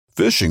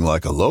Fishing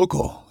like a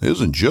local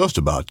isn't just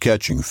about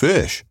catching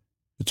fish.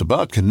 It's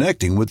about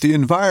connecting with the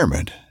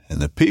environment and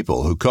the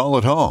people who call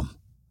it home.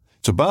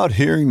 It's about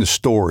hearing the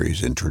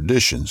stories and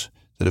traditions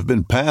that have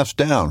been passed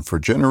down for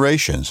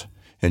generations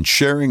and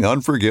sharing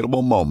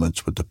unforgettable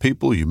moments with the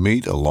people you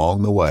meet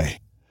along the way.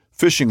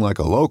 Fishing like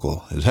a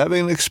local is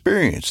having an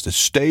experience that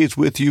stays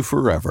with you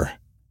forever.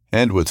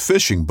 And with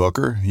Fishing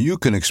Booker, you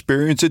can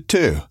experience it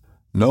too,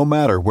 no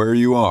matter where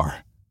you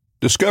are.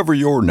 Discover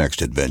your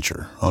next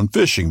adventure on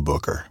Fishing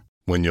Booker.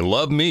 When you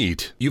love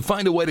meat, you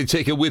find a way to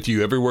take it with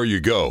you everywhere you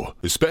go,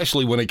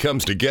 especially when it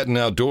comes to getting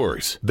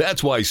outdoors.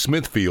 That's why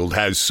Smithfield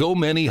has so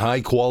many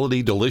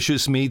high-quality,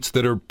 delicious meats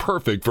that are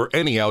perfect for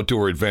any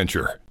outdoor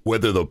adventure.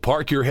 Whether the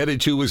park you're headed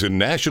to is a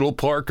national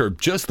park or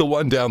just the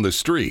one down the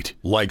street,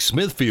 like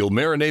Smithfield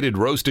marinated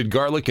roasted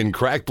garlic and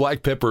cracked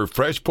black pepper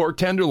fresh pork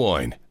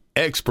tenderloin,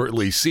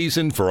 expertly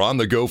seasoned for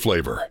on-the-go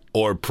flavor,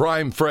 or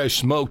prime fresh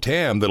smoked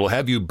ham that'll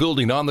have you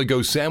building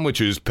on-the-go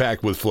sandwiches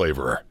packed with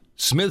flavor.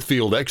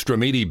 Smithfield extra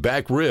meaty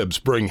back ribs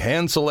bring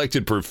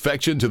hand-selected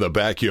perfection to the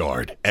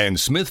backyard, and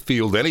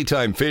Smithfield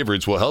Anytime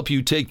Favorites will help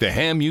you take the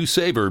ham you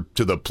savor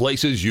to the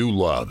places you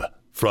love.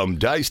 From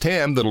diced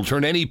ham that'll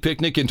turn any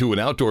picnic into an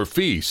outdoor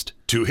feast,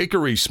 to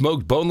hickory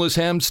smoked boneless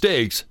ham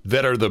steaks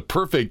that are the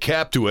perfect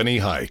cap to any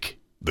hike.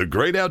 The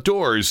great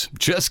outdoors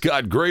just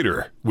got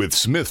greater with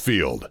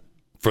Smithfield.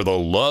 For the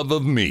love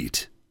of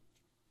meat.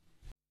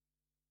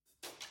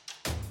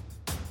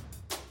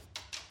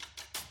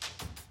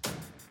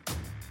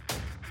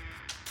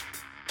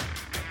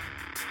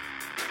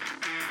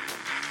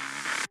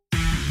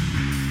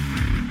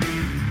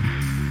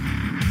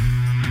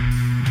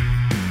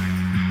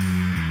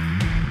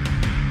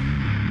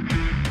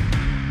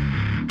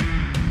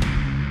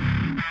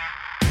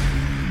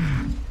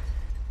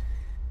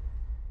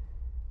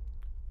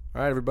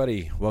 All right,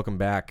 everybody, welcome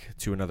back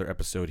to another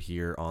episode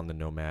here on the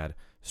Nomad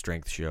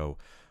Strength Show.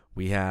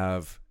 We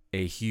have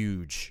a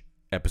huge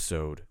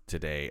episode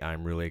today.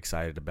 I'm really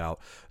excited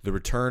about the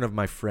return of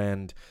my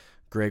friend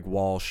Greg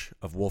Walsh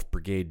of Wolf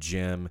Brigade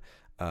Gym.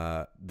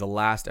 The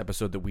last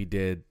episode that we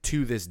did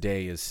to this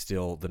day is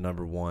still the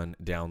number one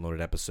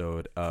downloaded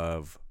episode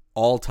of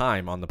all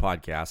time on the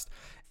podcast.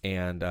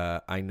 And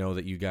I know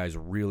that you guys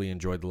really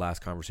enjoyed the last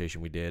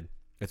conversation we did.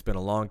 It's been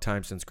a long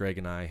time since Greg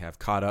and I have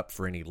caught up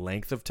for any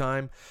length of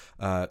time.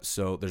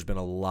 So there's been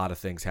a lot of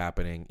things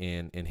happening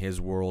in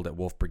his world at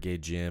Wolf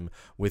Brigade Gym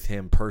with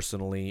him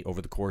personally over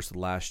the course of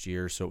the last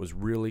year. So it was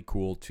really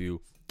cool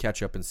to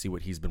catch up and see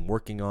what he's been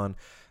working on,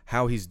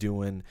 how he's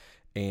doing.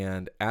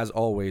 And as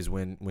always,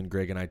 when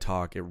Greg and I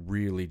talk, it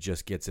really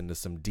just gets into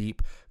some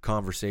deep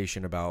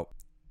conversation about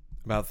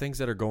things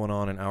that are going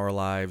on in our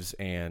lives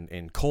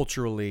and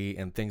culturally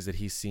and things that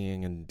he's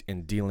seeing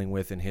and dealing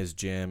with in his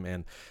gym.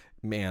 And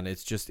man,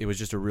 it was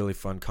just a really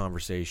fun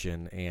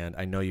conversation, and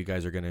I know you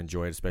guys are going to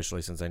enjoy it,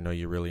 especially since I know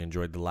you really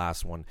enjoyed the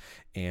last one.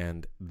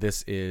 And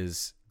this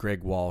is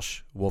Greg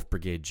Walsh, Wolf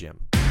Brigade Gym.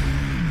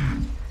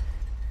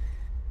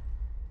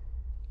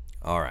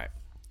 All right.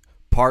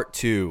 Part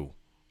 2.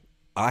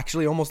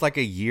 Actually, almost like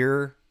a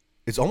year.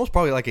 It's almost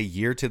probably like a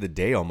year to the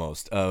day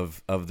almost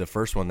of the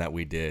first one that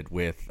we did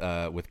with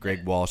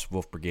Greg Walsh,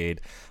 Wolf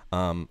Brigade.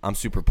 I'm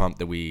super pumped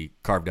that we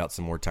carved out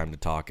some more time to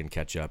talk and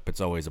catch up.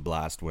 It's always a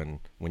blast when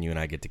you and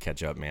I get to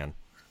catch up, man.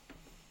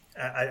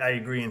 I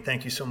agree, and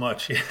thank you so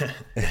much. Yeah,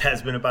 it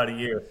has been about a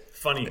year.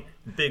 Funny,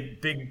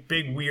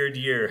 big weird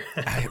year.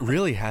 It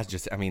really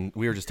has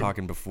we were just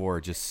talking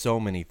before, just so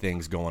many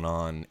things going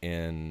on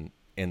in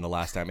the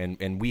last time.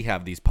 And we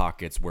have these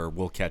pockets where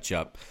we'll catch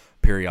up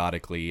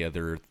periodically,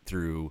 either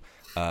through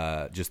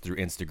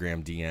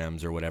Instagram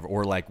DMs or whatever,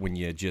 or like when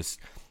you just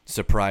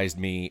surprised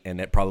me and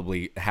that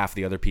probably half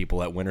the other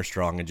people at Winter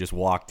Strong and just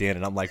walked in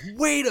and I'm like,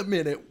 wait a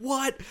minute,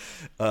 what?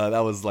 That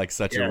was like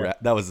such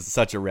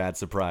a rad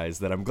surprise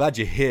that I'm glad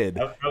you hid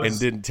and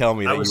didn't tell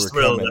me that you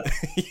were coming.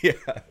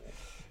 Yeah.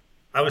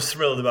 I was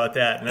thrilled about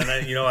that, and then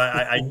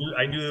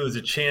I knew there was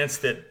a chance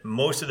that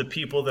most of the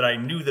people that I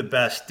knew the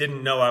best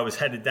didn't know I was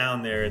headed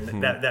down there,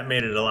 and that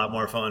made it a lot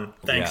more fun.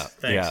 Thanks.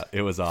 Yeah,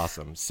 it was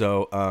awesome.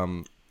 So,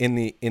 in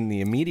the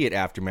immediate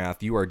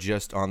aftermath, you are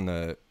just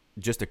a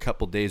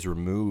couple days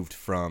removed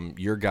from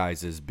your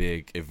guys'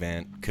 big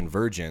event,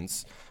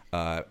 Convergence,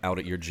 out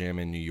at your gym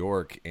in New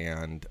York,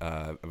 and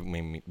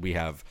we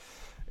have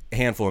a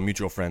handful of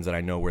mutual friends that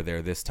I know were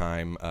there this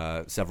time,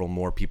 several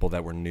more people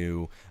that were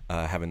new,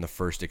 having the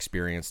first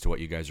experience to what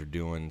you guys are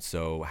doing.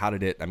 So how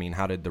did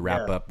the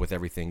wrap up with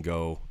everything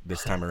go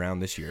this time around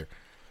this year?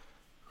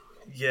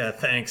 Yeah,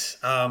 thanks.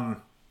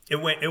 It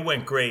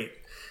went great.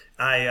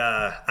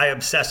 I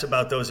obsess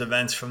about those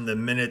events from the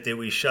minute that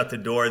we shut the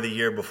door the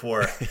year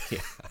before.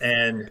 Yeah.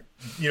 And,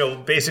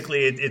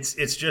 basically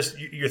it's just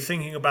you're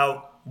thinking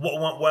about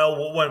what went well,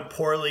 what went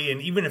poorly, and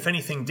even if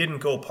anything didn't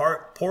go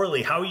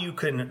poorly, how you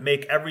can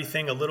make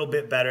everything a little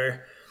bit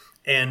better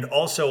and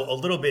also a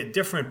little bit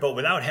different, but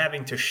without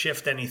having to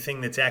shift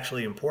anything that's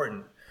actually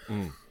important.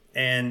 Mm.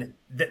 And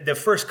the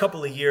first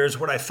couple of years,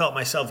 what I felt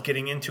myself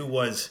getting into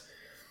was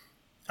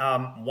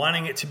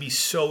wanting it to be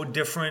so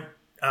different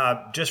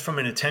just from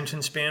an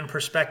attention span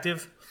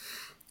perspective.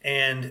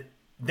 And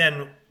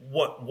then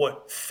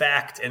what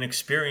fact and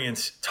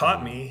experience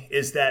taught me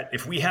is that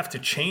if we have to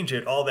change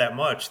it all that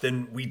much,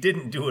 then we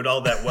didn't do it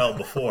all that well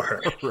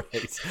before.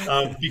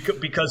 Right.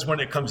 Because when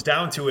it comes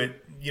down to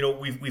it,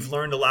 we've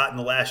learned a lot in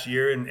the last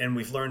year, and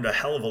we've learned a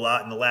hell of a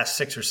lot in the last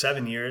 6 or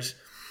 7 years.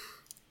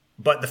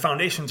 But the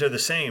foundations are the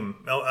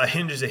same. A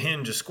hinge is a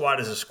hinge, a squat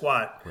is a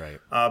squat. Right.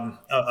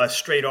 A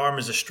straight arm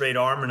is a straight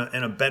arm,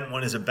 and a bent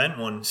one is a bent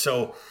one.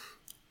 So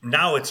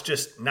now it's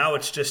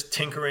just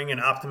tinkering and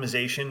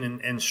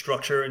optimization and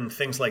structure and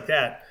things like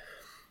that.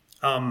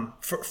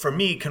 For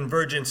me,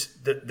 convergence,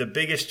 the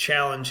biggest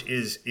challenge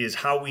is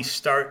how we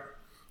start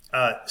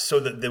so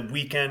that the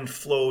weekend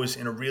flows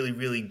in a really,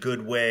 really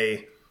good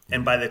way.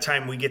 And by the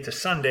time we get to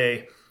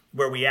Sunday,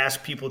 where we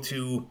ask people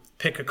to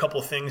pick a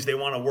couple things they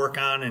want to work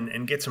on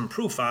and get some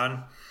proof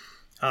on,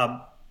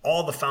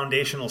 all the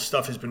foundational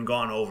stuff has been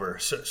gone over.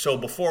 So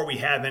before we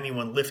have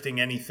anyone lifting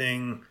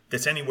anything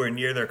that's anywhere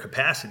near their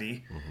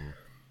capacity,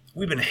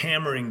 we've been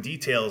hammering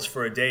details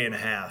for a day and a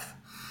half.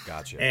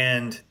 Gotcha.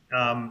 And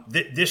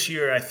this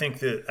year, I think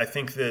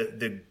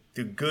the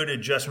good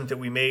adjustment that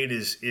we made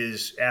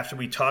is after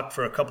we talked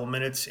for a couple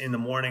minutes in the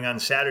morning on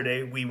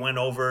Saturday, we went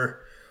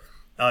over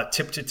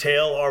tip to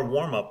tail our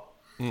warm up.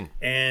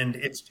 And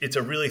it's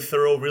a really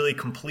thorough, really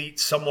complete,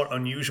 somewhat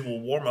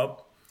unusual warm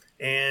up.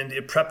 And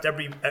it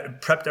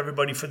prepped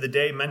everybody for the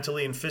day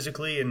mentally and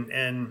physically,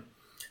 and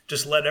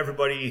just let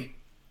everybody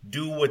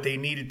do what they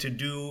needed to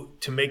do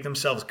to make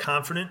themselves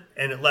confident.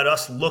 And it let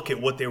us look at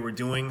what they were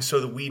doing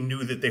so that we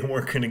knew that they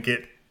weren't going to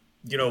get,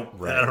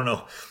 Right. I don't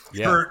know,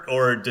 hurt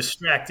or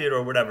distracted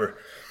or whatever.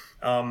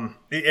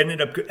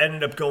 It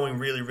ended up going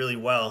really, really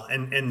well.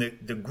 And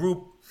the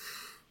group,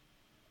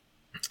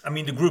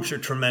 the groups are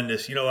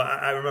tremendous.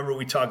 I remember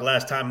we talked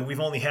last time, we've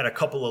only had a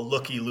couple of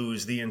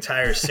looky-loos the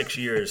entire 6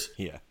 years.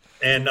 Yeah.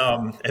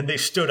 And they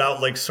stood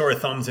out like sore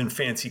thumbs in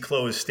fancy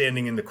clothes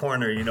standing in the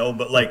corner,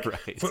 but like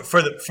Right.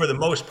 for the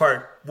most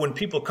part, when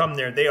people come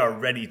there, they are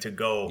ready to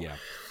go. Yeah.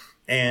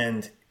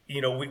 And,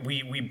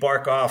 we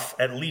bark off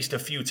at least a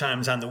few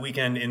times on the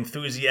weekend,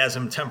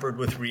 enthusiasm tempered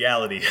with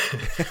reality,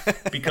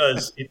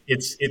 because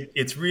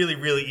it's really,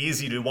 really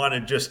easy to want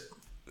to just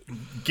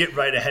get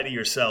right ahead of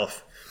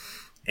yourself.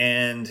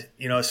 And,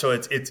 so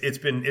it's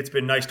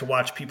been nice to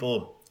watch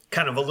people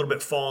kind of a little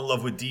bit fall in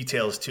love with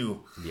details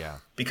too. Yeah.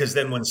 Because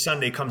then when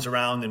Sunday comes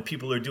around and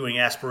people are doing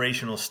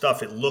aspirational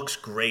stuff, it looks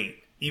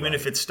great. Even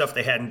if it's stuff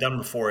they hadn't done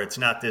before, it's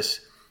not this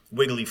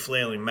wiggly,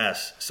 flailing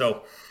mess.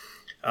 So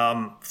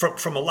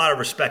from a lot of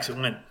respects, it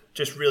went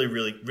just really,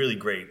 really, really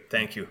great.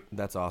 Thank you.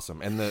 That's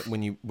awesome. And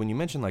when you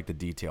mention like the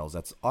details,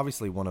 that's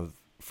obviously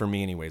for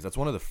me anyways, that's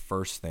one of the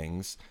first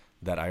things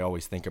that I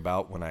always think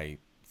about when I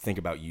think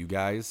about you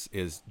guys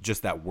is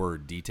just that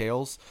word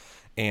details.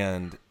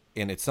 And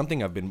it's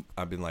something I've been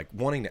like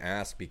wanting to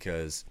ask,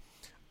 because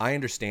I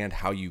understand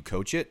how you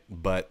coach it,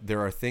 but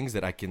there are things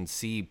that I can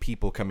see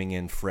people coming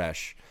in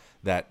fresh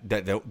that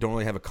don't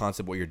really have a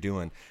concept of what you're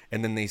doing,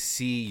 and then they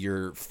see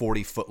your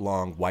 40-foot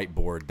long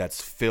whiteboard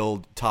that's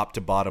filled top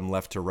to bottom,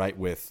 left to right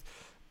with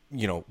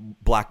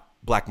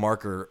black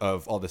marker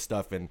of all this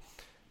stuff, and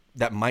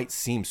that might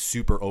seem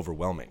super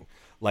overwhelming.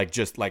 Like,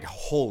 just like,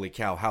 holy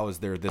cow, how is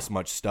there this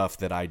much stuff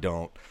that I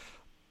don't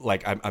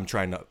like? I'm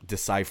trying to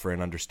decipher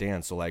and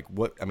understand. So like,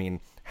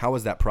 how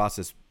is that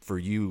process for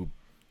you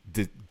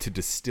to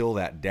distill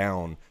that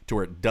down to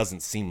where it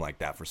doesn't seem like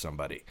that for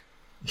somebody?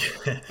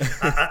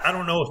 I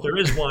don't know if there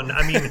is one.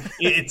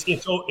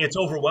 It's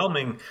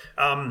overwhelming.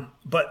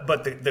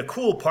 But the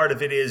cool part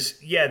of it is,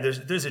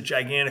 there's a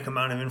gigantic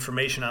amount of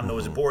information on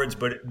those boards,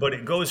 but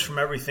it goes from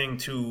everything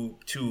to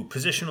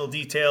positional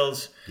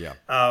details,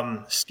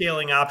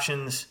 scaling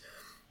options,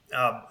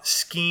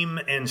 scheme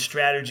and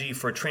strategy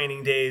for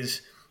training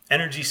days,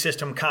 energy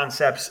system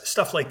concepts,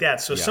 stuff like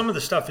that. So some of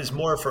the stuff is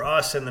more for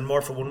us, and then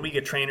more for when we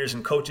get trainers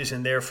and coaches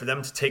in there for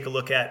them to take a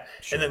look at.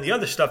 Sure. And then the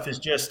other stuff is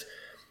just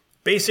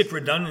basic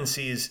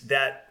redundancies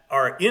that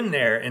are in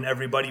there in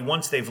everybody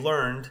once they've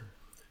learned,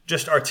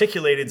 just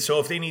articulated. So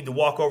if they need to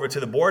walk over to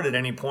the board at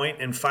any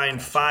point and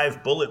find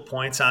 5 bullet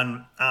points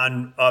on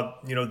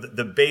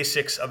the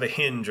basics of a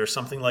hinge or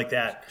something like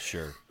that,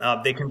 sure,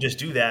 they can just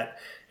do that.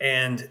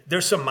 And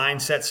there's some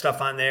mindset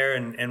stuff on there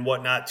and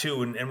whatnot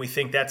too, and we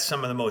think that's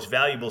some of the most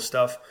valuable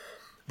stuff.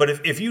 But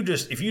if you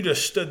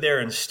just stood there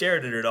and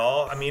stared at it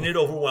all, it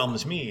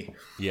overwhelms me.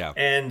 Yeah.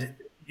 And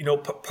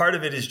part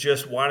of it is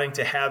just wanting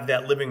to have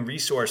that living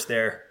resource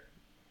there.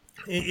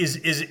 Is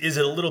it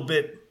a little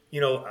bit,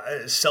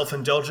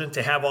 self-indulgent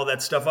to have all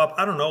that stuff up?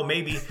 I don't know,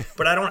 maybe,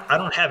 but I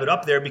don't have it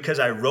up there because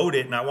I wrote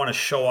it and I want to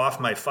show off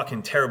my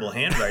fucking terrible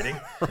handwriting.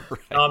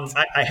 Right.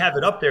 I have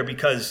it up there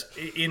because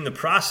in the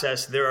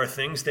process, there are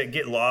things that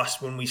get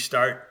lost when we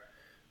start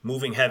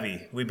moving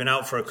heavy. We've been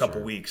out for a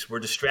couple weeks. We're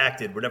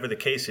distracted, whatever the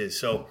case is.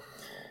 So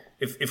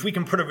if we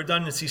can put a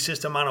redundancy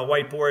system on a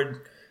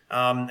whiteboard,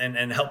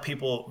 and help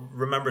people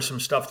remember some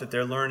stuff that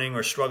they're learning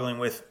or struggling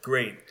with,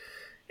 great.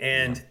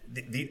 And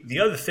the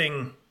other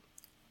thing,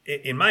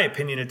 in my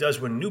opinion, it does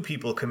when new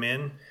people come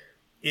in,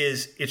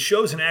 is it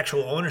shows an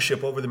actual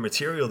ownership over the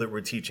material that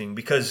we're teaching,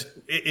 because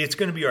it's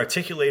going to be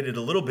articulated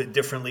a little bit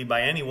differently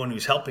by anyone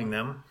who's helping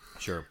them.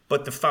 Sure.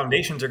 But the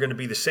foundations are going to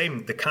be the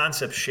same. The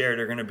concepts shared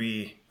are going to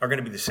be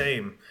the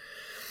same.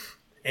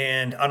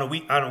 And on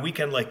a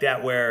weekend like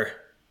that, where,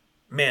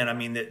 man, I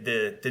mean,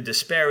 the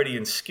disparity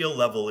in skill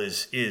level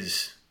is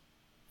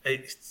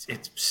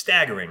it's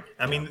staggering.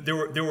 I mean,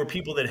 there were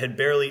people that had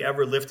barely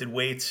ever lifted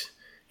weights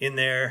in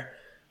there.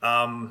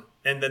 And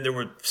then there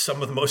were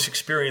some of the most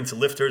experienced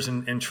lifters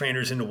and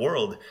trainers in the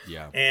world.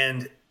 Yeah.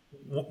 And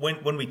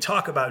when we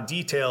talk about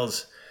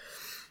details,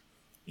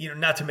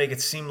 not to make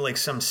it seem like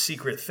some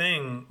secret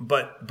thing,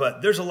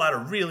 but there's a lot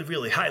of really,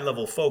 really high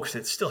level folks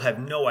that still have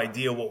no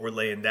idea what we're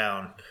laying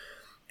down.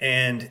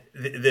 And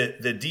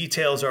the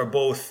details are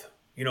both,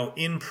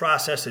 in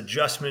process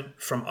adjustment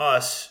from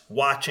us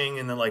watching,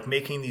 and then like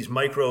making these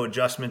micro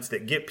adjustments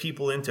that get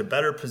people into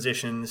better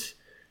positions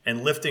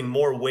and lifting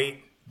more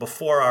weight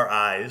before our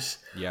eyes.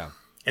 Yeah.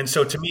 And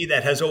so to me,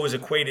 that has always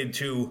equated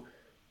to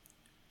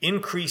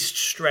increased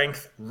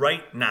strength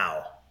right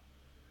now.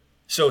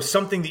 So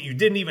something that you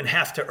didn't even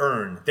have to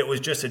earn, that was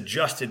just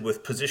adjusted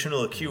with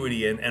positional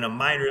acuity and a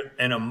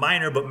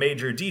minor but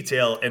major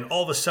detail, and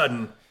all of a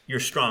sudden you're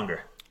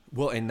stronger.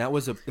 Well, and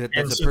that's a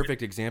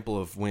perfect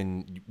example of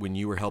when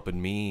you were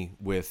helping me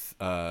with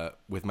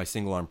my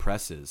single arm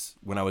presses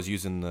when I was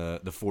using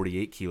the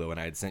 48 kilo, and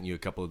I had sent you a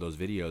couple of those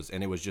videos,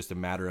 and it was just a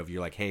matter of,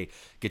 you're like, hey,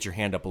 get your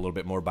hand up a little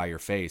bit more by your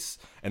face,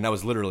 and that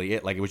was literally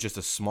it. Like, it was just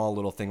a small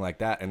little thing like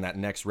that, and that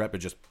next rep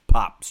would just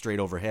pop straight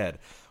overhead,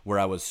 where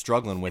I was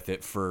struggling with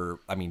it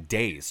for,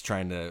 days,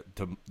 trying to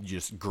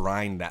just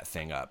grind that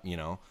thing up,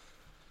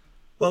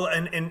 Well,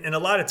 and a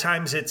lot of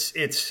times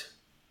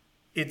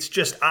it's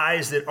just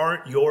eyes that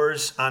aren't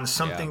yours on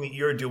something that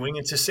you're doing.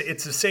 It's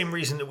the same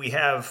reason that we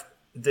have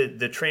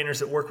the trainers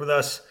that work with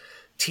us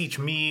teach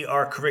me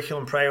our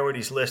curriculum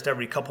priorities list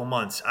every couple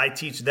months. I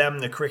teach them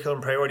the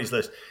curriculum priorities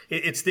list.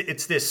 It's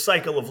this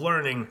cycle of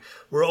learning.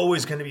 We're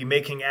always going to be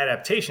making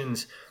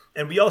adaptations,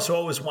 and we also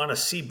always want to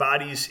see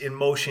bodies in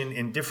motion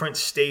in different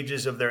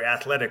stages of their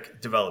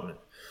athletic development.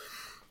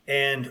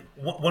 And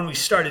when we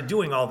started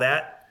doing all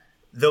that,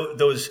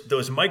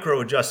 those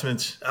micro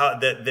adjustments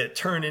that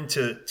turn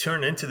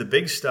into the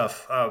big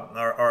stuff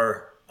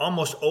are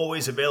almost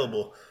always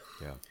available.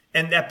 Yeah.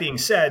 And that being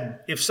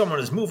said, if someone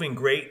is moving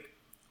great,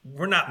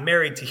 we're not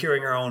married to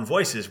hearing our own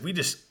voices. We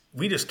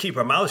just keep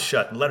our mouths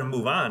shut and let them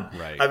move on.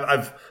 Right.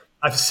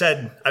 I've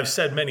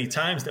said many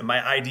times that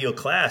my ideal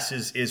class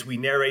is we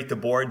narrate the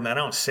board and I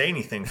don't say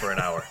anything for an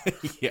hour.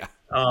 Yeah.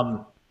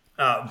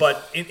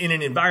 But in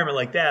an environment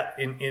like that,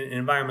 in an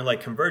environment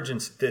like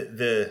Convergence,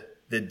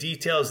 the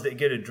details that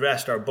get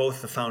addressed are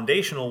both the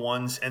foundational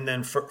ones, and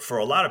then for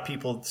a lot of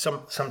people,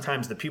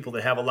 sometimes the people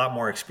that have a lot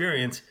more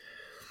experience,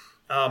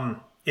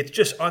 it's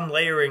just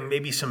unlayering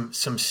maybe some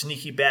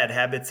sneaky bad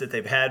habits that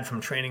they've had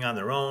from training on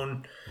their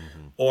own,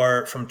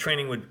 or from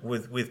training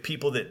with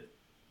people that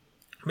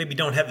maybe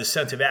don't have the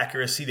sense of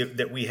accuracy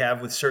that we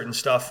have with certain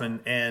stuff.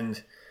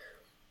 And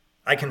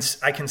I can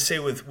say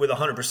with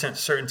 100%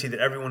 certainty that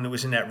everyone who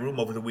was in that room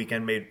over the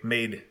weekend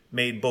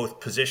made both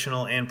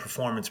positional and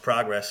performance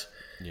progress.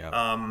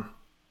 Yeah.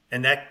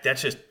 And that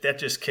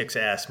just kicks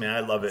ass, man. I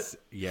love it.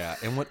 Yeah.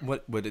 And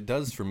what it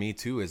does for me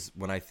too is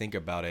when I think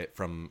about it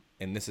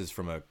and this is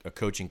from a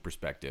coaching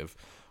perspective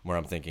where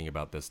I'm thinking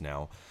about this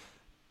now,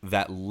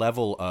 that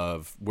level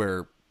of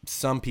where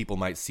some people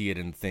might see it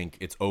and think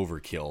it's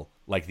overkill,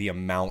 like the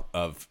amount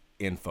of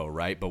info,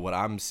 right? But what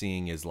I'm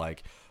seeing is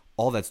like,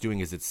 all that's doing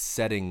is it's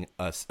setting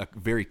us a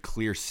very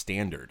clear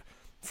standard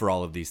for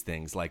all of these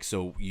things. Like,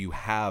 so you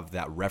have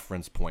that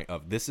reference point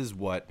of this is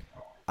what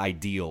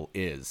ideal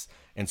is.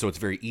 And so it's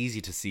very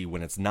easy to see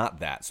when it's not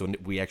that. So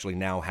we actually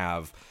now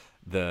have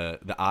the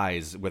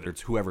eyes, whether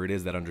it's whoever it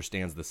is that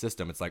understands the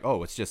system. It's like,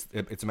 oh, it's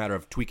a matter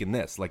of tweaking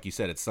this. Like you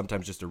said, it's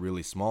sometimes just a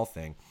really small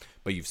thing,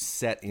 but you've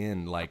set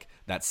in like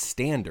that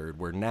standard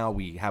where now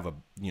we have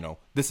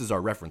this is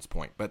our reference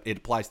point, but it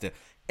applies to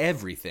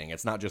everything.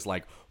 It's not just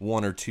like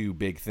one or two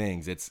big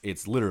things.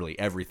 It's literally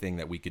everything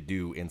that we could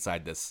do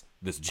inside this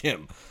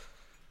gym.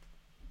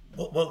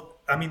 Well,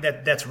 I mean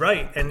that's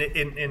right, and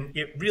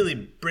it really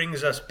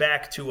brings us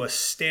back to a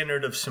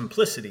standard of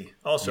simplicity.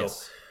 Also,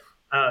 yes.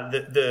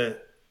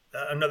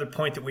 Another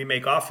point that we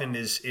make often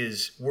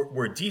is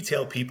we're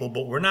detail people,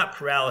 but we're not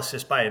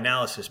paralysis by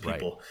analysis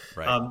people.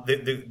 Right.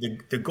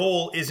 The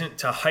goal isn't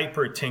to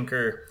hyper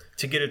tinker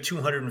to get a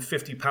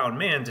 250-pound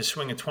man to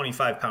swing a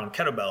 25-pound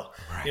kettlebell.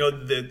 Right.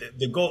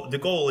 The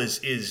goal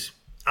is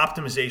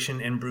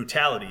optimization and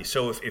brutality.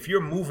 So if you're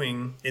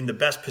moving in the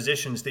best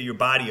positions that your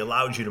body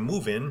allows you to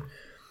move in,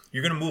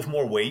 you're going to move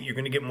more weight, you're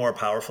going to get more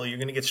powerful, you're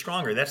going to get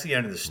stronger. That's the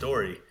end of the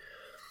story.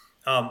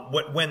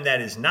 When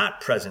that is not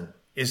present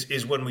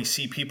is when we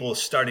see people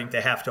starting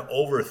to have to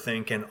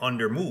overthink and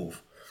undermove.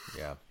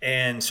 Yeah.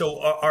 And so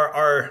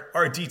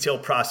our detail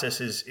process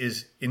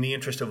is in the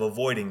interest of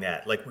avoiding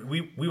that. Like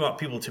we want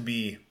people to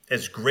be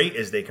as great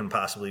as they can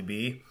possibly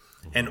be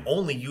and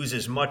only use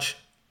as much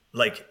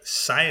like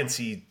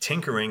sciencey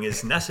tinkering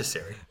is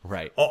necessary.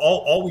 Right.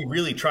 All we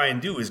really try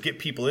and do is get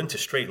people into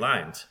straight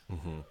lines.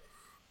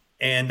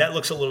 And that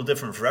looks a little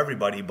different for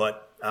everybody,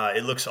 but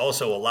it looks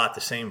also a lot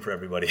the same for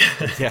everybody.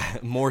 Yeah,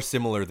 more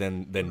similar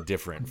than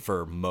different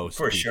for most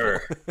For people.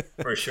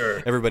 For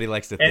sure. Everybody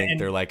likes to think And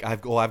they're like,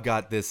 I've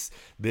got this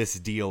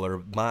deal,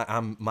 or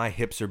my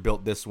hips are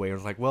built this way. And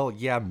it's like, well,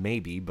 yeah,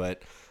 maybe,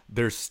 but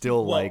there's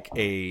still like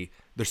a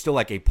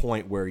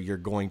point where you're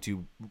going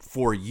to,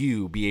 for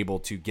you, be able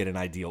to get an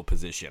ideal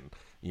position,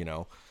 you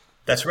know?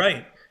 That's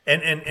right.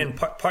 And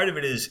part of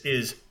it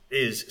is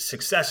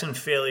success and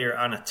failure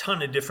on a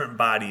ton of different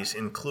bodies,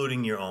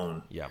 including your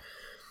own. Yeah.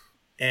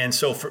 And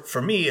so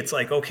for me, it's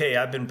like, okay,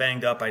 I've been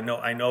banged up. I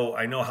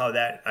know how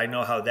that,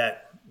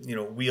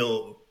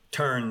 wheel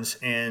turns.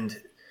 And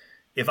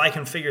if I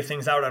can figure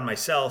things out on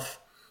myself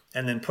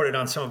and then put it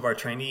on some of our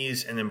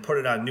trainees and then put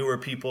it on newer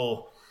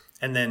people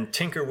and then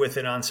tinker with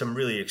it on some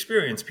really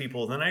experienced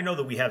people, then I know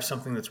that we have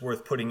something that's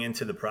worth putting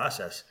into the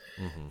process.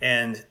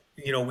 And,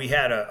 we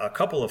had a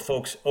couple of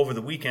folks over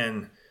the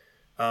weekend,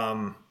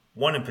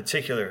 one in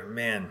particular,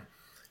 man,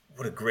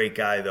 what a great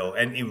guy though.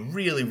 And he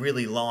really,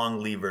 really long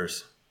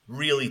levers,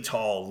 really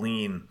tall,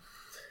 lean.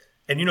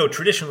 And,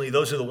 traditionally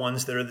those are the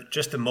ones that are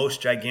just the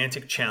most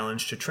gigantic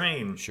challenge to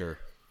train. Sure.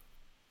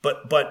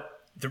 But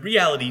the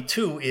reality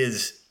too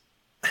is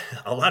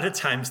a lot of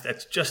times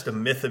that's just a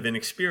myth of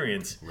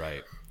inexperience.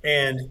 Right.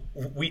 And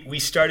we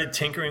started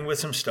tinkering with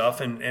some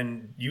stuff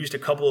and used a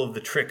couple of the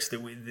tricks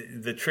that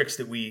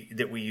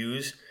we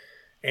use,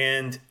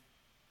 and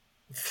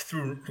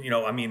through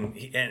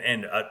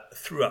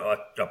through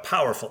a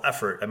powerful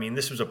effort. I mean,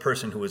 this was a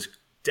person who was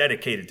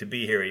dedicated to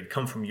be here. He'd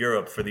come from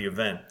Europe for the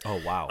event.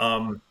 Oh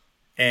wow.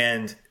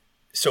 And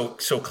so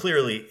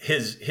clearly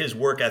his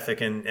work ethic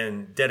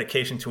and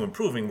dedication to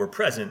improving were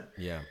present.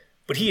 Yeah.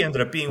 But he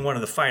ended up being one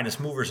of the finest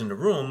movers in the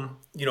room,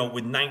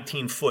 with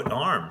 19-foot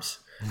arms.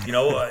 And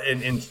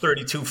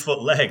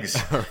 32-foot legs,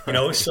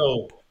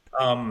 so,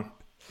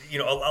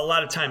 a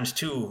lot of times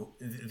too,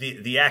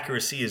 the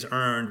accuracy is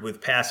earned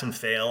with pass and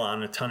fail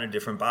on a ton of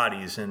different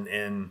bodies. And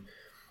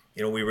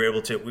we were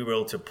able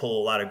to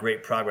pull a lot of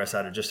great progress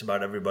out of just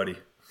about everybody.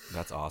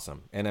 That's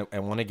awesome. And I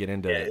want to get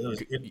into,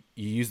 you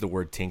use the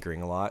word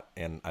tinkering a lot,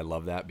 and I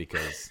love that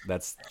because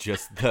that's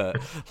just I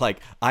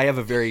have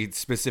a very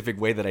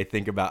specific way that I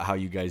think about how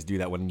you guys do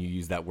that when you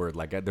use that word.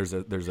 Like there's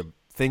a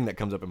thing that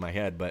comes up in my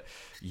head, but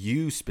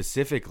you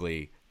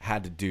specifically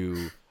had to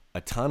do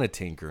a ton of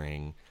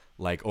tinkering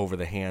over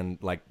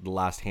the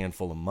last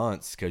handful of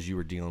months because you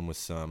were dealing with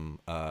some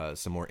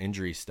more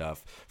injury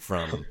stuff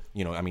from,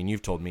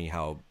 you've told me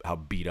how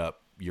beat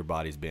up your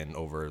body's been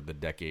over the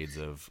decades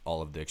of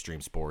all of the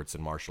extreme sports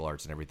and martial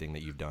arts and everything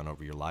that you've done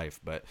over your life.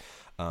 But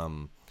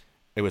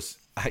it was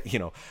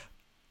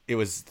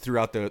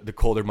throughout the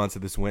colder months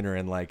of this winter,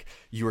 and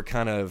you were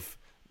kind of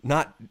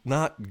not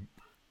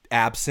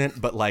absent,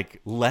 but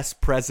less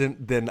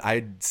present than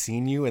I'd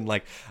seen you. And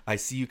I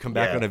see you come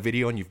back on a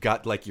video and you've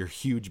got your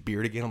huge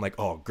beard again. I'm like,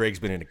 oh, Greg's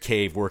been in a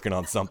cave working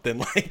on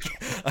something.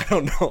 I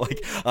don't know.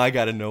 I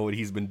got to know what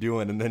he's been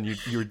doing. And then you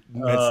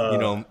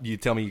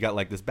tell me you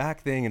got this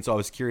back thing. And so I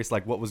was curious,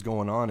 what was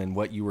going on and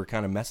what you were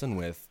kind of messing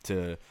with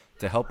to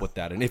help with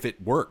that. And if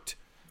it worked.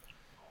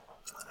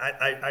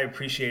 I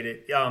appreciate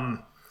it.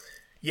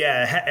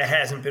 It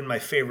hasn't been my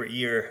favorite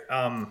year.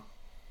 I'm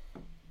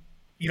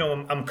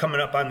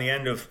coming up on the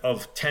end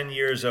of 10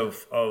 years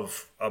of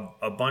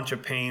a bunch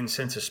of pain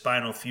since a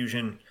spinal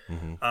fusion.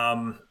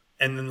 And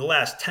then the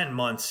last 10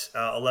 months,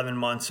 11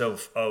 months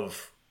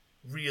of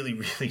really,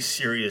 really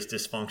serious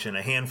dysfunction.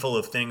 A handful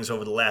of things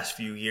over the last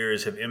few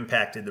years have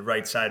impacted the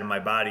right side of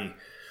my body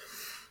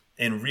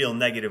in real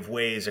negative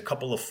ways. A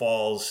couple of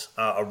falls,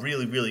 a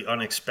really, really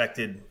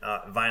unexpected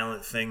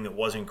violent thing that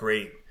wasn't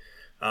great.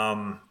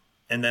 And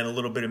then a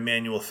little bit of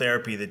manual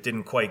therapy that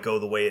didn't quite go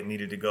the way it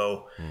needed to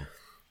go.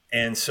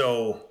 And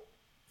so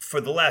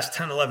for the last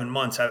 10, 11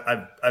 months,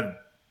 I've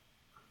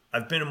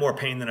been in more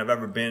pain than I've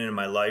ever been in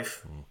my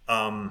life.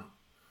 I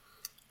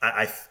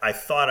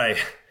thought I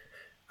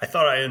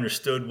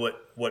understood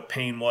what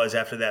pain was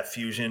after that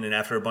fusion and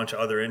after a bunch of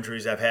other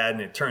injuries I've had.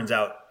 And it turns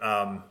out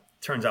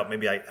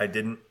maybe I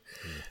didn't.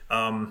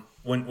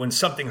 When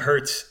something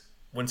hurts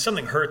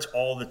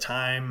all the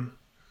time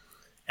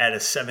at a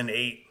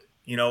 7-8,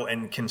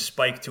 and can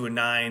spike to a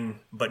 9,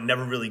 but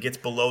never really gets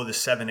below the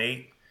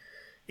 7-8,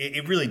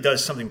 it really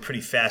does something pretty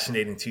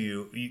fascinating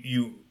to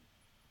you.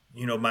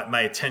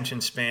 My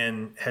attention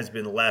span has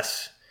been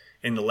less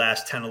in the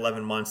last 10,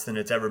 11 months than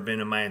it's ever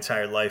been in my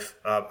entire life.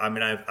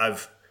 I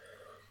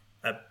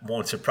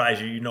won't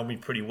surprise you. You know me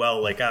pretty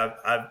well.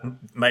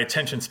 My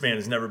attention span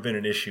has never been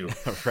an issue.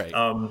 Right.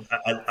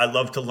 I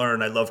love to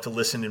learn. I love to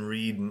listen and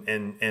read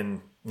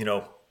and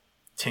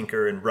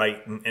tinker and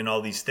write and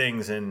all these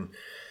things. And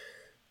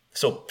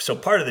so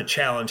part of the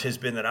challenge has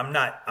been that I'm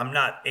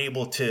not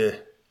able to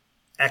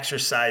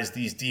exercise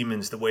these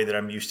demons the way that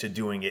I'm used to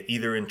doing it,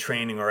 either in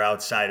training or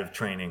outside of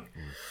training.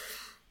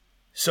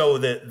 So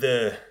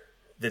the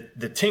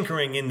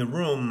tinkering in the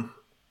room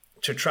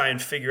to try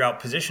and figure out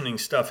positioning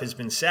stuff has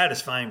been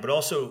satisfying, but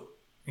also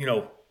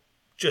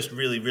just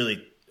really,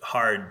 really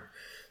hard,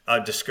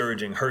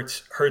 discouraging,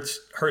 hurts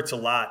a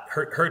lot,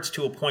 hurts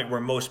to a point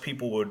where most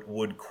people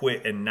would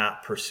quit and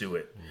not pursue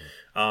it.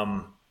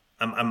 I'm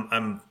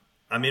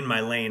in my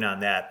lane on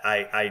that.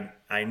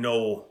 I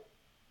know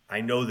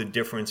the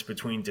difference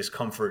between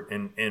discomfort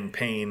and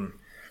pain,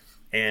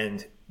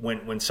 and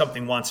when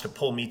something wants to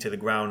pull me to the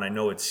ground, I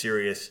know it's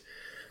serious.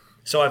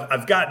 So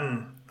I've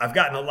gotten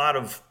a lot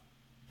of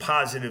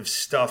positive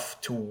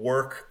stuff to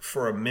work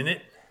for a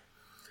minute,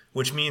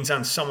 which means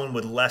on someone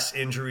with less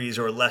injuries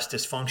or less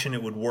dysfunction,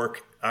 it would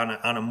work on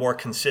a more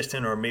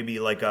consistent or maybe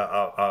like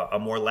a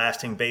more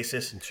lasting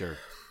basis. Sure.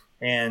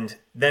 And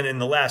then in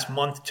the last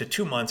month to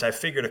 2 months, I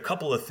figured a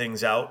couple of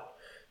things out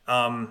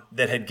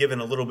that had given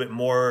a little bit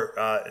more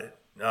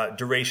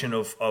duration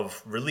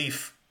of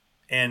relief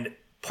and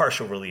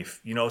partial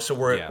relief. So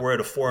we're at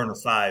a 4 and a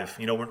 5.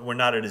 We're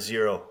not at a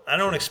 0. I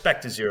don't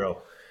expect a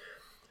 0,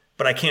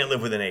 but I can't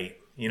live with an 8.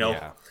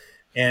 Yeah.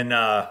 And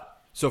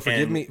so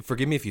forgive me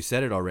if you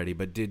said it already,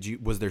 but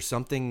was there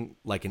something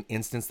like an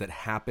instance that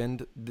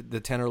happened the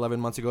 10 or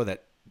 11 months ago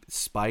that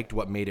spiked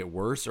what made it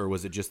worse, or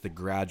was it just the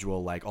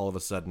gradual, like all of a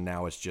sudden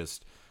now it's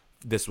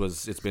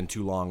been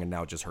too long and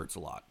now it just hurts a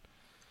lot?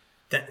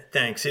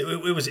 Thanks. It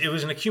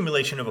was an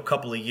accumulation of a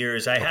couple of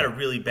years. I had a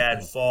really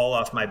bad fall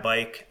off my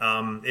bike.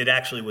 It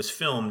actually was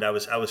filmed. I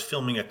was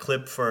filming a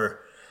clip for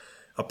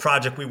a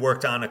project we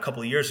worked on a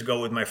couple of years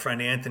ago with my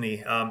friend Anthony.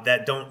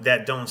 That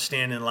don't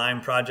stand in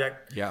line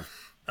project. Yeah.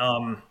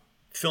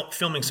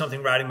 Filming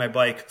something riding my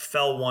bike,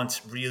 fell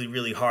once really,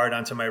 really hard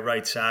onto my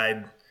right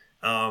side.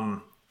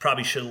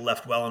 Probably should have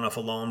left well enough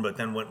alone, but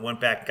then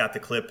went back, got the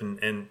clip,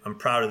 and I'm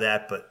proud of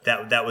that. But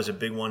that was a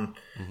big one.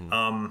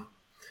 Mm-hmm.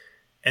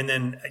 And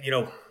then,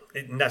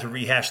 not to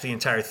rehash the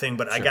entire thing,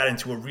 but sure. I got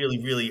into a really,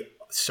 really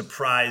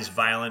surprise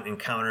violent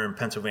encounter in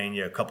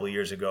Pennsylvania a couple of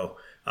years ago.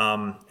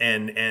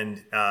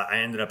 And I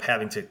ended up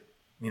having to,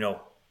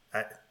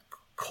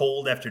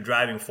 cold after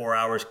driving 4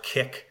 hours,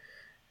 kick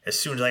as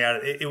soon as I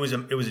got it. It was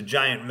a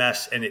giant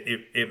mess, and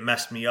it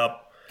messed me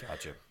up.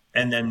 Gotcha.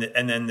 And then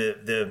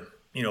the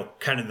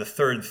kind of the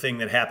third thing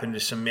that happened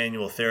is some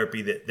manual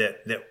therapy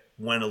that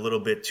went a little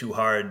bit too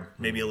hard,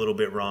 maybe a little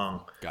bit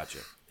wrong. Gotcha.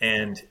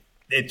 And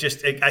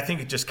I think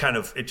it just kind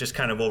of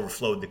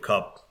overflowed the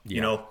cup,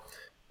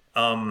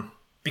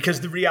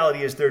 because the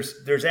reality is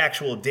there's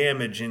actual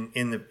damage in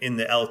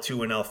the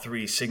L2 and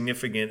L3,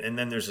 significant, and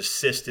then there's a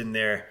cyst in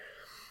there.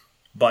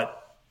 But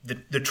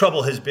the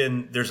trouble has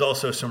been there's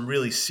also some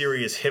really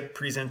serious hip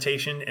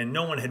presentation, and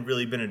no one had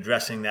really been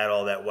addressing that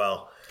all that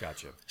well.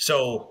 Gotcha.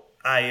 So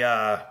I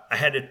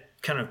had to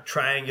kind of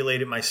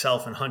triangulate it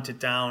myself and hunt it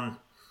down.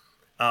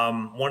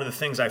 One of the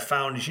things I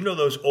found is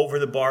those over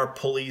the bar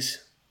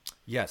pulleys.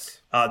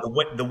 Yes.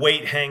 The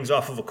weight hangs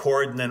off of a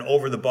cord, and then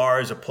over the bar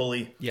is a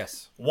pulley.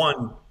 Yes.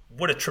 One,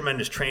 what a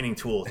tremendous training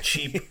tool.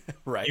 Cheap.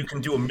 Right. You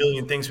can do a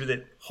million things with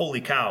it.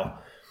 Holy cow.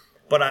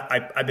 But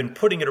I've been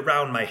putting it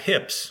around my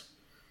hips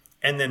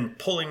and then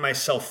pulling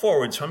myself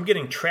forward. So I'm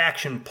getting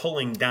traction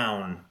pulling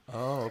down.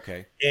 Oh,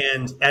 okay.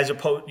 And as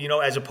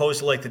opposed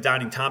to like the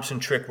Donnie Thompson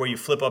trick where you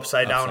flip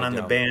upside down on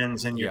the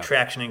bands and you're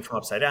tractioning from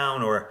upside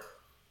down, or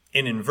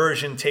an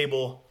inversion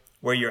table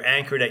where you're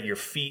anchored at your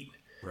feet.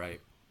 Right.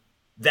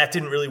 That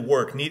didn't really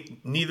work.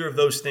 Neither of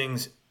those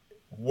things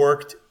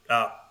worked.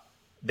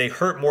 They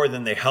hurt more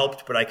than they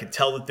helped, but I could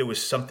tell that there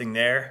was something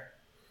there.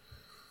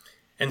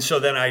 And so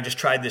then I just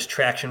tried this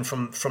traction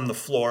from the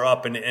floor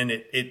up, and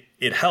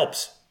it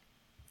helps.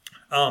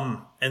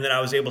 And then I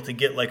was able to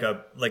get like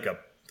a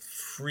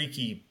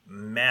freaky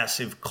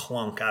massive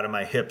clunk out of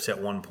my hips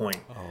at one point.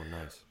 Oh,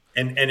 nice.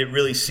 And it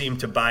really seemed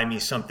to buy me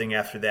something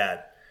after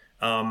that.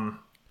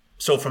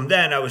 So from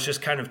then I was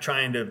just kind of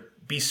trying to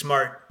be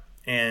smart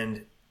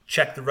and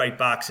check the right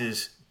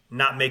boxes,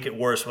 not make it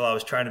worse while I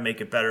was trying to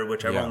make it better,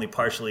 which I've only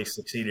partially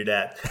succeeded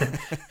at.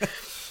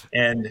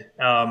 And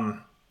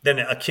then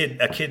a kid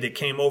that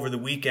came over the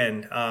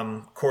weekend,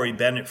 Corey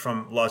Bennett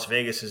from Las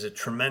Vegas, is a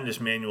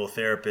tremendous manual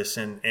therapist,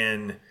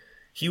 and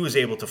he was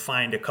able to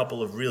find a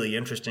couple of really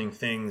interesting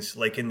things,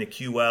 like in the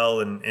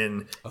QL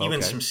and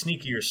even some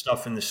sneakier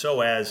stuff in the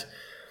psoas.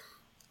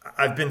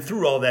 I've been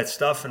through all that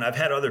stuff, and I've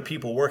had other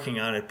people working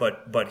on it,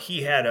 but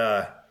he had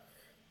a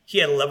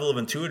level of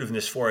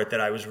intuitiveness for it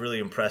that I was really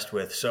impressed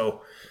with.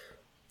 So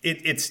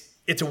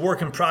it's a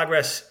work in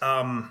progress.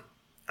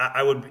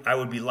 I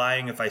would be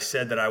lying if I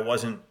said that I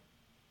wasn't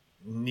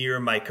near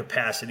my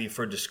capacity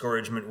for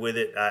discouragement with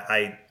it.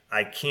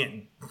 I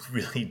can't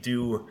really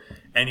do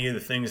any of the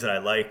things that I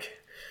like,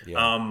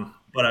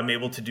 but I'm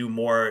able to do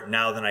more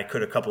now than I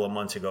could a couple of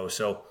months ago.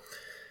 So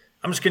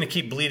I'm just going to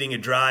keep bleeding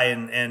it dry,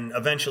 and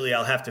eventually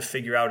I'll have to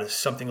figure out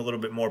something a little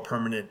bit more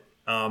permanent.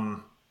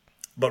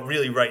 But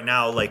really right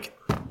now,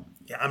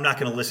 I'm not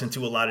going to listen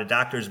to a lot of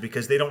doctors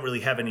because they don't really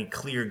have any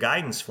clear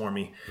guidance for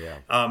me. Yeah.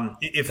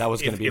 That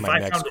was going to be my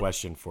next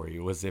question for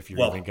you, was if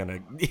you're even going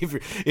to,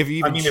 if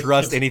you even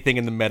trust anything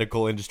in the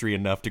medical industry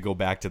enough to go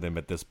back to them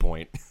at this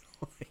point.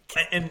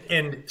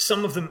 And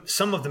some of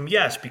them,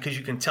 yes, because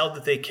you can tell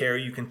that they care.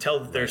 You can tell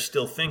that they're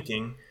still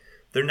thinking.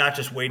 They're not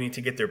just waiting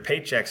to get their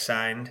paycheck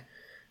signed.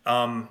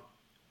 But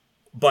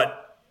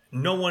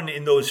no one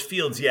in those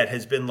fields yet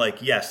has been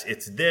like, yes,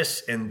 it's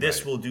this and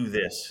this will do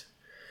this.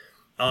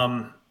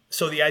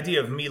 So the idea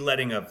of me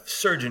letting a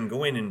surgeon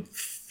go in and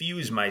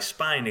fuse my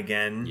spine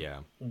again,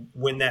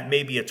 when that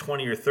may be a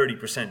 20 or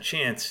 30%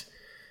 chance,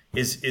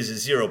 is a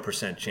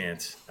 0%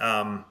 chance.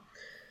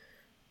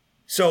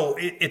 So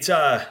it's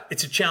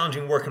a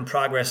challenging work in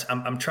progress.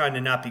 I'm trying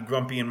to not be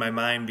grumpy in my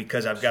mind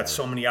because I've got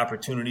so many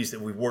opportunities that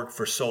we've worked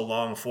for so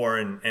long for,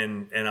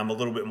 and I'm a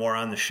little bit more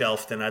on the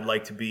shelf than I'd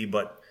like to be.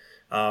 But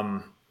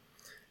there's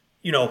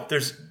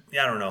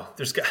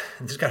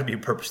got to be a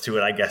purpose to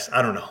it, I guess.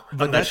 I don't know.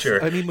 But I'm not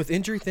sure. I mean, with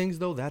injury things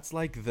though, that's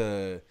like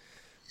the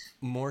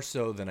more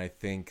so than I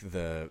think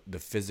the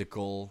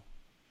physical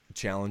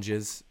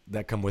challenges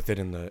that come with it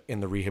in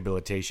the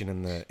rehabilitation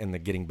and the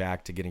getting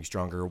back to getting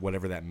stronger,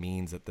 whatever that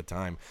means at the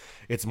time.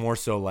 It's more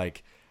so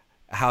like,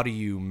 how do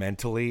you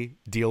mentally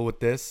deal with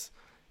this?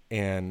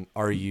 And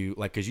are you,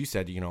 like, as you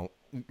said,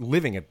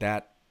 living at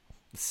that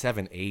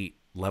 7-8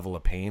 level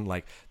of pain,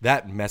 like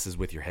that messes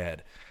with your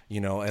head,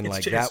 and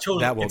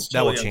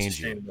that will change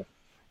you.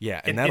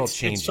 Yeah. And that'll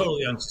change it's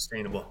totally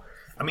unsustainable.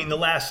 I mean,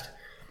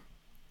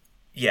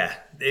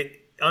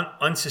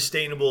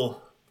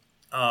 unsustainable,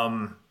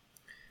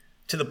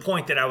 to the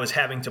point that I was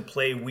having to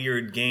play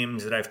weird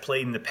games that I've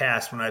played in the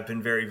past when I've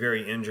been very,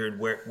 very injured,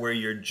 where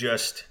you're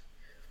just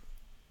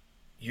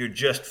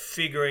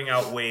figuring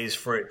out ways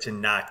for it to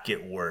not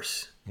get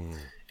worse.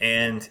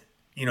 And,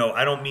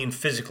 I don't mean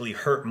physically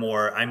hurt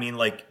more. I mean,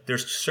 like,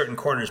 there's certain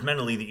corners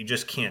mentally that you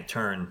just can't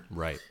turn.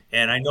 Right.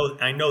 And I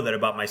know that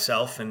about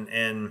myself,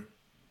 and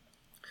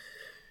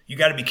you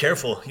got to be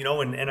careful,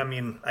 and I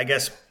mean, I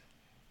guess,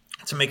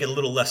 to make it a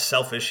little less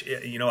selfish,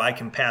 I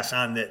can pass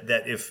on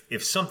that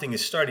if something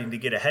is starting to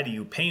get ahead of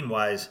you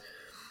pain-wise,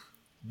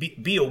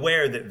 be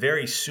aware that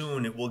very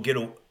soon it will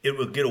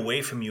get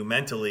away from you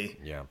mentally.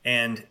 Yeah.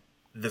 And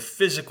the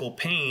physical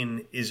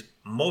pain is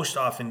most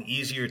often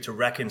easier to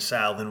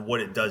reconcile than what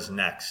it does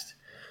next.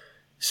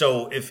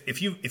 So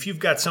if you've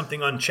got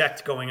something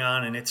unchecked going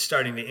on and it's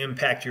starting to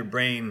impact your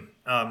brain,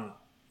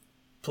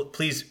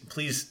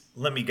 please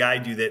let me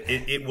guide you that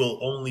it will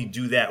only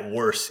do that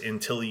worse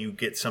until you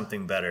get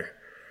something better.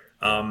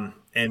 I've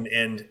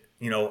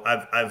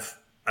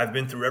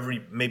been through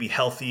every maybe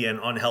healthy and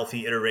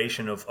unhealthy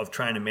iteration of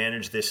trying to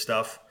manage this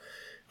stuff.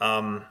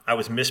 I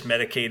was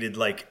mismedicated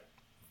like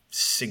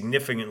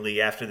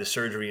significantly after the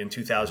surgery in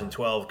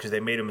 2012 because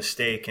they made a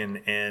mistake,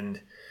 and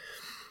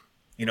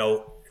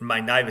my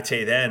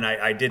naivete then,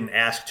 I didn't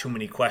ask too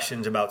many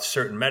questions about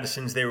certain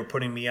medicines they were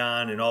putting me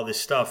on and all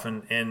this stuff,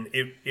 and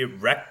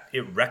it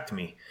wrecked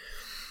me.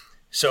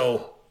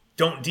 So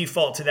don't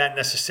default to that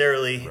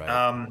necessarily.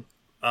 Right.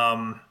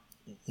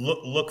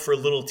 Look for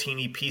little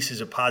teeny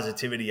pieces of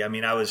positivity. I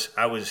mean, I was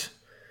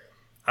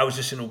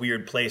just in a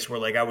weird place where,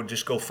 like, I would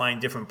just go find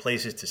different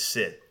places to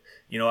sit.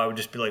 I would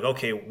just be like,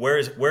 okay, where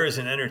is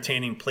an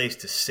entertaining place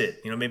to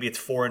sit? Maybe it's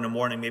 4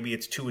 a.m, maybe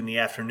it's 2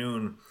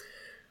 p.m.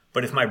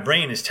 But if my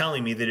brain is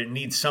telling me that it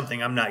needs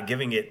something I'm not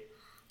giving it,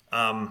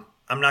 I'm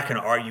not going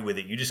to argue with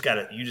it. You just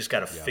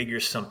gotta figure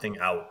something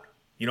out.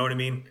 You know what I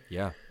mean?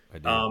 Yeah, I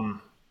do.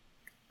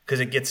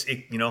 Because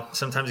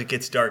sometimes it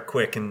gets dark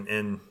quick,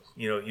 and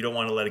you don't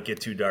want to let it get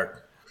too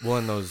dark.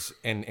 Well,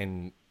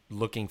 and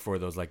looking for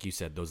those, like you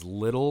said, those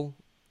little,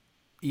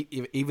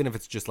 even if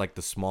it's just like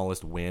the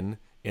smallest win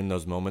in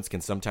those moments,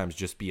 can sometimes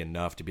just be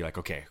enough to be like,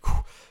 okay,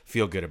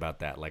 feel good about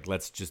that. Like,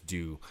 let's just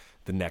do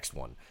the next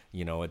one.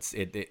 It's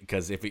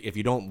because if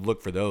you don't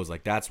look for those,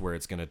 like, that's where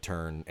it's going to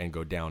turn and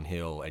go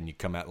downhill, and you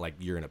come out like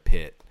you're in a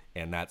pit,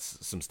 and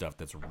that's some stuff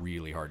that's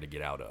really hard to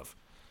get out of.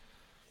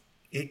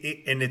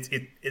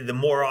 The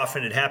more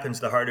often it happens,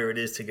 the harder it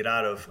is to get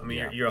out of. I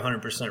mean, you're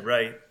 100%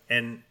 right.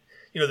 And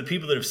the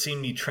people that have seen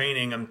me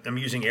training, I'm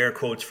using air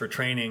quotes for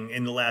training,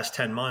 in the last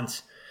 10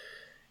 months,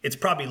 it's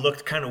probably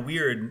looked kind of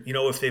weird,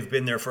 if they've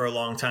been there for a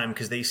long time,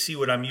 because they see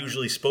what I'm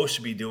usually supposed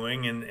to be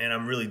doing, and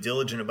I'm really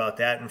diligent about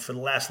that. And for the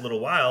last little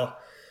while,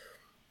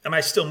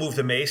 I still move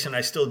the mace and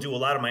I still do a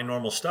lot of my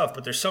normal stuff,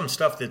 but there's some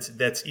stuff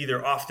that's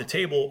either off the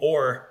table,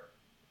 or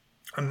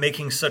I'm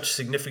making such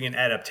significant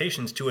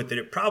adaptations to it that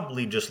it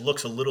probably just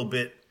looks a little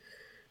bit,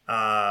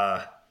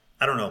 I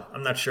don't know.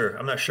 I'm not sure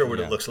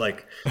what it looks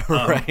like.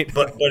 Right.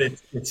 But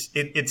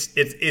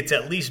it's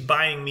at least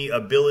buying me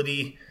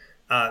ability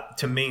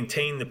to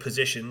maintain the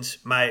positions.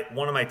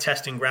 One of my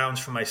testing grounds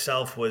for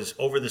myself was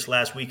over this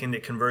last weekend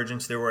at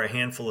Convergence. There were a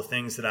handful of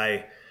things that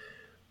I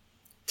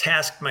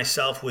tasked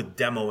myself with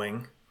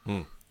demoing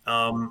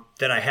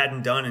that I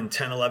hadn't done in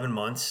 10, 11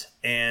 months.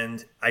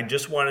 And I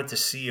just wanted to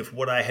see if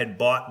what I had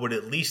bought would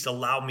at least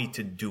allow me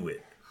to do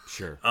it.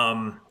 Sure.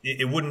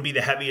 It wouldn't be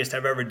the heaviest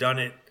I've ever done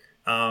it.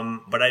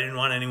 But I didn't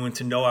want anyone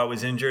to know I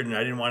was injured, and I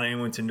didn't want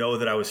anyone to know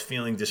that I was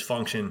feeling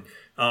dysfunction.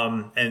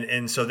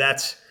 And so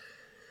that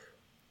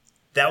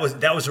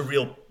was a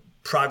real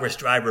progress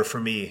driver for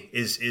me,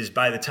 is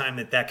by the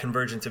time that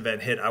Convergence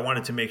event hit, I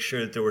wanted to make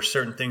sure that there were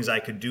certain things I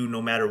could do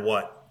no matter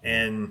what.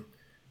 And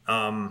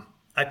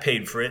I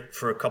paid for it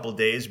for a couple of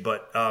days,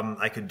 but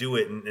I could do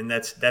it, and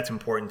that's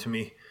important to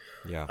me.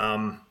 Yeah.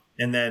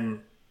 And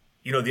then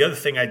the other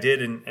thing I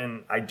did,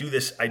 and I do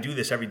this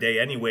every day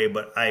anyway,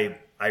 but I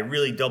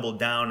really doubled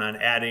down on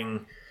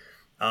adding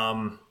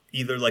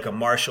either like a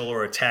martial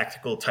or a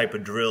tactical type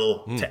of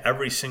drill to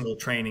every single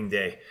training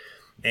day.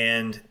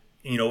 And,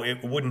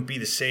 it wouldn't be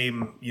the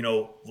same,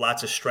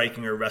 lots of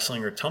striking or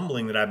wrestling or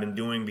tumbling that I've been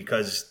doing,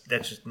 because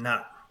that's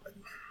not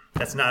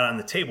on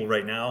the table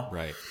right now.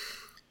 Right.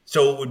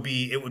 So it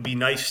would be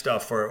knife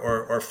stuff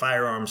or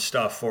firearm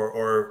stuff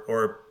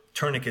or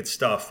tourniquet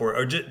stuff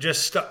or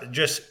just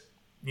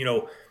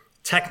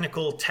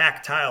technical,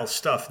 tactile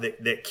stuff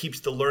that keeps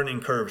the learning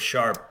curve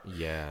sharp.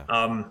 Yeah.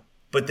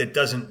 But that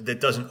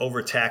doesn't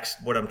overtax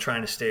what I'm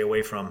trying to stay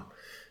away from.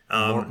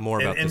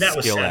 More about and the that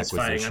was skill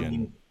satisfying. acquisition. I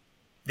mean,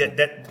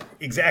 that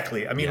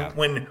exactly. I mean, Yeah.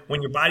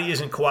 when your body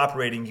isn't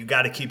cooperating, you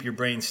got to keep your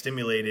brain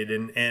stimulated.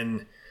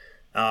 And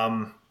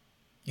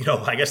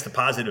I guess the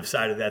positive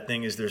side of that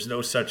thing is there's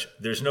no such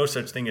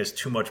thing as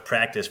too much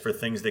practice for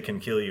things that can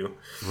kill you.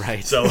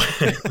 Right. So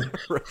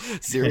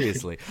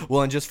seriously.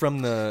 Well, and just from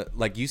the,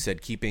 like you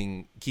said,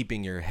 keeping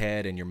your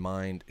head and your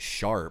mind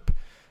sharp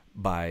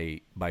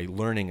by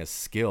learning a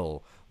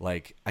skill.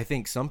 Like, I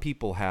think some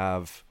people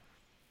have,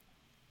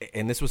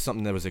 and this was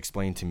something that was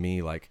explained to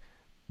me, like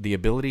the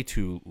ability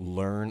to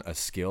learn a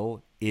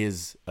skill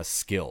is a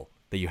skill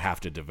that you have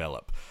to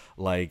develop.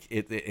 Like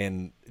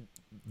and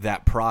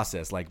that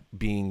process, like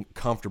being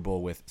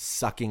comfortable with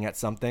sucking at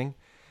something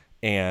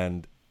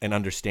and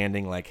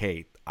understanding like,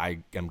 hey,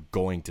 I am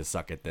going to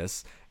suck at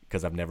this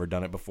because I've never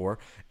done it before.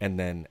 And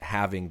then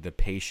having the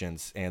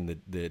patience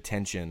and the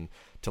attention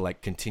to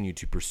like continue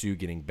to pursue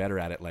getting better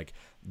at it. Like,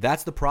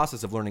 that's the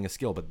process of learning a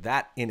skill, but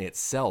that in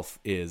itself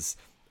is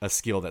a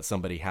skill that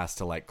somebody has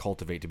to like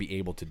cultivate to be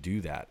able to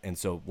do that. And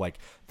so like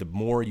the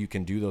more you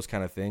can do those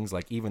kind of things,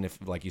 like even if,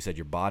 like you said,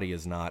 your body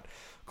is not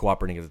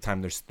cooperating at the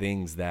time, there's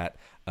things that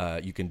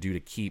you can do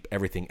to keep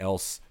everything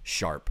else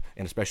sharp.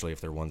 And especially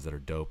if they're ones that are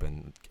dope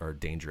and are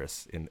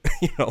dangerous, and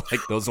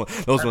like those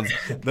ones,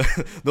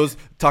 those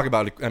talk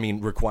about, I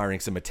mean, requiring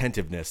some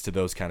attentiveness to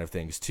those kind of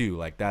things too.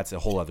 Like that's a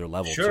whole other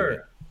level. Sure. To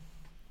it.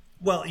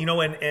 Well,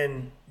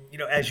 and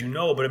as you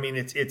know, but I mean,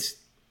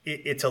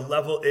 it's a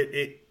level,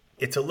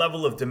 it's a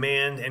level of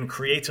demand and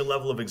creates a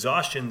level of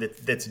exhaustion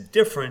that's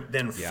different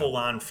than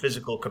full-on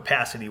physical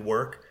capacity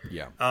work.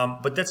 Yeah.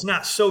 But that's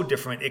not so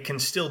different. It can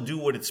still do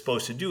what it's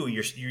supposed to do.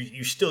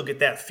 You still get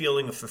that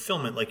feeling of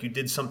fulfillment, like you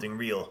did something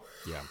real.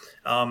 Yeah.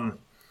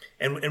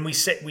 And we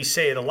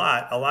say it a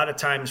lot. A lot of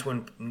times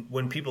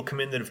when people come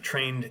in that have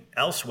trained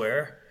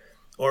elsewhere,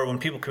 or when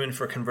people come in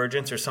for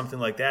convergence or something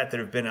like that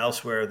have been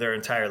elsewhere their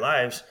entire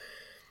lives,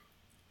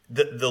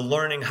 the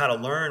learning how to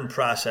learn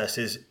process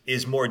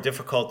is more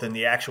difficult than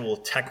the actual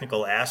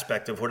technical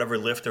aspect of whatever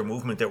lift or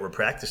movement that we're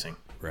practicing.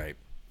 Right.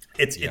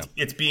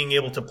 It's being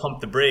able to pump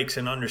the brakes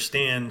and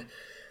understand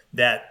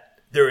that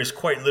there is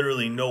quite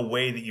literally no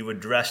way that you've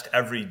addressed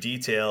every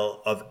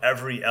detail of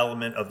every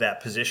element of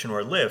that position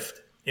or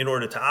lift in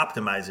order to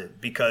optimize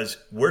it, because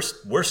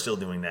we're still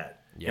doing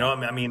that. Yeah.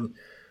 I mean,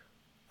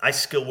 I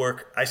skill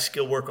work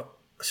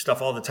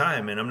stuff all the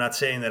time, and I'm not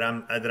saying that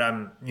I'm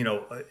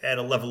at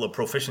a level of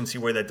proficiency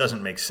where that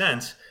doesn't make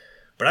sense,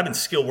 but I've been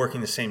skill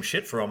working the same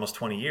shit for almost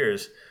 20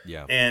 years.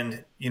 Yeah.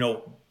 And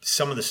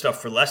some of the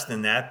stuff for less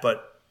than that,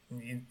 but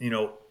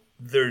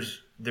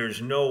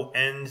there's no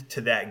end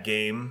to that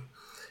game.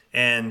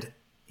 And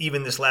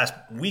even this last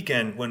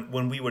weekend,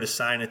 when we would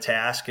assign a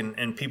task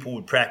and people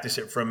would practice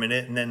it for a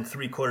minute, and then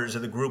 3/4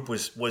 of the group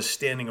was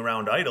standing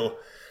around idle,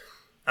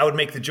 I would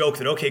make the joke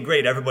that, okay,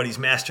 great, everybody's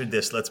mastered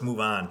this, let's move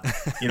on,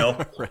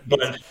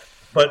 Right.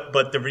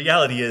 But the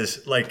reality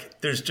is,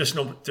 like, there's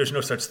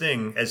no such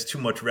thing as too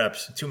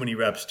many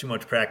reps, too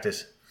much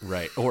practice.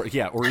 Right. Or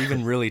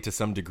even really to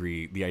some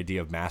degree, the idea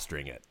of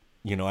mastering it.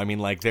 I mean,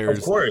 like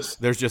there's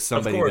just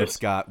somebody that's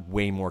got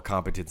way more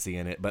competency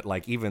in it, but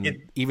like even,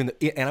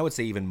 and I would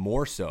say even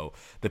more so,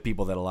 the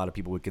people that a lot of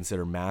people would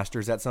consider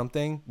masters at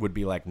something would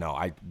be like, no,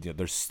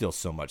 there's still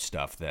so much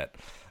stuff that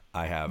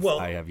I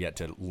have yet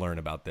to learn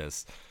about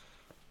this.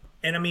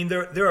 And I mean,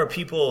 there are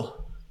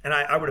people, and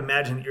I would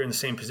imagine that you're in the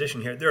same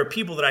position here. There are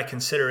people that I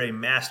consider a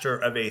master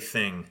of a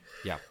thing.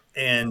 Yeah.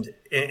 And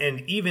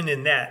even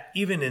in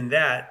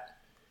that,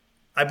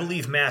 I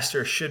believe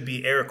master should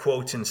be air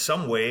quotes in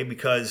some way,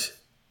 because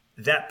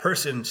that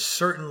person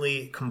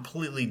certainly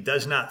completely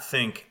does not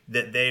think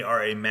that they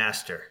are a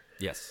master.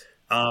 Yes.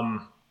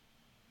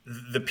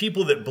 The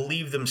people that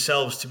believe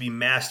themselves to be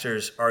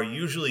masters are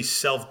usually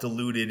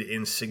self-deluded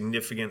in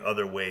significant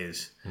other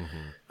ways.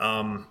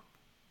 Mm-hmm.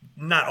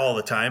 Not all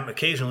the time.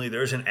 Occasionally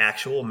there's an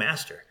actual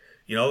master.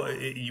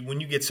 When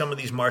you get some of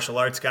these martial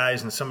arts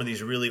guys and some of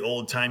these really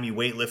old-timey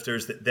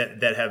weightlifters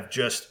that have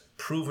just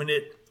proven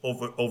it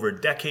over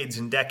decades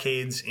and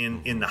decades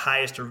in the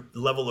highest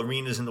level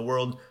arenas in the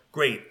world,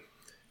 great.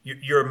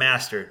 You're a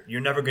master.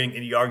 You're never going to get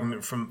any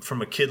argument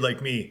from a kid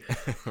like me.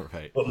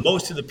 Right. But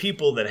most of the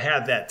people that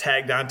have that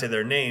tagged onto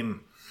their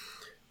name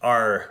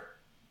are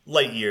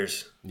light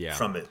years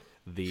from it.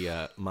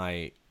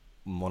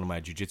 One of my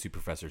jiu-jitsu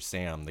professors,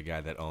 Sam, the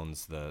guy that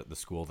owns the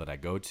school that I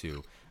go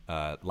to,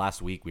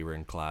 last week we were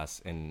in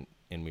class, and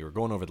and we were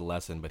going over the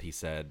lesson, but he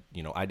said,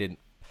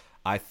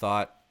 I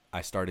thought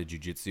I started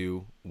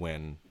jiu-jitsu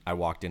when I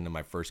walked into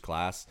my first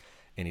class.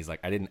 And he's like,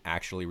 I didn't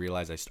actually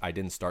realize I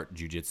didn't start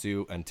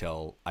jiu-jitsu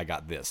until I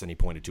got this. And he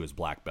pointed to his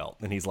black belt.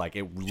 And he's like,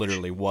 it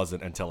literally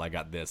wasn't until I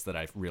got this that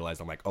I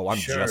realized, I'm like, oh, I'm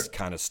just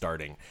kind of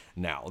starting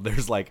now.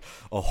 There's like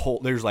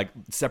there's like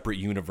separate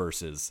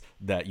universes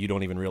that you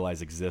don't even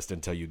realize exist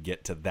until you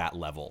get to that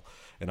level.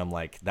 And I'm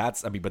like,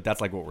 but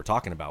that's like what we're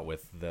talking about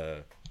with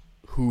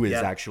who is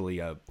actually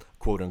a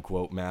quote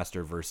unquote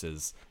master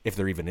versus if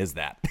there even is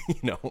that,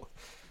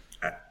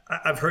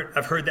 I've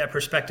heard that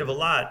perspective a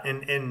lot,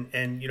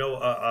 and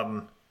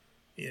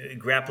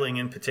grappling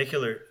in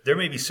particular, there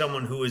may be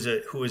someone who is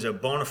a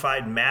bona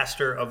fide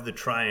master of the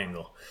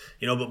triangle,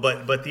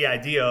 but the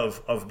idea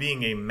of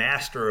being a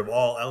master of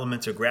all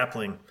elements of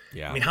grappling.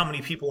 Yeah. I mean, how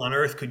many people on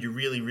earth could you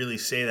really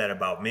say that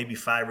about? Maybe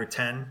 5 or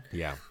 10.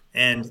 Yeah.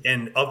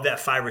 And of that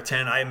 5 or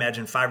 10, I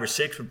imagine 5 or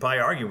 6 would probably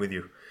argue with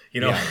you.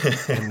 Yeah.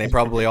 And they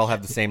probably all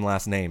have the same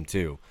last name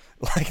too.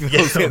 Like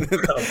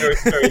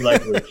very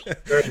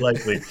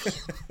likely,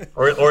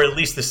 or at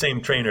least the same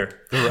trainer.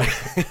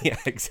 Right. Yeah,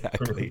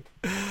 exactly.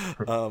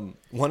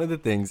 One of the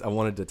things I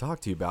wanted to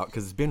talk to you about,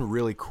 because it's been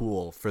really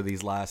cool for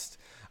these last,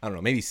 I don't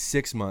know, maybe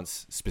 6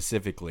 months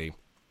specifically,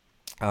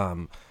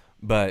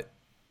 but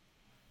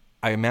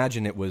I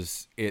imagine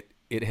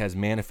it has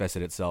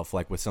manifested itself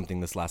like with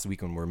something this last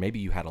weekend where maybe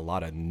you had a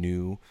lot of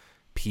new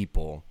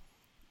people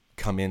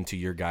come into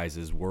your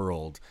guys'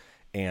 world.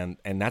 And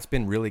that's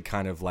been really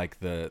kind of like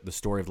the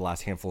story of the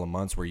last handful of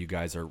months where you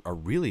guys are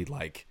really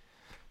like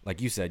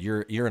you said,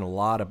 you're in a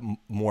lot of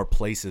more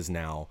places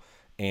now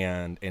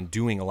and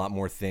doing a lot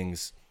more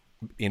things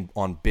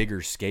on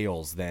bigger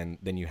scales than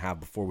you have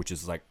before, which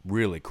is like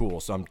really cool.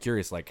 So I'm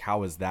curious, like,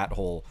 how has that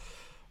whole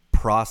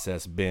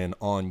process been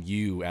on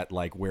you at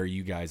like where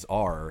you guys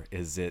are?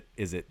 Is it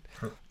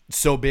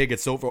so big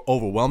it's so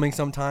overwhelming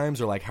sometimes,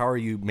 or like how are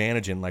you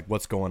managing like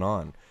what's going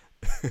on?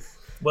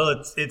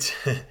 Well, it's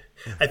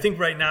I think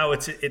right now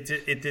it's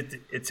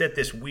at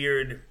this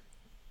weird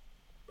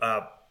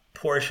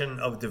portion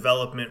of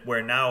development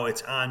where now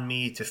it's on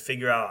me to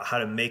figure out how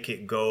to make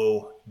it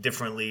go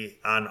differently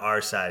on our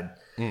side.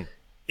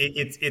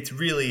 It's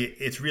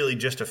really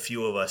just a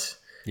few of us.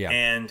 Yeah.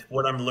 And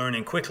what I'm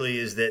learning quickly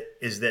is that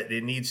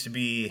it needs to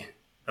be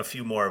a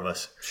few more of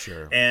us.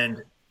 Sure.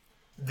 And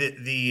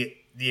the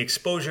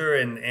exposure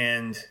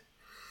and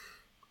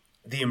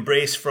the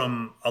embrace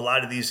from a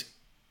lot of these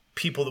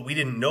people that we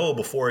didn't know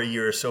before a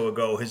year or so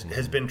ago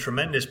has been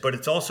tremendous, but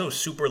it's also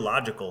super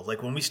logical.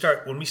 Like when we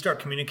start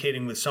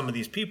communicating with some of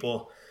these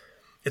people,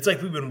 it's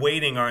like we've been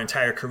waiting our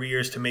entire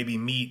careers to maybe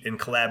meet and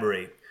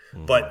collaborate,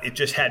 but it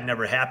just had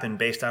never happened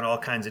based on all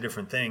kinds of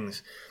different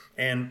things.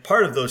 And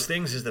part of those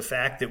things is the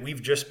fact that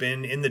we've just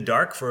been in the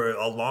dark for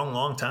a long,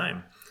 long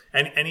time.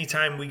 And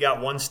anytime we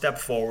got one step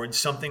forward,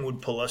 something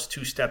would pull us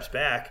 2 steps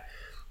back.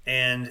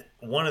 And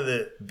one of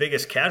the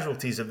biggest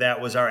casualties of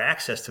that was our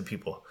access to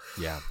people.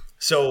 Yeah.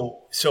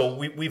 So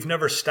we've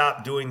never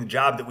stopped doing the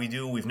job that we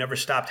do. We've never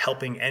stopped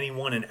helping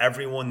anyone and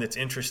everyone that's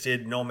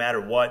interested, no matter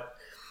what.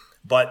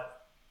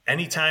 But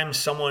anytime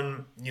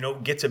someone,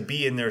 gets a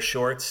bee in their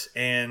shorts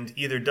and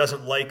either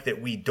doesn't like that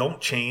we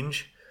don't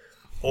change,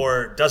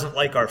 or doesn't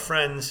like our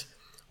friends,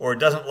 or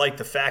doesn't like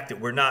the fact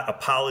that we're not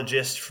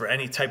apologists for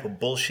any type of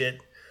bullshit,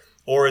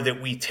 or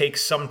that we take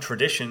some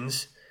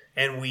traditions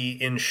and we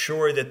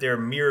ensure that they're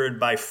mirrored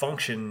by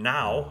function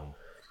now,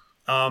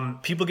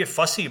 people get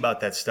fussy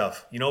about that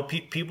stuff.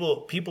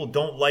 People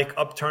don't like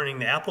upturning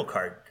the apple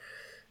cart.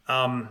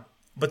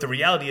 But the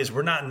reality is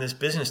we're not in this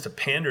business to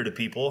pander to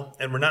people,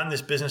 and we're not in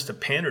this business to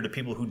pander to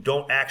people who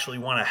don't actually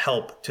want to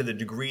help to the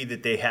degree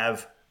that they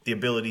have the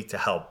ability to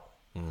help.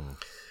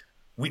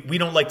 We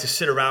don't like to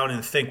sit around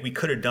and think we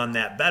could have done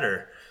that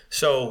better.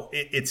 So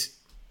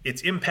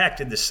it's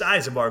impacted the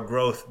size of our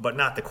growth, but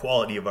not the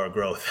quality of our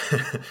growth.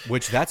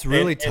 Which that's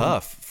really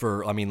tough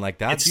for,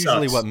 that's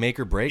usually what make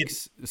or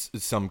breaks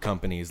some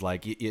companies.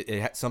 Like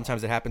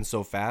sometimes it happens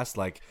so fast.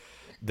 Like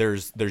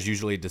there's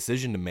usually a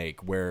decision to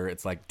make where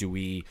it's like, do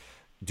we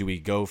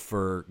go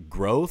for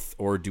growth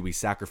or do we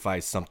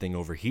sacrifice something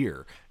over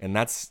here? And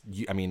that's,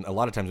 a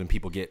lot of times when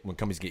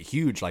companies get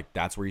huge, like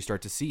that's where you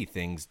start to see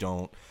things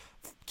don't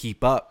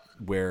keep up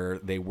where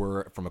they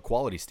were from a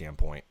quality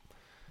standpoint.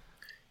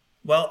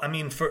 Well,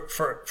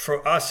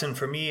 for us and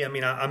for me, I'm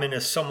in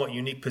a somewhat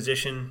unique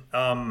position.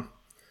 I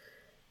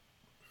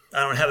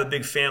don't have a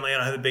big family. I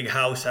don't have a big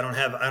house. I don't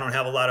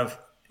have a lot of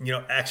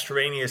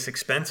extraneous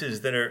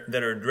expenses that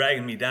are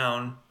dragging me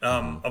down.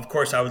 Of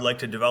course, I would like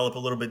to develop a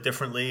little bit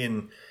differently,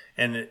 and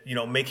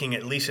making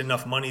at least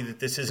enough money that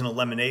this isn't a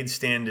lemonade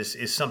stand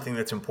is something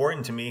that's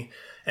important to me,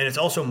 and it's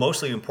also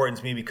mostly important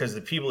to me because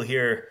the people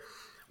here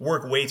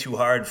work way too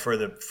hard for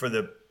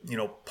the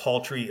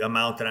paltry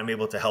amount that I'm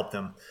able to help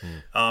them.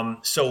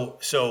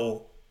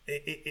 So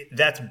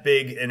that's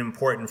big and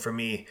important for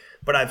me.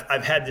 But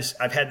I've had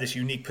this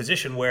unique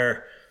position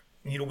where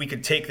we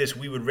could take this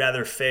 "we would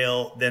rather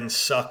fail than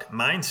suck"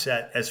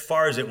 mindset as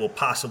far as it will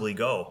possibly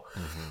go.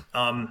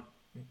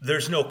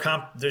 there's no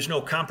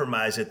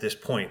compromise at this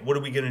point. What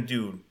are we going to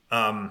do?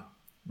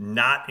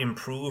 Not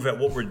improve at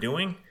what we're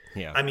doing?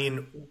 Yeah. I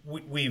mean,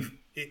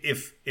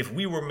 if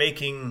we were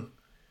making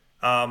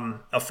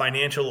a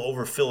financial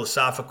over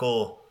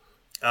philosophical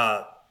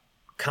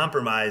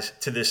compromise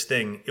to this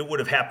thing, it would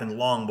have happened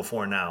long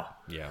before now.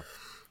 Yeah.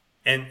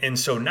 And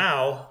so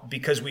now,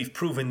 because we've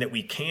proven that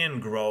we can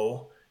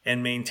grow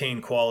and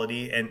maintain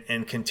quality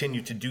and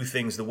continue to do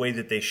things the way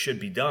that they should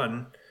be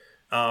done,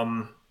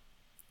 we're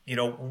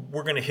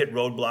going to hit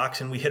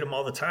roadblocks, and we hit them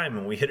all the time.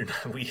 And we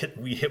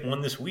hit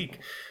one this week,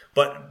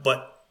 but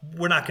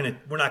we're not going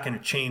to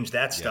change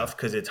that stuff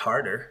because it's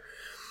harder.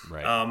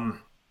 Right.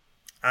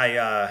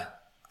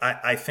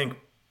 I think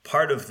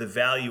part of the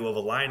value of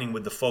aligning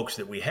with the folks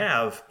that we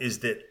have is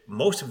that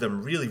most of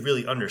them really,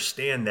 really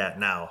understand that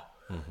now.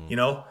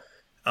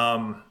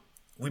 Mm-hmm.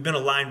 We've been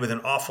aligned with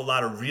an awful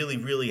lot of really,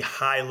 really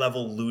high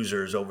level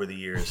losers over the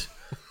years.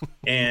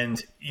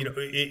 And,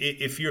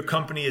 if your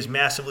company is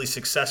massively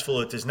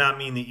successful, it does not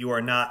mean that you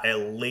are not a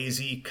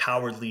lazy,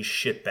 cowardly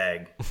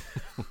shitbag.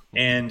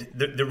 And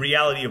the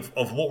reality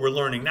of what we're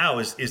learning now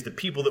is the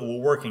people that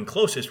we're working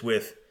closest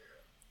with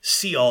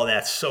see all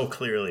that so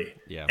clearly.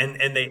 Yeah.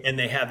 And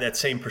they have that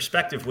same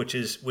perspective, which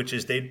is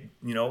they,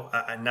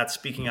 I'm not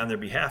speaking on their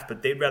behalf,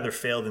 but they'd rather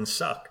fail than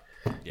suck.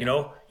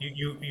 Yeah.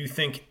 You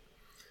think,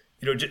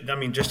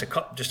 just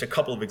a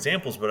couple of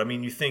examples, but I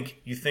mean, you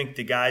think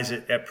the guys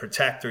at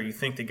Protect, or you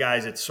think the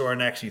guys at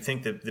Sorinex, you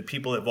think the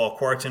people at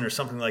Volquartsen or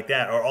something like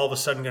that are all of a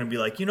sudden going to be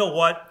like, you know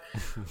what,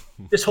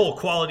 this whole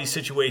quality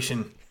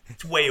situation,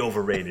 it's way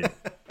overrated.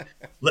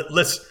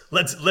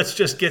 Let's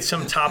just get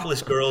some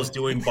topless girls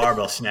doing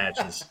barbell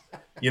snatches.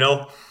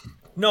 No,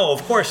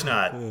 of course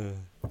not.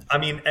 I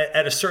mean,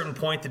 at a certain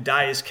point, the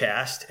die is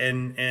cast,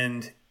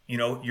 and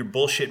your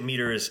bullshit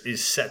meter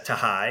is set to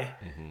high,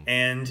 mm-hmm.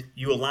 and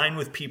you align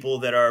with people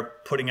that are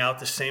putting out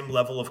the same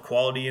level of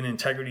quality and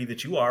integrity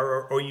that you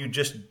are, or you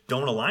just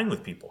don't align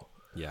with people.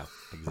 Yeah,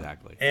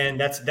 exactly. And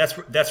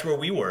that's where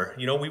we were.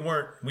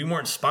 We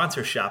weren't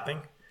sponsor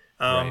shopping.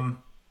 Right.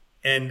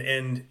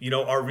 And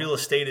our real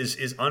estate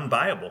is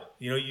unbuyable.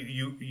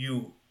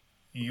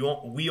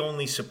 We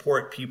only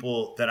support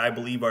people that I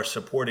believe are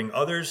supporting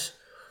others,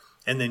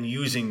 and then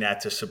using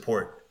that to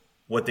support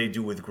what they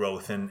do with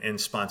growth and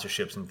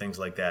sponsorships and things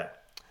like that.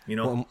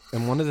 Well,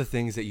 and one of the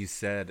things that you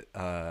said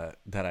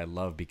that I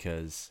love,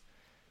 because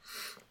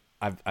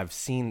I've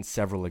seen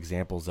several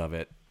examples of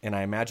it, and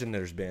I imagine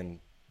there's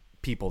been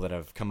people that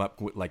have come up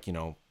with,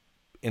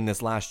 in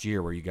this last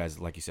year where you guys,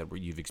 like you said, where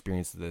you've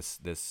experienced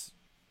this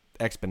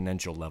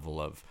exponential level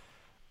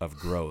of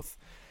growth,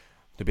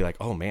 to be like,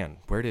 oh man,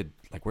 where did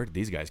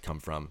these guys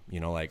come from?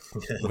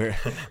 Where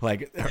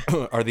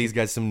are these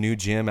guys some new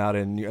gym out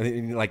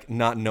in,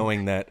 not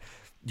knowing that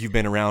you've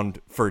been around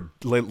for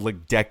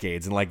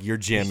decades, and your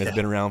gym has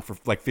been around for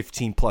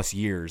 15 plus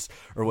years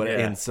or what. Yeah.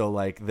 And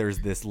so there's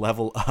this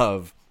level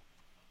of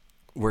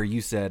where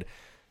you said,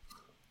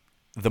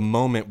 the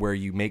moment where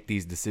you make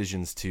these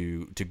decisions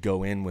to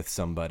go in with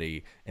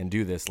somebody and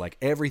do this,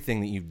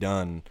 everything that you've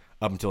done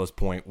up until this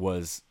point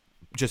was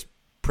just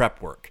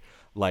prep work.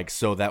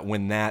 So that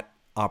when that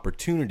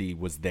opportunity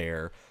was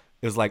there,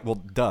 it was well,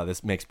 duh,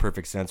 this makes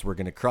perfect sense. We're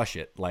going to crush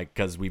it.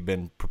 Because we've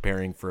been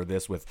preparing for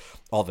this with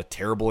all the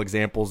terrible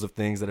examples of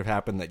things that have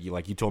happened that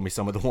you told me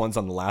some of the ones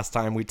on the last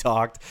time we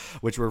talked,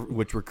 which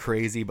were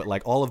crazy. But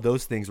all of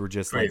those things were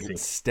just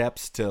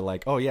steps to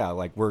oh yeah,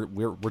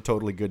 we're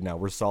totally good now.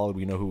 We're solid.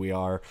 We know who we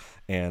are,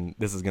 and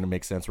this is going to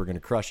make sense. We're going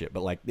to crush it.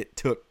 But it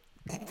took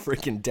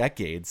freaking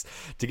decades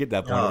to get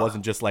that point. It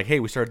wasn't just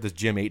hey, we started this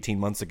gym 18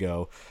 months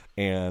ago,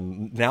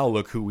 and now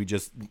look who we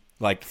just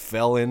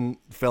fell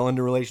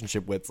into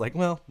relationship with. It's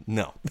well,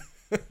 no.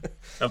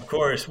 Of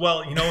course.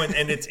 Well,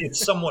 and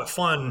it's somewhat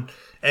fun,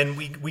 and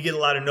we get a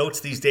lot of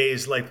notes these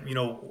days,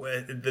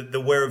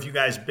 the where have you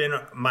guys been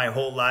my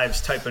whole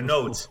lives type of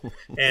notes,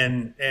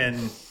 and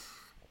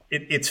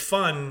it's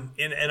fun,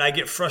 and I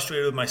get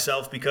frustrated with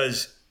myself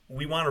because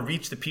we want to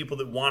reach the people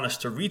that want us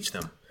to reach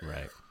them.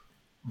 Right.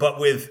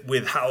 But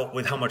with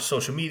how much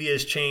social media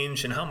has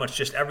changed and how much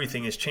just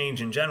everything has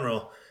changed in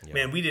general,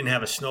 man, we didn't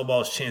have a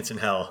snowball's chance in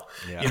hell,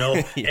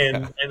 Yeah.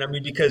 And I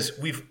mean, because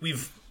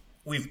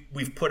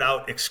we've put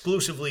out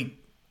exclusively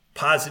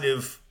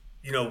positive,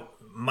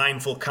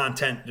 mindful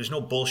content. There's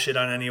no bullshit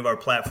on any of our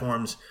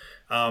platforms.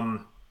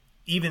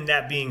 Even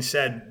that being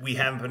said, we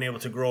haven't been able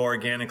to grow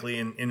organically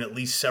in at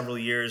least several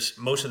years.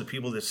 Most of the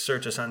people that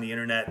search us on the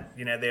internet,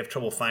 they have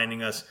trouble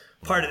finding us.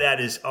 Part of that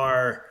is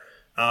our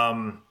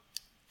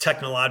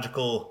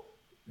technological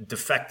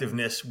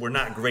defectiveness. We're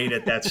not great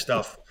at that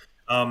stuff.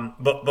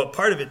 But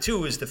part of it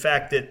too is the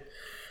fact that,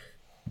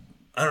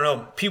 I don't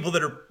know, people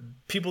that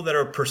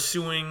are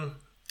pursuing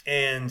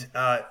and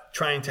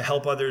trying to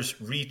help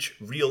others reach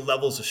real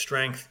levels of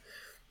strength,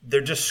 they're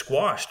just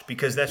squashed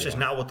because that's just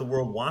not what the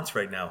world wants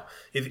right now.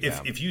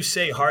 If you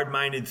say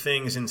hard-minded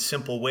things in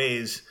simple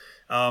ways,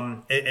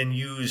 and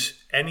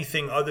use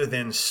anything other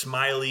than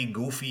smiley,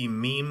 goofy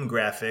meme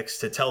graphics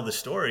to tell the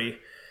story,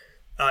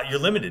 you're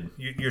limited.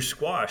 You're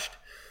squashed.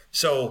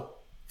 So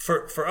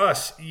for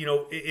us,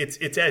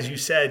 it's as you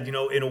said,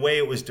 in a way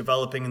it was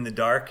developing in the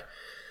dark.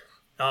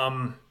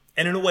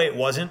 And in a way it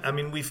wasn't. I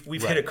mean,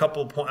 we've hit a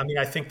couple of points. I mean,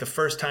 I think the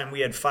first time we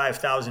had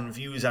 5,000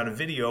 views on a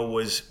video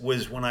was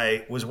when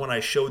I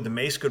showed the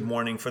Mace Good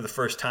Morning for the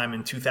first time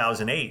in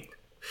 2008.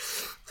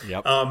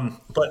 Yep.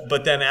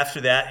 But then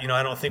after that,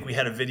 I don't think we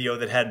had a video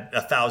that had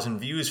 1,000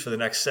 views for the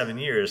next 7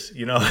 years.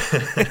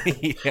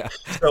 Yeah.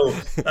 So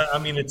I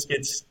mean,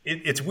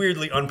 it's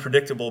weirdly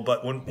unpredictable.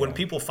 But when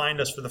people find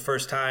us for the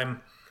first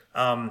time,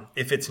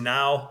 if it's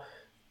now,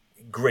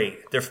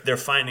 great. They're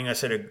finding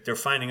us at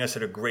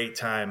a great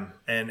time,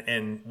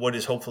 and what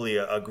is hopefully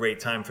a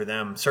great time for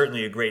them.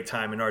 Certainly a great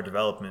time in our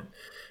development.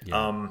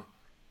 Yeah.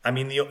 I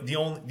mean, the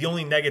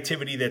only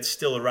negativity that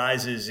still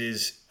arises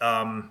is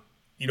the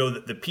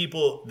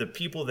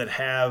people that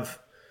have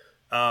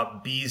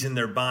bees in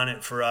their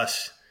bonnet for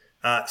us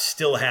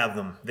still have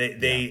them.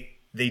 They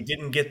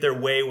didn't get their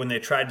way when they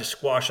tried to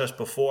squash us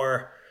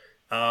before,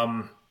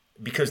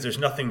 because there's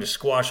nothing to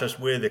squash us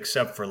with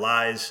except for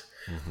lies.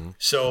 Mm-hmm.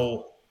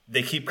 So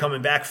they keep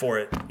coming back for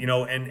it,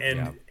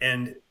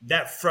 and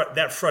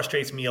that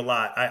frustrates me a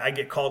lot. I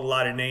get called a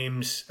lot of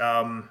names.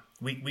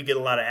 We get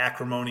a lot of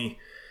acrimony,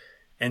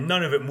 and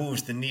none of it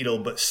moves the needle.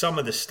 But some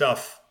of the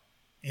stuff,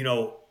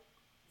 the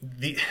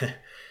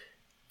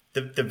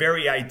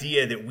very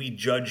idea that we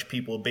judge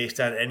people based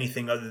on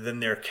anything other than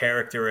their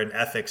character and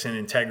ethics and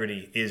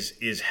integrity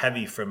is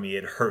heavy for me.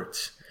 It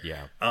hurts.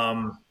 Yeah.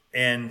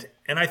 And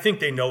I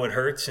think they know it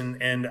hurts,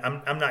 and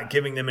I'm not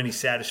giving them any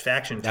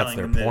satisfaction telling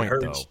them that it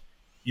hurts. Though.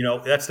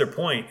 That's their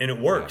point, and it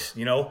works.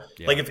 Yeah.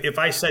 Like if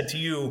I said to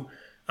you,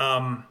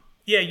 yeah,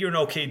 you're an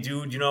okay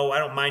dude, I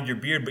don't mind your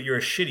beard, but you're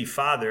a shitty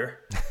father.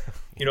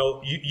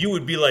 You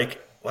would be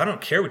like, well, I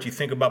don't care what you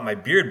think about my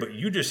beard, but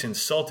you just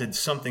insulted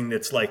something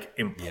that's like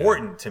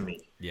important to me.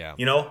 Yeah.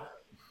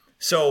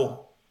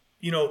 So,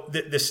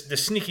 the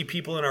sneaky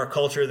people in our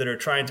culture that are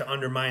trying to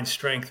undermine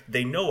strength,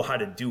 they know how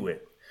to do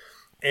it.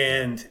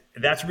 And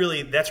that's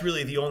really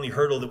the only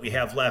hurdle that we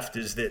have left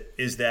is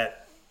that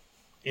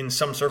in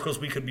some circles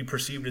we could be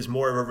perceived as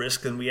more of a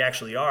risk than we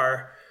actually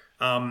are,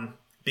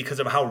 because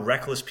of how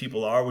reckless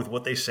people are with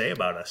what they say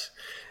about us,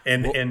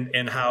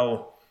 and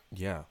how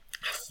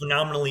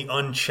phenomenally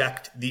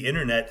unchecked the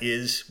internet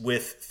is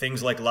with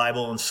things like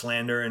libel and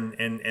slander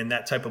and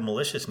that type of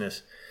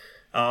maliciousness.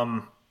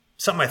 Something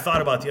I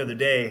thought about the other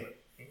day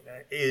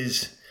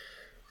is,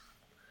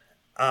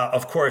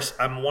 of course,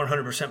 I'm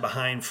 100%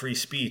 behind free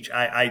speech.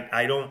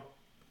 I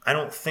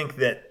don't think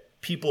that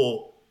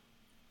people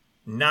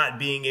not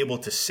being able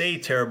to say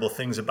terrible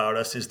things about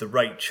us is the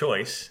right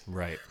choice.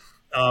 Right.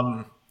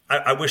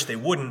 I wish they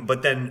wouldn't,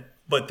 but then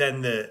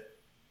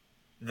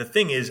the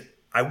thing is,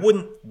 I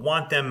wouldn't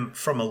want them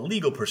from a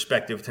legal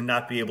perspective to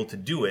not be able to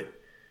do it.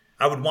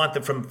 I would want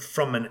them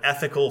from an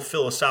ethical,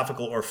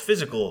 philosophical, or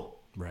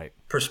physical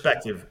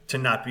perspective to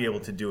not be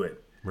able to do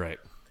it. Right.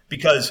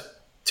 Because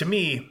to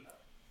me,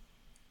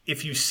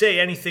 if you say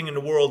anything in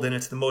the world and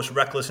it's the most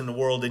reckless in the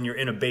world and you're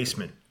in a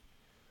basement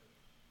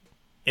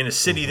in a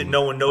city that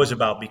no one knows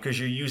about because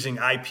you're using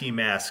IP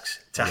masks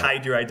to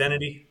hide your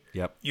identity,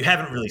 you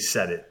haven't really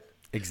said it.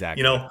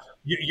 Exactly.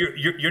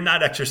 You're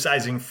not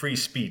exercising free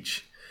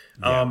speech.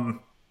 Yeah.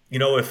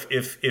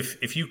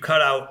 If you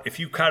cut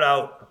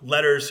out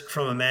letters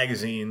from a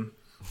magazine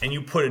and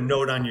you put a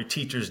note on your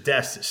teacher's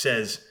desk that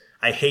says,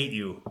 "I hate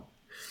you,"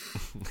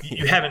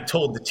 you haven't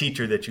told the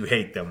teacher that you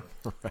hate them.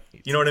 Right.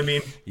 You know what I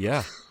mean?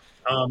 Yeah.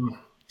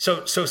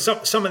 So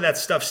some of that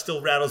stuff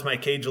still rattles my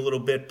cage a little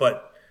bit,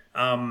 but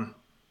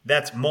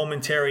that's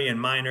momentary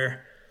and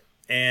minor.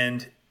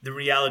 And the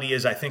reality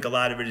is, I think a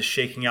lot of it is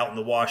shaking out in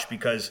the wash,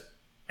 because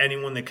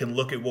anyone that can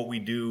look at what we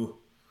do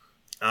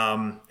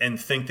and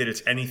think that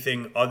it's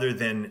anything other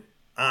than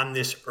on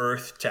this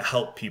earth to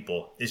help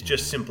people is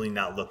just simply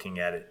not looking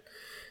at it.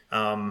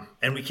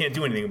 And we can't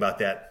do anything about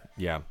that.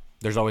 Yeah.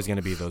 There's always going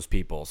to be those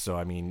people. So,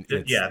 I mean,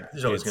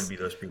 there's always going to be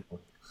those people.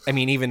 I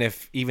mean, even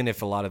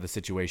if a lot of the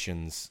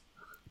situations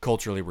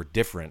culturally were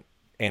different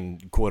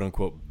and quote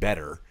unquote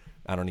better,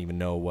 I don't even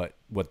know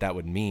what that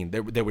would mean.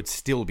 There would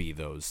still be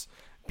those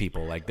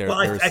people. Like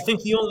I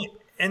think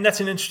and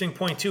that's an interesting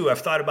point too. I've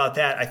thought about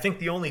that. I think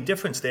the only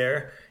difference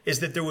there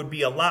is that there would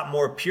be a lot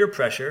more peer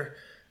pressure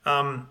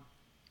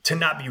to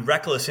not be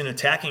reckless in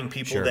attacking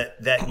people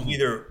that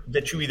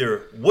you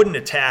either wouldn't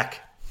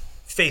attack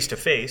face to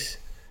face,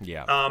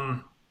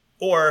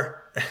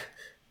 or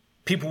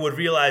people would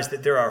realize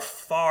that there are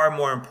far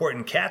more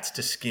important cats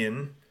to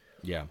skin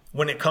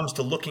when it comes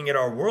to looking at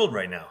our world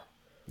right now.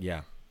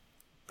 Yeah.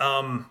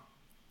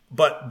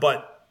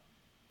 But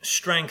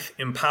strength,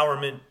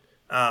 empowerment,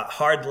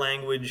 hard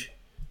language,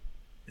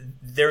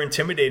 they're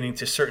intimidating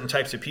to certain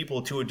types of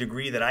people to a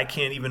degree that I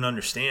can't even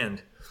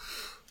understand.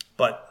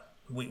 But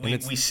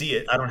we see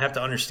it. I don't have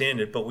to understand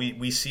it, but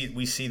we see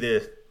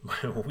the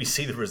we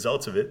see the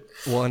results of it.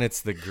 Well, and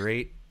it's the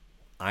great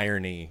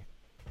irony,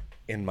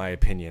 in my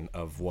opinion,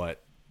 of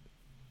what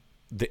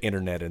the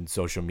internet and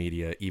social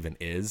media even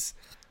is.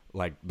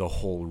 Like, the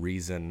whole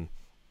reason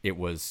it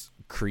was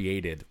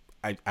created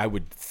I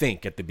would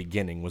think at the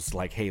beginning was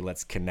like, hey,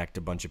 let's connect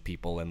a bunch of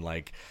people and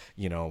like,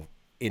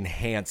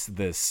 enhance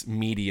this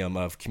medium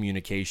of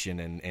communication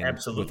and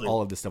Absolutely. with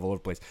all of this stuff all over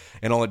the place.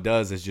 And all it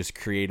does is just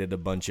created a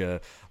bunch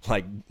of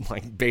like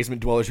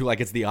basement dwellers who like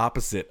it's the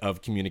opposite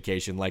of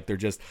communication. Like they're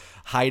just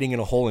hiding in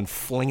a hole and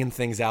flinging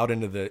things out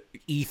into the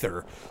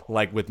ether,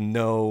 like with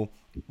no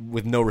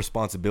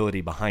responsibility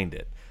behind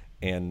it.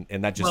 And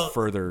that just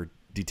further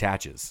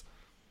detaches.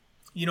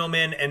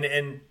 Man,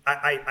 and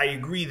I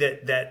agree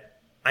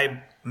that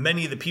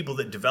many of the people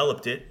that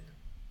developed it,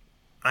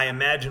 I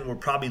imagine we're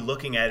probably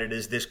looking at it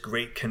as this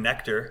great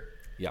connector.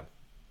 Yeah.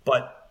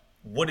 But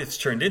what it's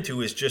turned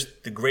into is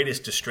just the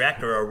greatest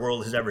distractor our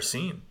world has ever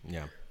seen.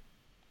 Yeah.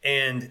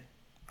 And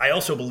I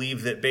also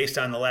believe that based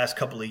on the last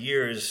couple of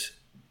years,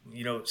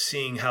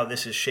 seeing how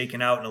this is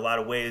shaken out in a lot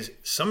of ways,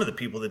 some of the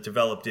people that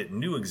developed it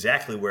knew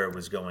exactly where it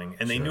was going,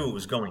 and they knew it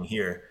was going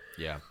here.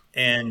 Yeah.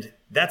 And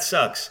that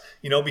sucks,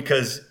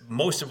 because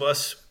most of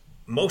us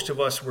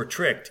were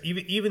tricked.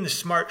 Even the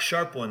smart,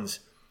 sharp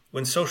ones,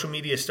 when social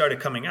media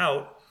started coming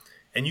out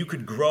and you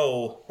could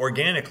grow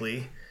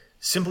organically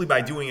simply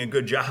by doing a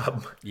good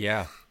job.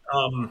 Yeah.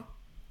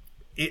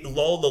 It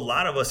lulled a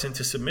lot of us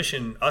into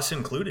submission, us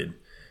included.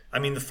 I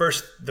mean, the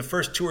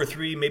first 2 or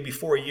 3, maybe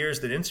 4 years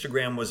that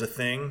Instagram was a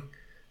thing,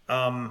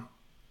 I'm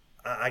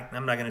not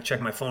going to check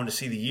my phone to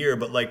see the year,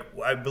 but like,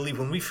 I believe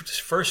when we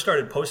first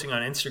started posting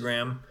on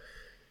Instagram,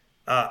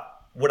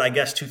 what I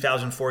guess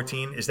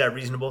 2014, is that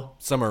reasonable?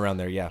 Somewhere around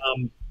there. Yeah.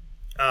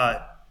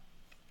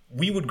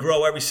 We would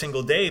grow every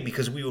single day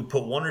because we would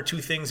put 1 or 2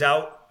 things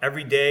out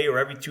every day or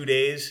every 2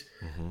 days.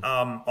 Mm-hmm.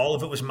 All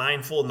of it was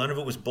mindful. None of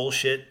it was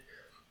bullshit.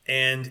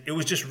 And it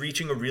was just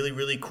reaching a really,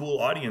 really cool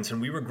audience.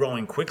 And we were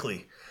growing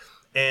quickly.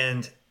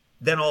 And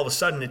then all of a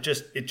sudden it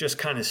just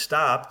kind of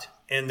stopped.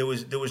 And there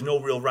was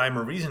no real rhyme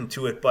or reason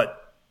to it.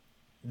 But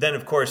then,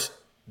 of course,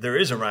 there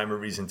is a rhyme or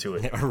reason to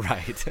it.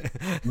 Right.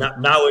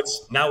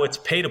 now it's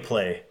pay to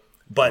play.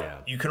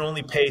 But you can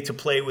only pay to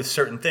play with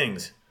certain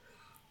things.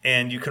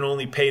 And you can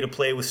only pay to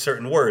play with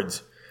certain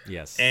words.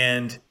 Yes.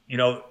 And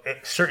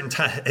at certain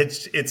time,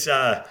 it's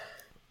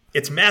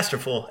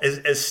masterful.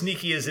 As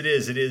sneaky as it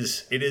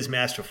is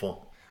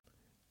masterful.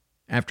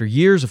 After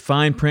years of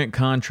fine print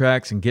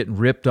contracts and getting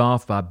ripped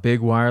off by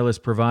big wireless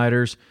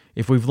providers,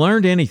 if we've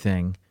learned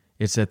anything,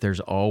 it's that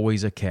there's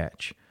always a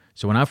catch.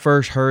 So when I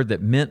first heard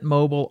that Mint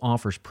Mobile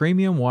offers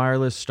premium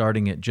wireless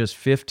starting at just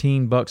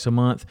 $15 a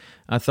month,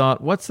 I thought,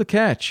 what's the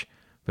catch?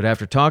 But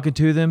after talking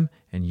to them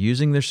and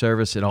using their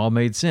service, it all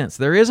made sense.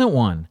 There isn't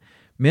one.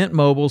 Mint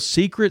Mobile's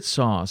secret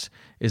sauce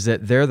is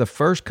that they're the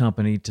first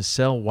company to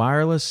sell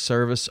wireless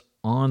service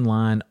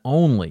online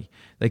only.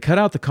 They cut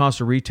out the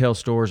cost of retail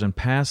stores and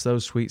pass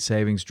those sweet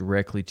savings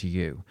directly to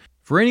you.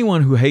 For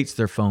anyone who hates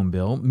their phone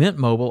bill, Mint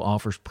Mobile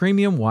offers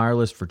premium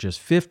wireless for just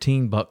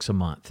 $15 a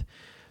month.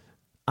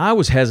 I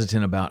was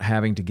hesitant about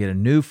having to get a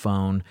new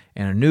phone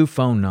and a new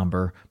phone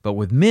number, but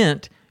with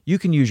Mint, you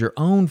can use your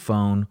own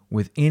phone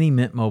with any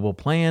Mint Mobile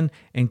plan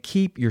and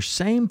keep your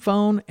same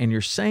phone and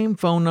your same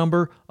phone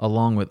number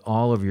along with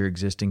all of your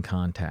existing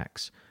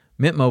contacts.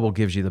 Mint Mobile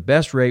gives you the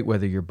best rate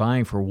whether you're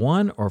buying for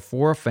one or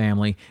for a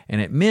family,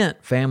 and at Mint,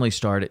 families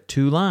start at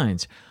 2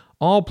 lines.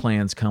 All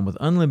plans come with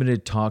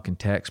unlimited talk and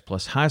text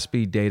plus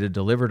high-speed data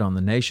delivered on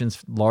the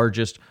nation's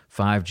largest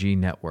 5G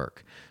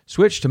network.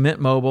 Switch to Mint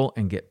Mobile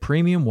and get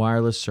premium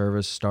wireless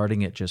service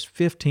starting at just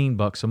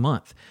 $15 a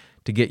month.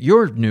 To get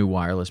your new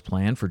wireless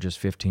plan for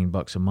just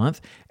 $15 a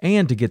month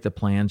and to get the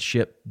plan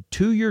shipped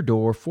to your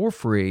door for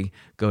free,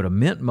 go to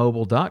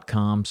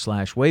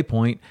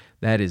mintmobile.com/waypoint.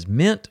 That is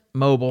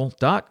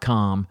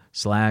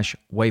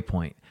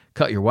mintmobile.com/waypoint.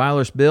 Cut your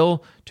wireless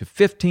bill to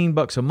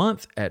 $15 a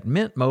month at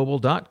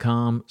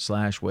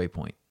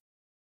mintmobile.com/waypoint.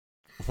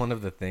 One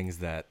of the things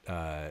that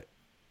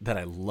that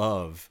I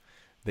love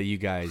that you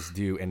guys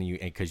do, and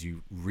because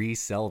you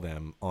resell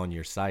them on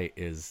your site,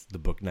 is the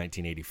book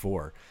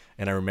 1984.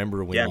 And I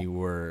remember when you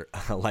were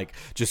like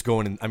just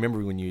going, and I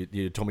remember when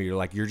you told me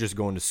you're just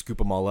going to scoop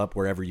them all up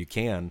wherever you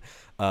can,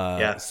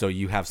 so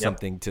you have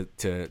something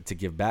to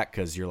give back,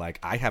 because you're like,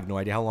 I have no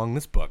idea how long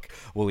this book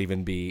will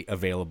even be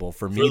available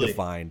for me to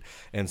find,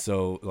 and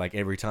so like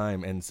every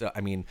time, and so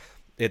I mean,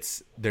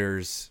 it's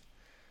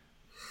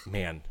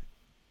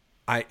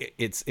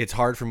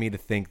hard for me to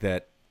think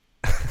that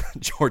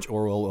George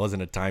Orwell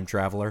wasn't a time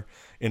traveler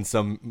in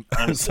some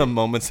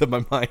moments of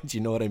my mind. You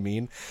know what I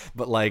mean?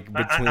 But like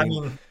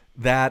between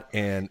that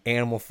and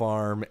Animal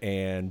Farm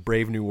and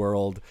Brave New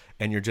World,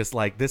 and you're just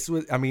like, this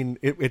was. I mean,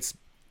 it's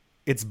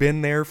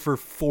been there for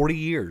 40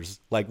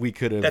 years. Like we've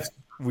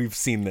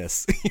seen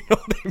this. You know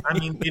what I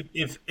mean?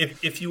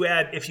 If you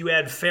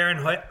add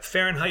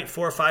Fahrenheit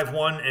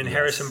 451 and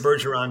Harrison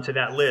Bergeron to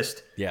that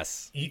list,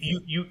 yes,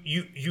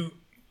 you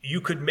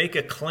could make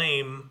a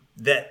claim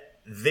that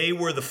they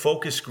were the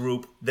focus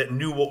group that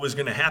knew what was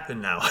going to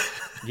happen now.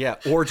 Yeah,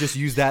 or just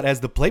use that as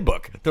the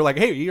playbook. They're like,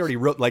 hey, you already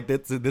wrote, like,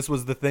 this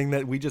was the thing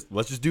that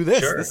let's just do this.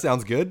 Sure. This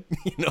sounds good,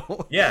 you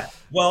know? Yeah,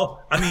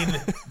 well, I mean,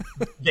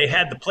 they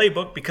had the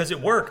playbook because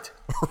it worked.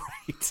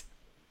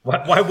 Right.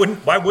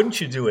 Why wouldn't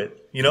you do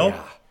it, you know?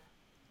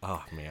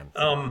 Oh man.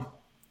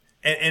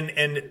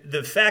 And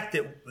the fact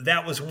that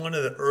that was one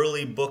of the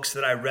early books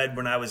that I read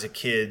when I was a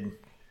kid,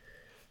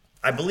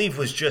 I believe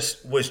was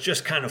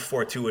just kind of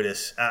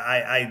fortuitous.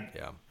 I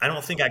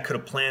don't think I could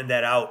have planned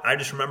that out. I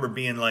just remember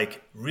being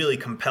like really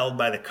compelled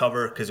by the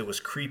cover because it was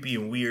creepy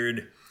and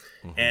weird,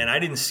 and I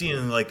didn't see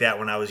anything like that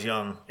when I was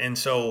young. And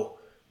so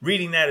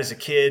reading that as a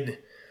kid,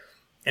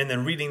 and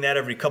then reading that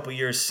every couple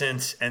years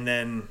since, and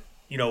then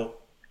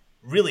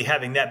really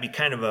having that be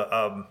kind of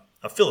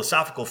a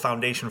philosophical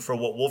foundation for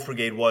what Wolf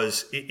Brigade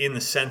was, in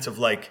the sense of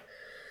like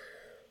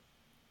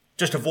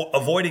just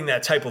avoiding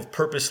that type of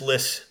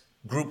purposeless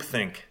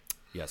groupthink.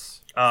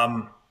 Yes.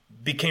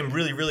 Became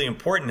really, really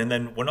important. And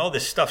then when all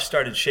this stuff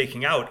started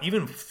shaking out,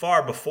 even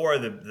far before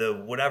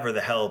the whatever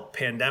the hell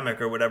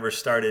pandemic or whatever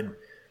started,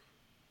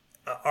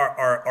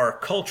 our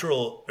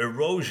cultural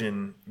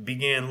erosion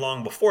began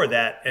long before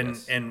that.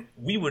 And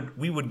we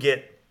would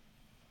get,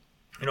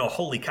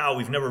 holy cow,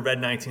 we've never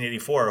read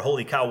 1984, or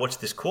holy cow, what's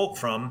this quote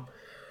from?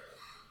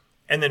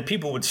 And then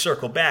people would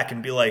circle back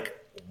and be like,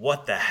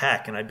 what the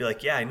heck? And I'd be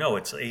like, yeah, I know.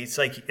 It's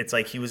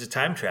like he was a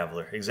time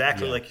traveler,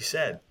 exactly like you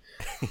said.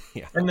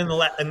 Yeah. And then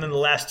the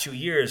last 2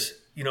 years,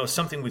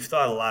 something we've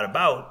thought a lot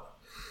about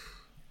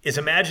is,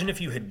 imagine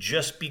if you had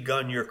just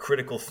begun your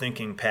critical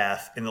thinking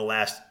path in the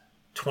last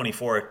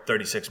 24,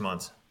 36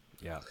 months.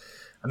 Yeah.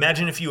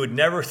 Imagine if you had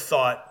never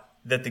thought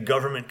that the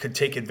government could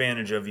take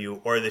advantage of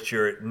you, or that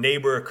your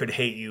neighbor could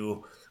hate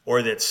you,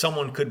 or that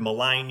someone could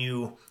malign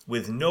you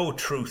with no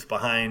truth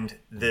behind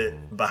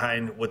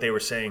what they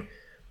were saying.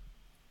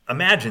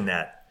 Imagine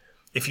that.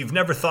 If you've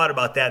never thought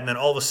about that, and then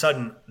all of a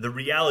sudden the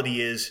reality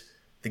is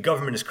the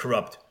government is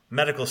corrupt,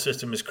 medical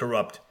system is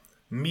corrupt,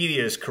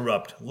 media is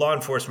corrupt, law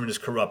enforcement is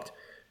corrupt.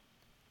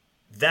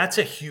 That's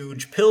a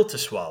huge pill to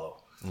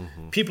swallow.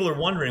 Mm-hmm. People are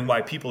wondering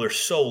why people are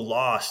so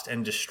lost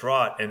and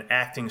distraught and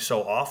acting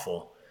so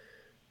awful.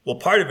 Well,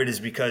 part of it is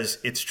because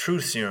it's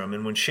truth serum,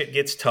 and when shit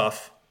gets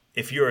tough,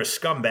 if you're a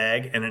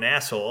scumbag and an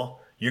asshole,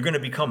 you're going to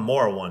become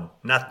more of one,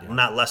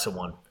 not less of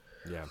one.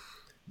 Yeah.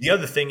 The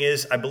other thing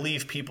is, I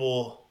believe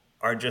people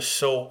are just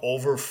so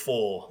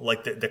overfull,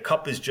 like the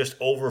cup is just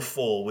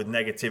overfull with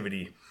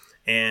negativity,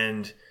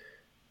 and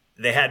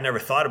they had never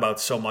thought about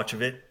so much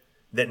of it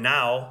that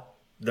now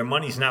their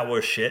money's not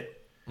worth shit.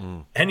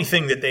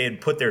 Anything that they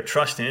had put their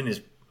trust in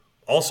is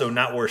also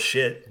not worth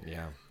shit.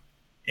 Yeah.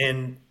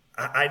 And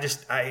I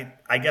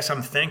guess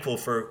I'm thankful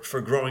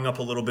for growing up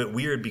a little bit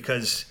weird,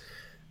 because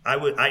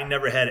I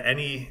never had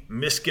any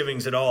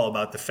misgivings at all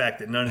about the fact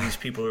that none of these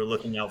people are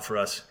looking out for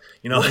us.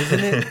 Well, isn't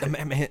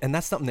it? And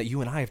that's something that you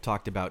and I have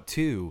talked about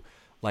too.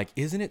 Like,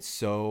 isn't it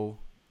so?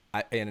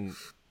 I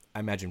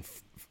imagine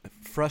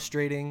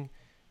frustrating,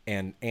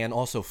 and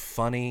also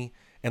funny,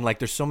 and like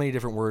there's so many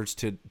different words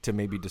to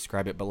maybe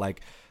describe it, but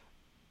like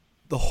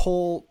the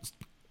whole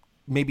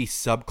maybe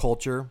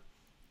subculture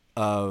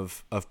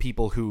of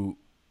people who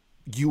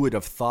you would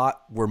have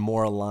thought were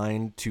more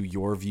aligned to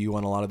your view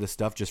on a lot of this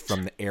stuff just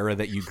from the era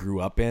that you grew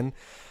up in,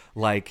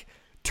 like,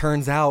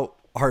 turns out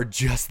are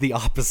just the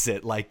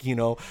opposite. Like,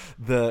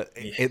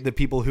 the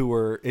people who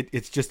were,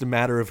 it's just a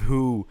matter of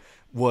who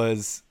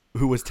was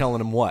telling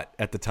them what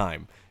at the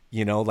time,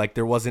 like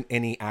there wasn't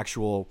any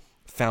actual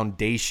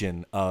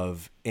foundation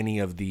of any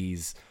of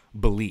these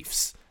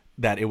beliefs,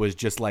 that it was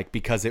just like,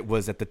 because it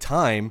was at the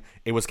time,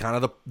 it was kind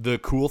of the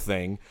cool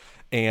thing.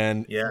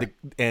 And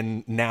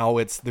and now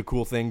it's the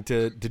cool thing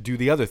to do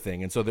the other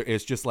thing, and so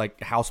it's just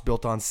like house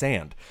built on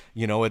sand.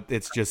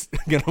 It's just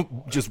gonna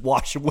just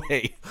wash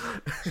away.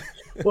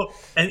 Well,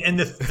 and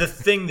the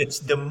thing that's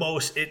the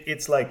most,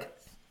 it's like,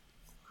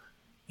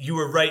 you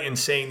were right in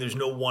saying there's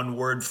no one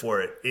word for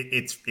it.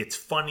 It's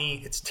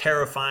funny, it's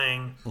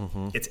terrifying,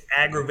 it's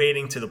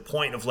aggravating to the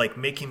point of like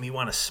making me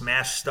want to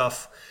smash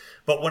stuff.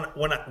 But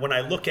when I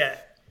look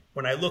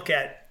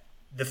at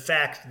the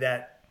fact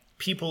that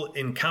people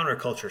in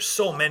counterculture,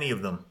 so many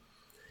of them,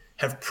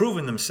 have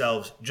proven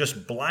themselves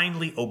just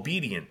blindly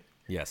obedient.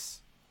 Yes,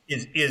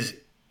 is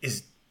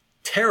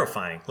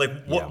terrifying. Like,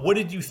 what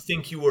did you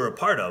think you were a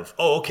part of?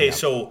 Oh, okay,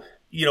 so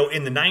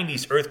in the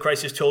 90s, Earth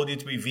Crisis told you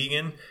to be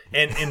vegan,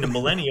 and in the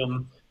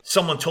millennium,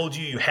 someone told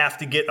you have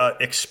to get an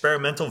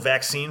experimental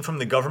vaccine from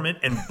the government,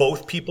 and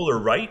both people are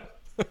right.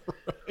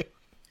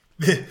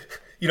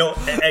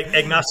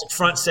 Agnostic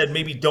Front said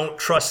maybe don't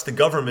trust the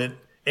government,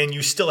 and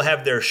you still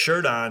have their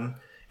shirt on.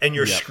 And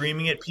you're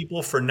screaming at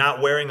people for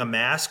not wearing a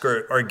mask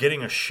or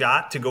getting a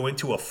shot to go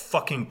into a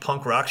fucking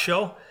punk rock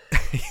show.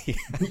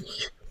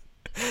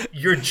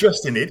 You're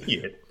just an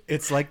idiot.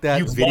 It's like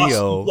that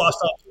video.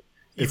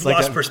 You've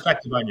lost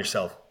perspective on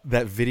yourself.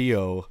 That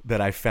video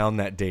that I found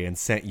that day and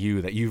sent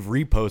you, that you've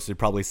reposted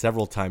probably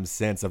several times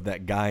since, of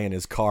that guy in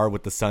his car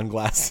with the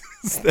sunglasses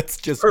that's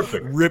just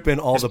ripping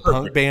all the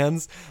punk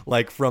bands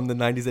like from the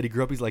 90s that he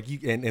grew up. He's like,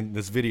 in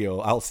this video,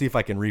 I'll see if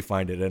I can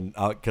re-find it. And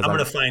I'm going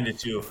to find it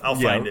too. I'll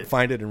find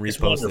it and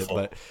repost it.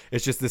 But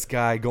it's just this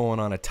guy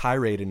going on a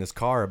tirade in his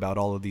car about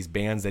all of these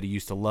bands that he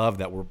used to love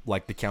that were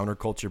like the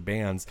counterculture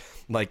bands,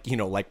 like,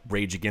 like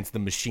Rage Against the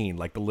Machine,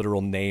 like the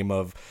literal name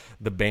of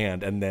the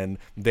band. And then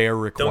they're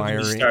requiring.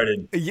 Don't get me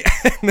started. Yeah,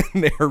 and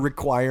then they're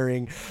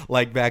requiring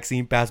like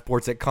vaccine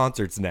passports at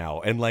concerts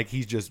now, and like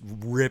he's just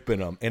ripping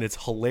them, and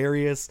it's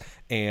hilarious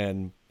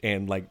and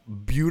like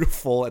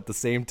beautiful at the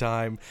same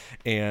time,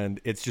 and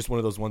it's just one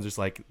of those ones. Just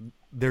like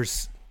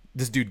this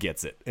dude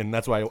gets it, and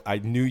that's why I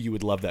knew you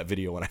would love that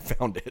video when I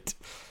found it.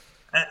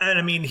 And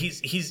I mean,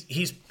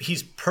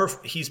 he's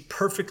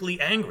perfectly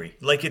angry.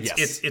 Like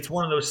it's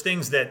one of those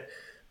things that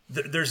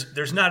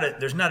there's not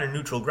a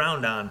neutral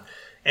ground on,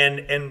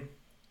 and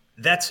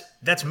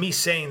that's me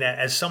saying that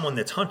as someone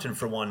that's hunting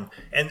for one.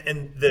 And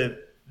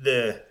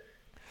the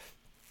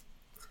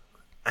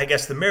I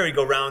guess the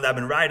merry-go-round I've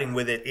been riding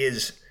with it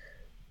is,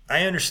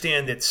 I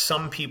understand that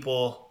some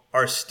people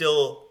are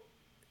still.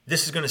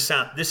 This is going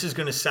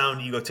to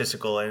sound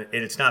egotistical, and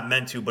it's not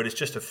meant to, but it's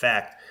just a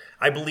fact.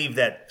 I believe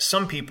that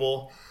some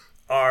people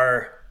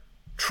are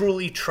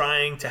truly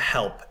trying to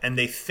help, and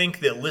they think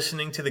that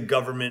listening to the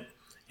government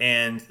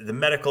and the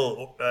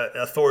medical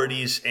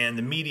authorities and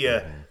the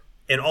media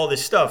and all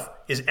this stuff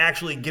is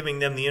actually giving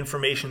them the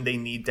information they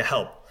need to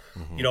help.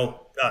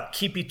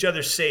 Keep each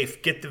other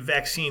safe, get the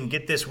vaccine,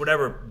 get this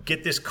whatever,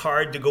 get this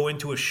card to go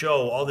into a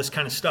show, all this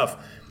kind of stuff.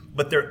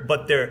 But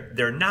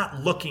they're not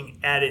looking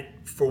at it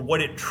for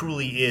what it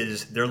truly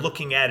is. They're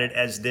looking at it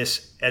as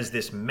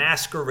this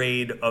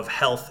masquerade of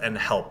health and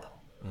help.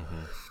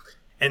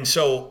 And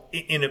so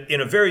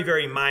in a very,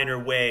 very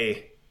minor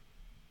way,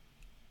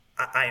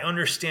 I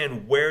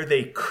understand where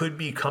they could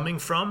be coming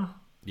from.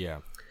 Yeah.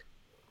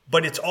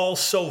 But it's all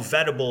so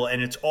vettable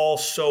and it's all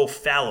so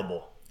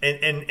fallible.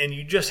 And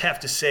you just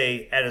have to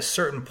say at a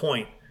certain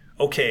point,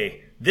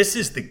 okay, this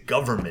is the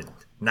government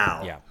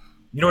now. Yeah.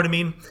 You know what I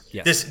mean?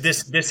 Yes.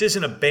 This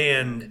isn't a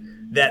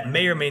band that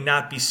may or may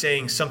not be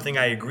saying something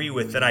I agree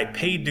with that I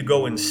paid to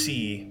go and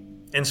see,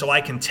 and so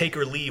I can take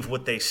or leave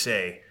what they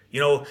say.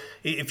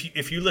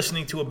 If you're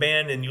listening to a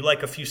band and you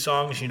like a few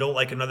songs, you don't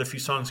like another few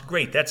songs,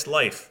 great, that's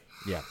life.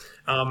 Yeah.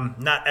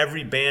 Not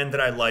every band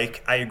that I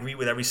like, I agree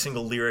with every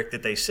single lyric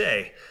that they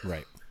say.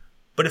 Right.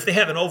 But if they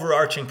have an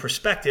overarching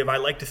perspective, I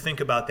like to think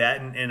about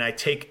that, and I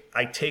take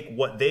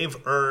what they've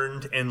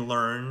earned and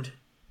learned,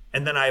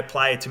 and then I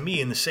apply it to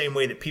me in the same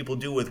way that people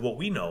do with what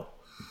we know.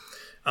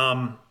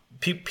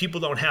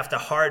 People don't have to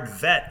hard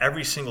vet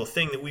every single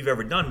thing that we've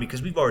ever done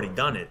because we've already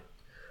done it.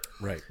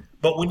 Right.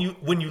 But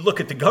when you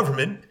look at the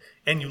government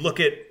and you look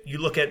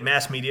at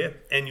mass media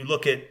and you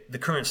look at the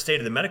current state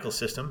of the medical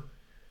system,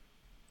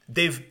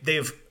 they've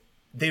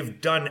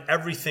done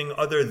everything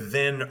other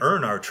than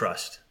earn our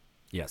trust.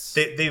 Yes.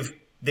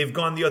 They've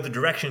gone the other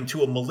direction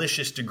to a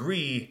malicious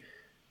degree,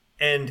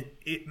 and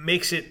it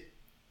makes it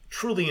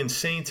truly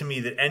insane to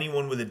me that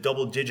anyone with a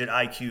double-digit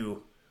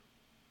IQ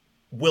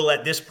will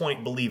at this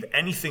point believe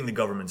anything the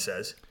government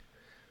says,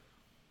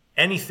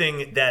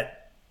 anything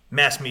that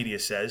mass media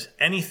says,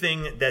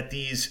 anything that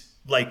these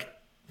like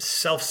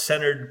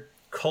self-centered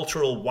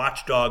cultural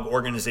watchdog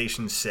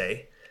organizations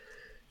say.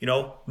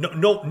 No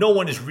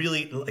one is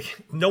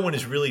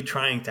really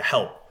trying to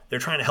help. They're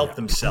trying to help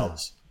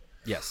themselves.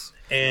 Yes.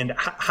 And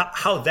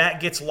how that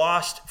gets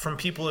lost from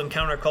people in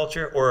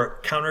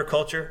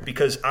counterculture,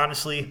 because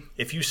honestly,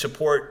 if you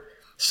support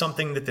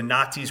something that the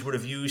Nazis would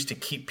have used to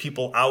keep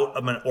people out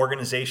of an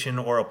organization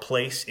or a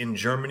place in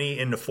Germany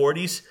in the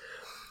 40s,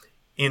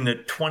 in the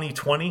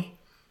 2020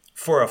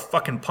 for a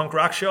fucking punk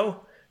rock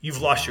show,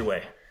 you've lost your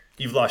way.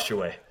 You've lost your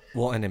way.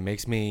 Well, and it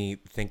makes me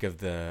think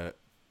of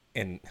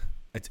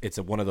it's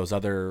one of those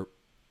other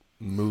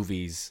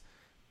movies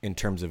in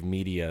terms of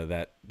media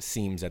that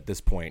seems at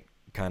this point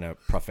kind of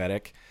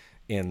prophetic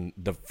in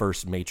the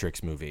first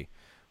Matrix movie.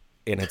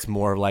 And it's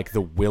more like the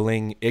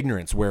willing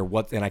ignorance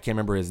and I can't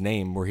remember his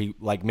name, where he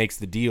like makes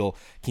the deal.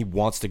 He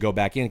wants to go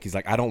back in. He's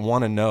like, I don't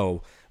want to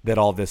know that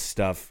all this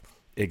stuff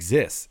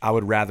exists. I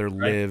would rather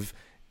live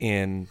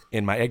in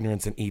my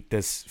ignorance and eat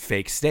this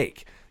fake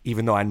steak,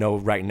 even though I know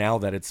right now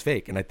that it's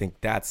fake. And I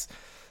think that's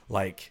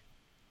like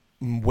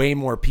way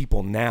more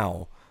people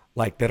now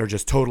like that are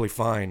just totally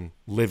fine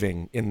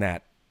living in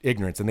that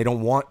ignorance, and they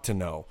don't want to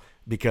know,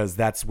 because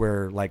that's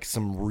where like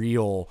some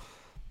real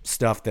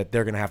stuff that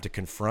they're going to have to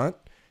confront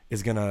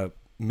is going to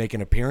make an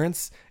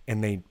appearance,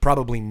 and they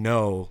probably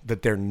know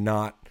that they're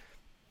not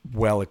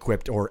well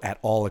equipped or at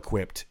all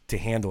equipped to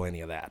handle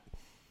any of that.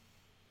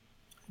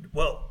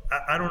 Well,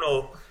 I don't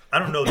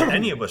know that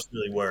any of us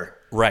really were.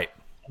 Right.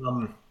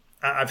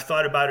 I've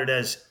thought about it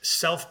as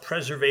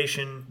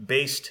self-preservation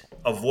based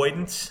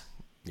avoidance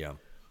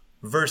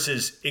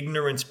versus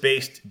ignorance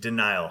based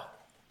denial.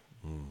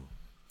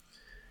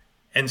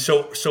 And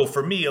so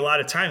for me, a lot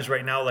of times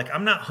right now, like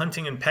I'm not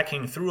hunting and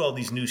pecking through all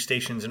these news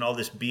stations and all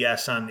this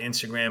BS on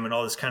Instagram and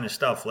all this kind of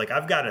stuff. Like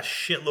I've got a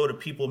shitload of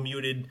people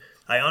muted.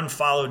 I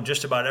unfollowed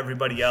just about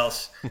everybody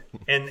else.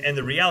 and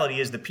the reality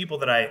is the people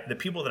that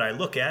I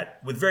look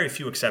at, with very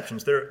few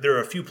exceptions, there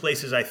are a few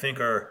places I think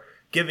are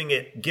giving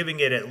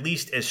it at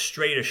least as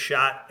straight a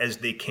shot as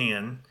they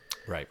can.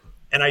 Right.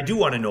 And I do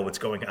want to know what's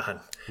going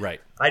on.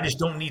 Right. I just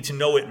don't need to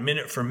know it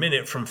minute for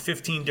minute from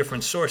 15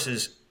 different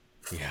sources.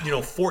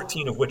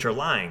 14 of which are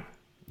lying.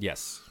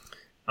 Yes.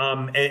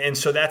 And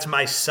so that's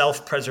my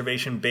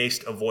self-preservation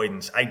based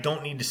avoidance. I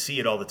don't need to see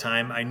it all the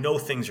time. I know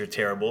things are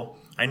terrible.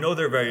 I know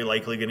they're very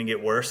likely going to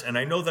get worse. And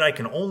I know that I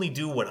can only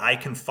do what I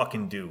can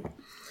fucking do.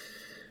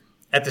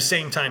 At the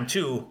same time,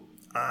 too,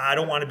 I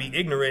don't want to be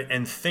ignorant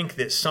and think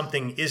that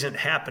something isn't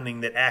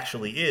happening that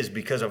actually is,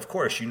 because, of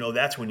course,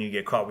 that's when you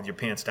get caught with your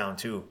pants down,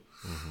 too.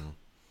 Mm-hmm.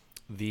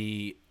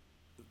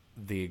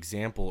 The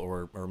example,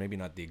 or maybe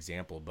not the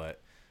example,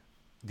 but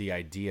the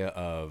idea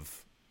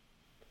of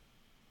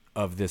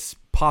this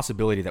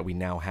possibility that we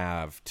now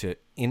have to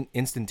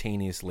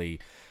instantaneously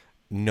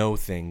know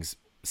things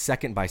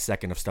second by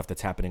second of stuff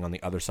that's happening on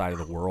the other side of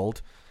the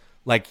world.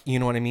 Like, you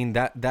know what I mean?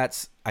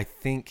 That's, I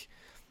think,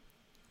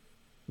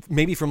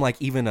 maybe from like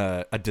even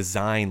a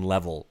design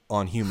level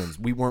on humans,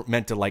 we weren't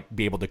meant to like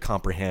be able to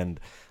comprehend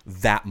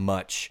that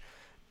much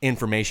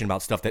information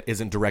about stuff that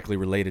isn't directly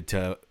related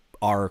to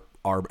our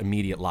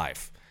immediate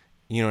life.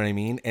 You know what I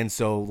mean? And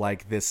so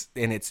like this,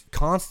 and it's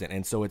constant.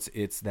 And so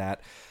it's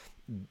that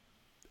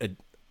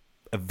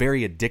a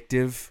very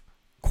addictive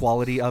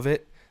quality of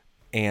it.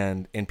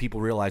 And people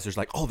realize there's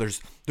like, oh,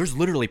 there's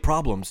literally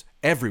problems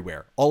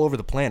everywhere, all over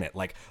the planet.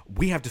 Like,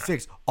 we have to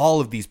fix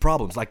all of these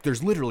problems. Like, they're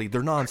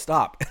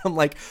nonstop. And I'm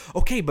like,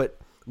 okay, but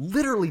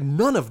literally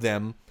none of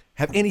them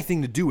have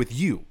anything to do with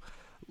you,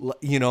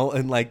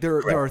 and like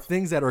there are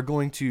things that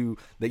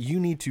you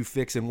need to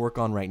fix and work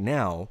on right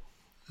now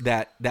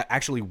that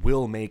actually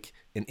will make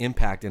an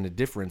impact and a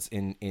difference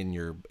in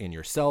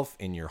yourself,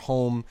 in your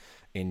home,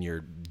 in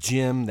your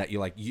gym, that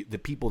the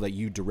people that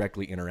you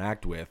directly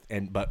interact with,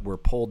 but we're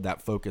pulled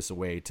that focus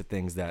away to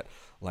things that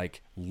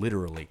like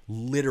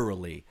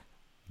literally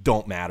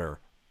don't matter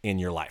in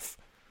your life.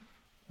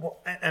 Well,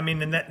 I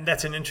mean, and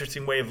that's an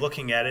interesting way of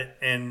looking at it,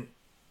 and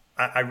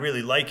I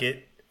really like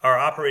it. Our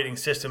operating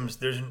systems,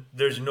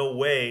 there's no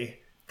way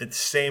that the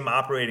same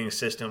operating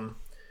system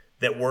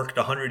that worked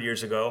 100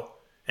 years ago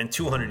and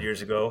 200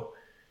 years ago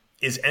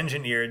is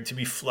engineered to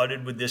be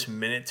flooded with this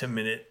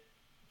minute-to-minute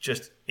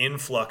just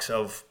influx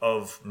of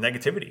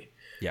negativity,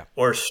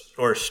 or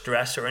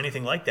stress or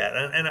anything like that.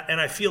 And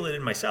I feel it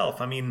in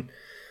myself. I mean,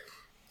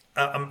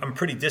 I'm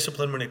pretty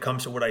disciplined when it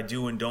comes to what I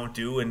do and don't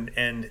do,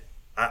 and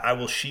I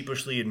will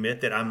sheepishly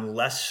admit that I'm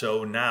less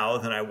so now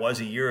than I was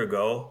a year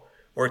ago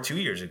or 2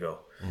 years ago.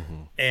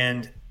 Mm-hmm.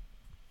 And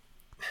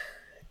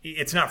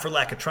it's not for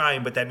lack of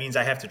trying, but that means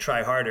I have to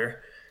try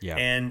harder. Yeah.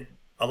 And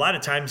a lot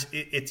of times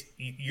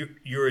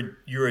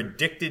you're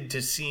addicted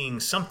to seeing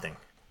something.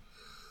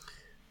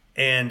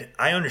 And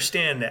I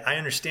understand that.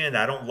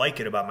 I don't like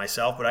it about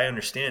myself, but I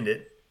understand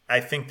it. I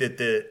think that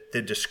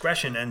the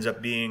discretion ends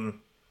up being,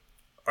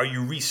 are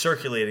you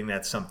recirculating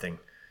that something?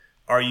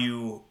 Are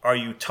you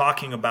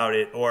talking about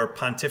it or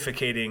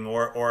pontificating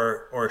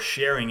or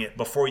sharing it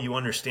before you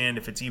understand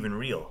if it's even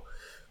real?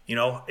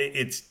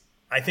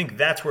 I think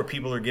that's where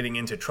people are getting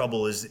into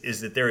trouble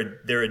is that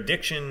their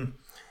addiction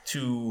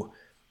to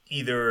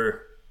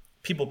either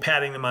people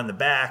patting them on the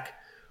back,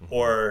 mm-hmm.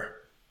 or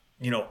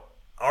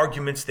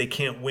arguments they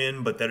can't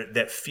win, but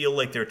that feel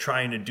like they're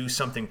trying to do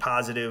something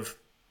positive,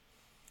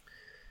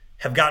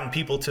 have gotten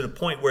people to the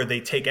point where they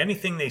take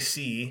anything they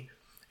see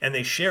and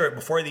they share it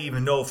before they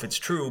even know if it's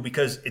true,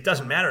 because it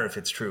doesn't matter if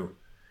it's true.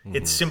 Mm-hmm.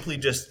 It's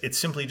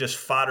simply just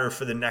fodder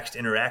for the next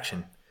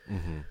interaction.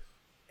 Mm-hmm.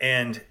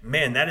 And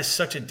man, that is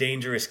such a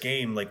dangerous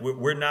game. Like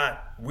we're not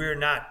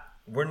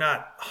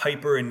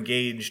hyper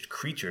engaged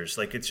creatures.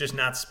 Like, it's just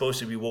not supposed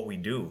to be what we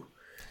do.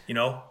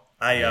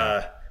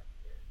 I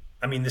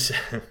mean, this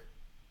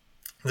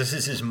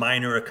is as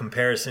minor a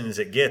comparison as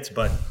it gets,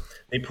 but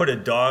they put a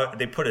dog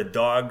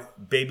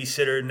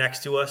babysitter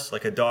next to us,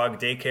 like a dog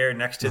daycare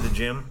next to the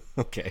gym.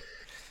 Okay.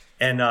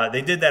 And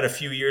they did that a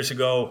few years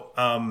ago.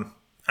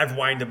 I've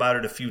whined about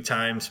it a few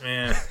times,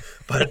 man.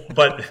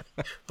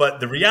 But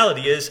the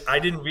reality is, I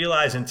didn't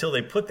realize until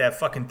they put that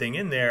fucking thing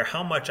in there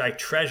how much I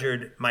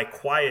treasured my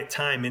quiet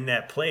time in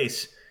that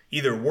place,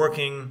 either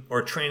working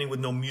or training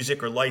with no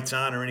music or lights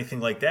on or anything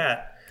like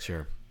that.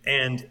 Sure.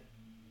 And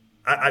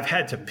I've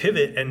had to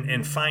pivot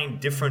and find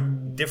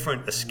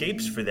different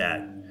escapes for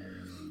that.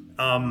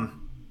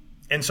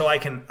 And so I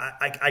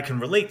can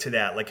relate to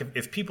that. Like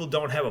if people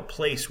don't have a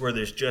place where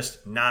there's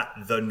just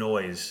not the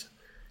noise,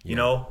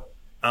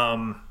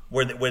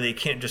 where they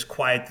can't just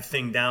quiet the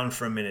thing down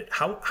for a minute,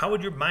 how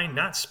would your mind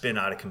not spin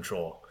out of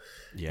control?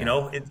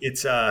 Yeah.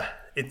 It's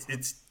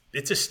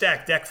a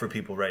stacked deck for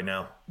people right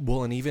now.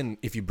 Well, and even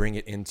if you bring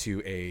it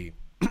into a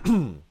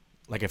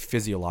like a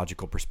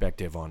physiological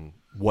perspective on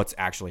what's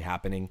actually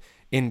happening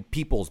in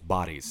people's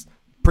bodies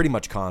pretty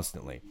much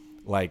constantly,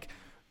 like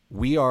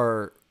we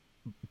are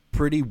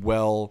pretty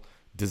well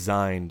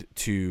designed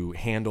to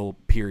handle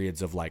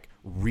periods of like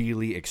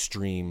really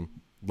extreme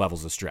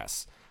levels of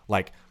stress,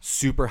 like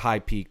super high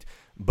peaked,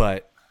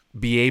 but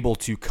be able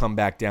to come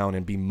back down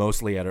and be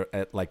mostly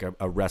at like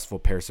a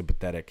restful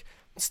parasympathetic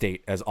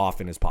state as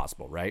often as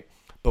possible, right?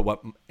 But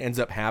what ends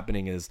up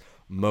happening is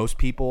most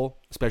people,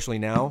 especially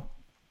now,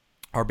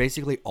 are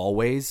basically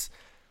always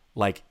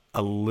like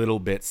a little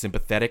bit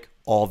sympathetic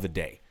all the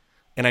day.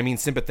 And I mean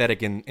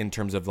sympathetic in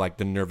terms of like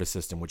the nervous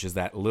system, which is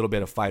that little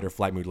bit of fight or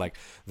flight mood. Like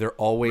they're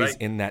always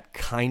in that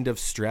kind of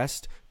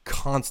stressed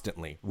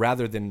constantly,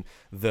 rather than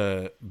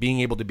the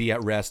being able to be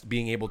at rest,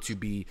 being able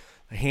to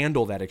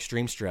handle that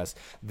extreme stress.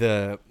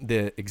 The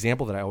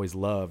example that I always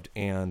loved,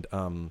 and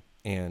I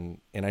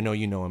know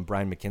you know him,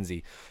 Brian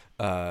McKenzie,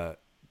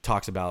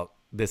 talks about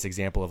this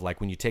example of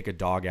like when you take a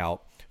dog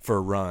out for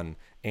a run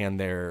and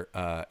they're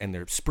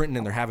sprinting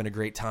and they're having a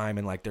great time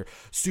and like they're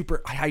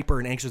super hyper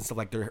and anxious and stuff,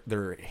 like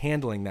they're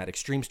handling that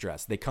extreme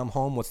stress. They come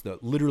home, what's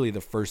literally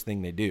the first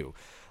thing they do?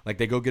 Like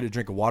they go get a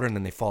drink of water and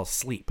then they fall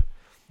asleep.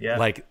 Yeah.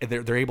 Like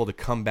they're able to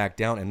come back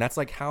down. And that's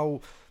like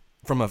how,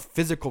 from a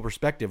physical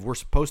perspective, we're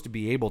supposed to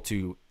be able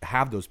to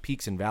have those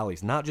peaks and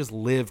valleys, not just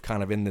live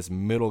kind of in this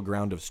middle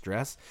ground of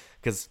stress.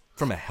 Because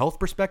from a health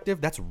perspective,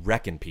 that's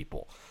wrecking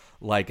people,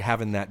 like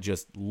having that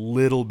just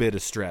little bit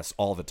of stress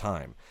all the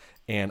time.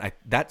 And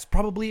that's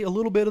probably a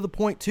little bit of the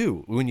point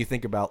too, when you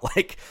think about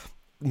like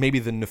maybe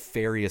the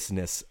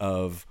nefariousness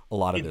of a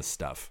lot of this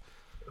stuff.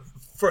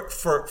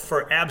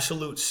 For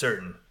absolute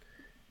certain.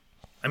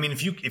 I mean,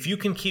 if you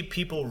can keep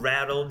people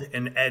rattled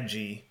and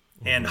edgy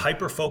and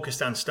hyper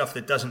focused on stuff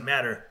that doesn't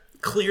matter,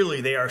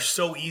 clearly they are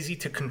so easy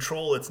to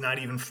control. It's not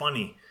even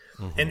funny.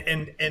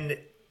 And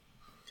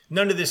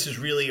none of this is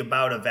really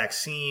about a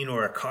vaccine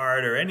or a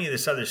card or any of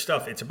this other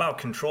stuff. It's about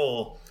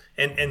control.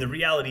 And the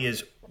reality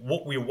is,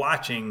 what we're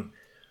watching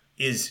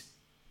is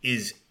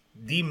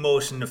the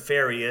most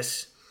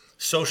nefarious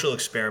social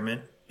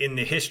experiment in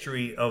the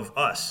history of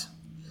us.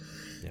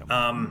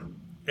 Yeah.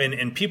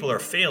 And people are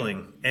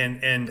failing,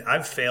 and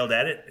I've failed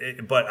at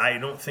it, but I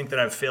don't think that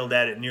I've failed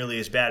at it nearly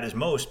as bad as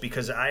most,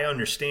 because I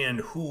understand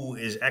who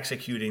is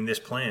executing this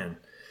plan.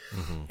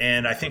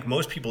 And I think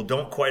most people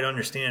don't quite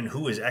understand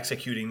who is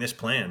executing this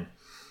plan.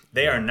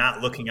 They are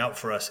not looking out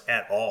for us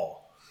at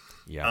all.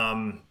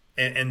 Yeah.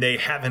 And they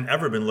haven't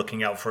ever been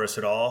looking out for us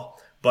at all.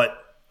 But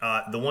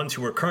the ones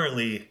who are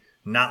currently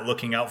not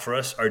looking out for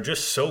us are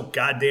just so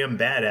goddamn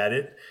bad at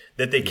it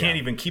that they can't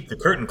even keep the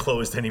curtain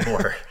closed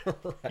anymore.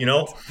 You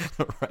know?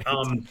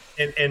 Right.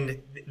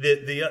 And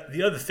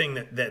the other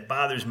thing that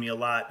bothers me a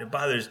lot, it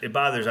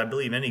bothers, I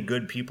believe, any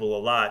good people a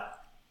lot,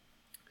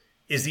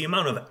 is the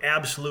amount of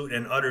absolute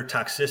and utter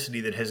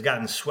toxicity that has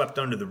gotten swept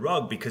under the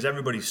rug because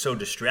everybody's so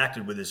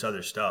distracted with this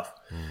other stuff.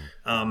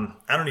 I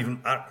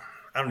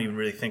don't even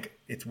really think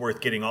it's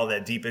worth getting all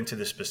that deep into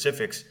the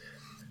specifics,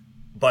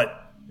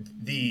 but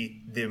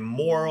the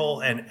moral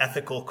and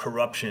ethical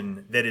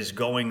corruption that is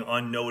going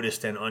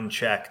unnoticed and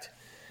unchecked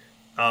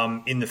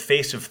in the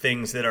face of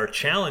things that are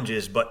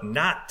challenges, but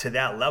not to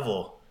that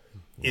level,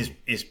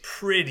 is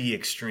pretty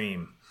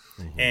extreme.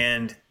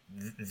 And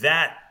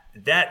that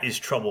is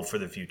trouble for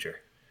the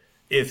future.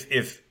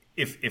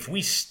 If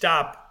we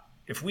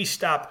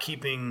stop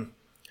keeping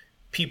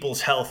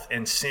people's health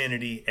and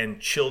sanity and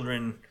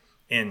children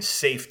and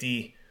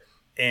safety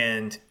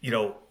and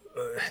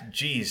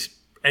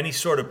any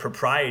sort of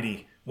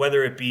propriety,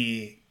 whether it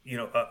be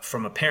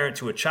from a parent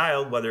to a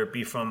child, whether it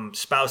be from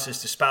spouses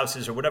to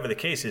spouses, or whatever the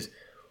case is,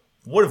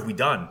 what have we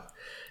done?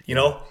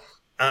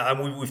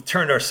 We've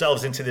turned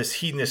ourselves into this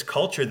hedonist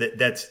culture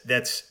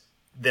that's.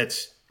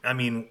 I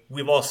mean,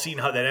 we've all seen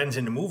how that ends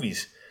in the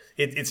movies.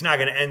 It's not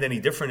going to end any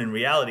different in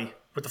reality.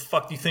 What the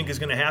fuck do you think is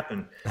going to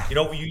happen?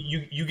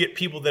 You get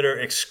people that are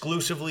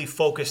exclusively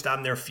focused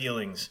on their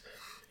feelings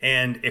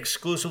and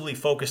exclusively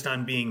focused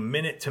on being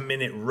minute to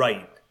minute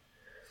right,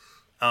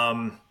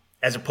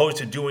 as opposed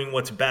to doing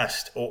what's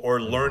best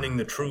or learning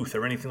the truth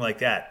or anything like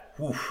that.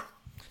 Oof.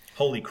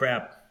 Holy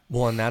crap.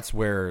 Well, and that's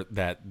where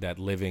that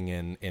living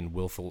in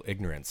willful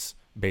ignorance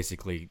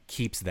basically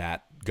keeps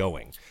that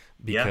going,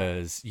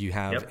 because you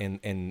have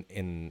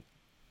in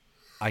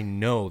I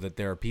know that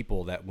there are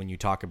people that, when you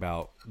talk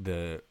about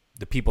the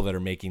people that are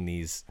making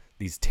these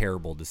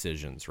terrible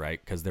decisions,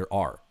 right? Because there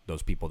are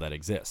those people that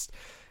exist.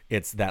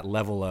 It's that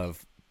level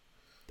of,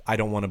 I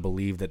don't want to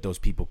believe that those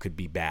people could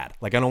be bad.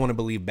 Like, I don't want to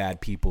believe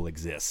bad people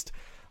exist.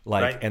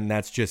 Like, right. And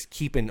that's just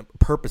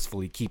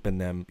purposefully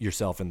keeping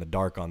yourself in the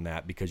dark on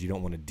that, because you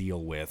don't want to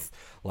deal with,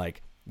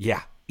 like,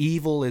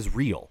 evil is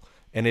real,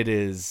 and it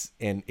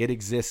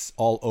exists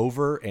all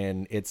over,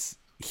 and it's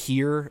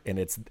here, and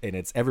it's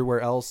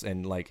everywhere else.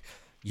 And like,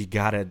 you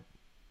gotta,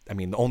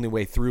 the only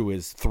way through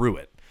is through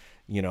it.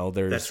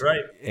 That's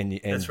right.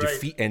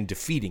 And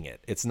defeating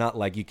it. It's not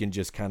like you can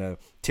just kind of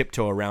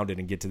tiptoe around it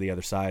and get to the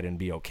other side and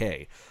be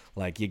okay.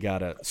 Like, you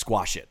gotta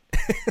squash it.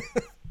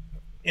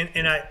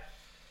 and I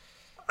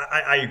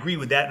agree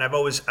with that, and I've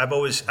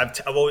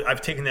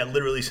taken that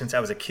literally since I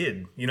was a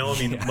kid.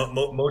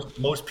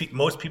 Most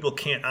people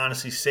can't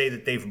honestly say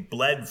that they've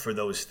bled for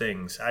those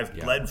things. I've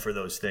bled for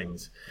those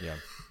things. Yeah.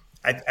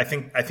 I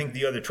think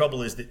the other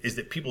trouble is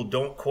that people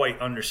don't quite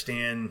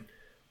understand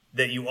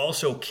that you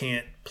also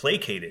can't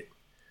placate it.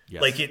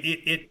 Yes. Like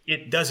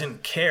it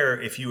doesn't care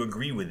if you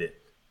agree with it.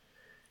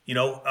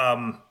 You're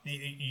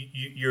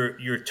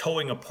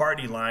towing a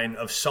party line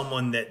of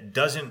someone that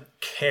doesn't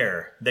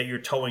care that you're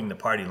towing the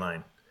party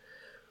line.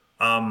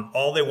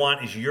 All they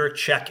want is your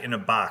check in a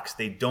box.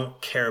 They don't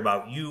care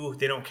about you.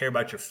 They don't care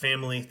about your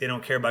family. They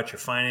don't care about your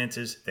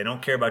finances. They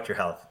don't care about your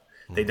health.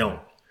 They don't.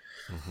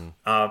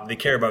 They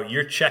care about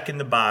your check in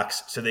the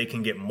box so they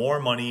can get more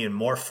money and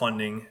more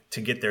funding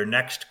to get their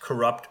next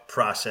corrupt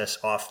process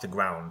off the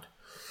ground.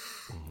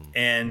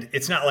 And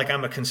it's not like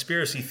I'm a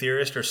conspiracy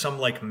theorist or some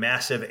like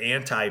massive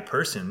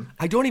anti-person.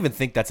 I don't even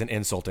think that's an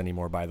insult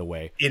anymore, by the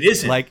way. It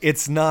isn't. Like,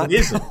 it's not. It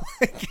isn't.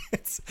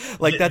 It's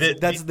like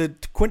that's the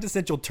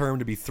quintessential term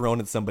to be thrown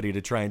at somebody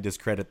to try and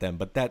discredit them.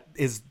 But that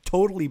has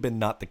totally been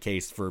not the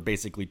case for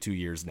basically 2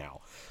 years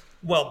now.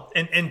 Well,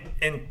 and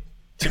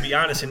to be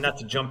honest, and not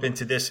to jump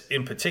into this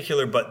in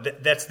particular,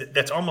 but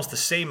that's almost the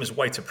same as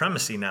white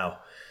supremacy now.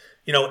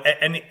 You know,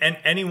 and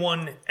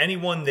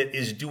anyone that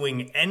is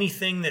doing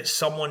anything that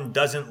someone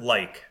doesn't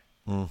like,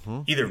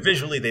 either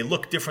visually they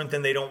look different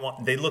than they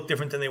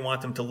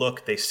want them to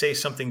look. They say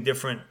something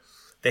different.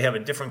 They have a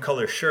different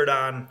color shirt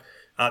on.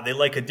 They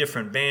like a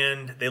different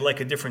band. They like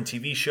a different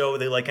TV show.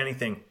 They like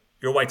anything.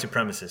 You're white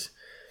supremacists.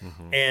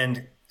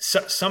 And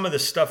some of the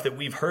stuff that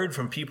we've heard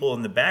from people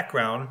in the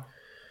background.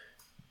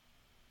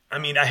 I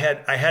mean, I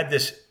had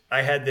this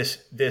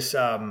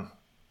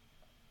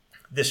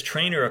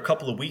trainer a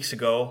couple of weeks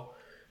ago.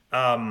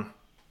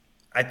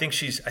 I think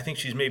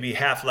she's maybe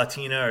half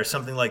Latina or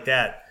something like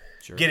that.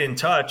 Sure. Get in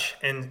touch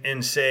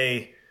and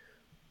say,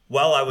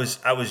 well, I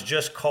was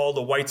just called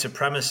a white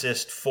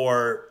supremacist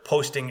for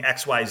posting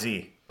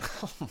XYZ.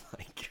 Oh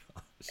my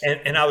gosh.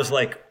 And I was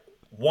like,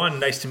 one,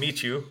 nice to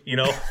meet you, you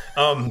know,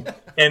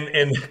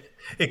 and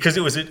because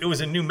it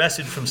was a new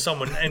message from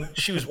someone, and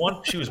she was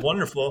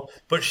wonderful,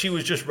 but she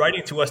was just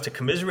writing to us to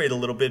commiserate a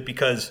little bit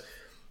because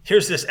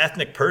here's this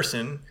ethnic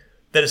person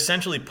that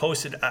essentially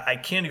posted, I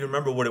can't even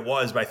remember what it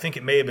was, but I think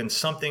it may have been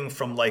something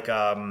from like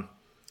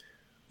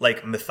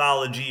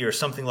mythology or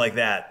something like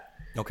that.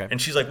 Okay.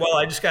 And she's like, well,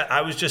 I just got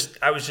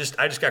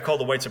called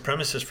a white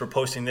supremacist for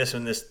posting this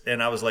and this.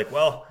 And I was like,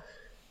 well,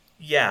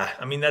 yeah,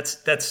 I mean, that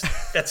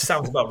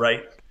sounds about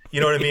right. You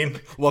know what I mean?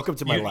 Welcome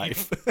to my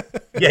life.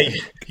 Yeah.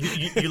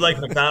 You like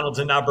McDonald's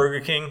and not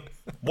Burger King?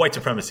 White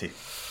supremacy,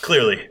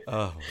 clearly.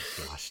 Oh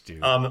my gosh,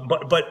 dude.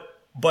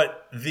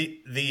 But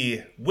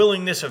the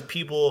willingness of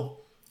people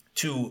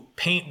to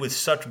paint with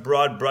such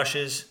broad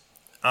brushes,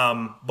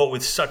 but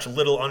with such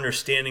little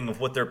understanding of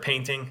what they're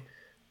painting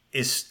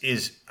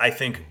is I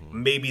think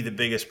maybe the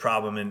biggest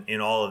problem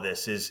in all of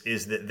this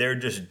is that they're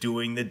just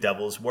doing the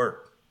devil's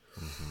work.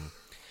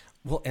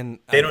 Well, and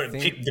they don't.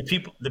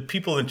 The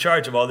people in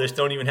charge of all this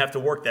don't even have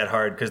to work that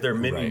hard because their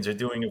minions are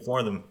doing it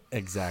for them.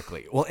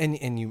 Exactly. Well,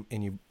 and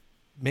you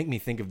make me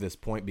think of this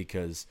point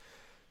because,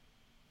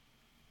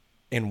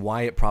 and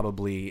why it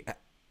probably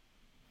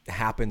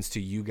happens to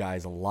you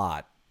guys a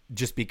lot,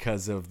 just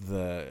because of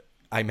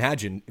I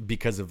imagine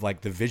because of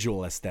like the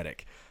visual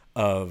aesthetic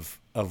of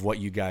what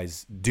you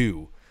guys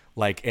do,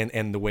 like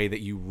and the way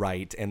that you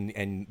write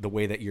and the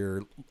way that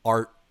your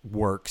art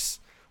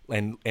works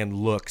and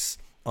looks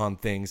on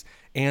things,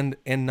 and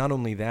not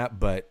only that,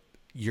 but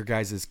your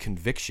guys'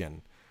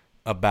 conviction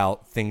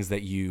about things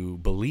that you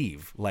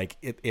believe. Like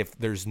if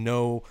there's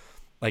no,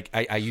 like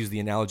I use the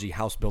analogy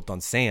house built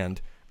on sand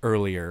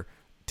earlier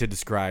to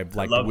describe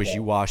like the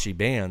wishy-washy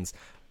bands,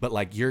 but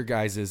like your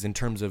guys' in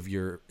terms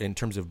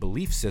of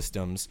belief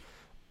systems,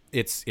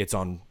 it's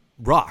on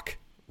rock.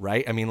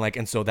 Right. I mean, like,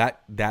 and so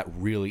that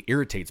really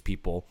irritates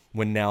people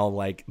when now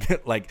like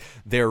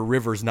their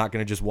river's not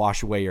going to just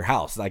wash away your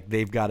house. Like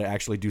they've got to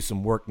actually do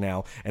some work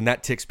now. And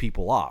that ticks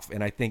people off.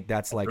 And I think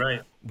that's like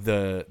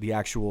the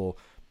actual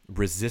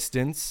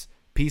resistance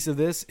piece of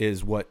this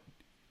is what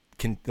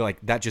can like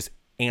that just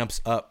amps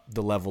up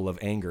the level of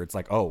anger. It's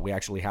like, oh, we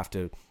actually have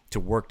to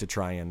work to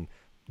try and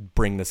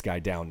bring this guy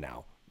down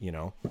now, you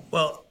know?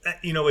 Well,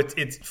 you know,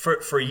 it's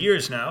for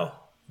years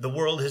now, the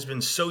world has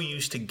been so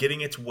used to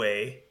getting its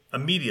way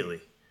immediately.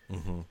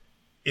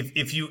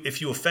 If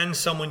you offend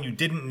someone you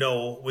didn't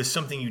know with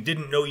something you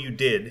didn't know you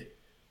did,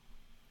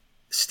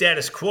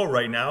 status quo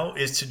right now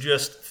is to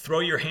just throw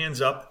your hands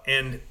up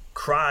and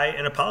cry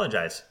and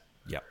apologize.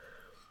 Yep.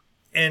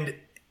 And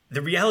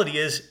the reality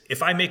is,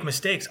 if I make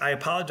mistakes, I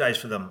apologize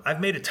for them.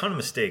 I've made a ton of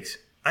mistakes.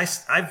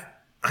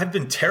 I've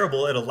been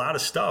terrible at a lot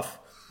of stuff.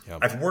 Yep.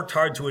 I've worked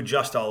hard to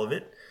adjust all of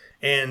it,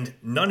 and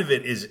none of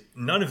it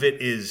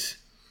is,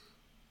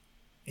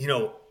 you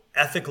know,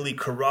 ethically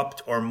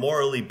corrupt or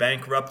morally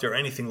bankrupt or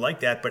anything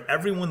like that, but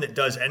everyone that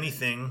does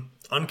anything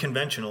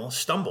unconventional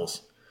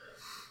stumbles.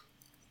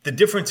 The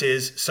difference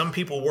is some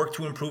people work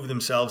to improve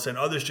themselves and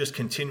others just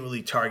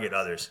continually target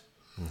others.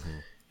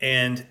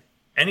 And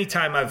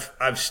anytime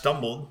I've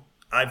stumbled,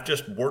 I've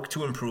just worked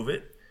to improve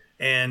it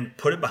and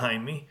put it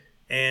behind me.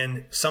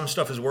 And some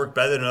stuff has worked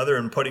better than other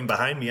and putting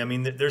behind me. I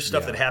mean, there's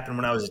stuff that happened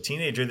when I was a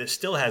teenager that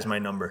still has my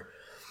number.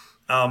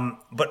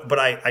 But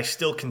I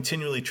still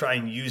continually try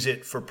and use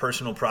it for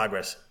personal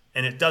progress,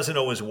 and it doesn't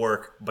always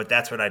work, but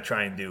that's what I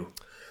try and do.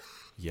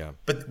 Yeah.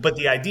 But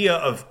the idea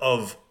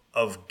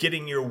of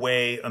getting your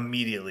way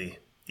immediately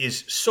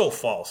is so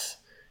false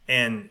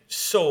and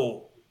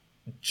so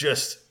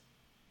just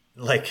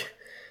like,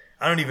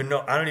 I don't even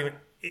know.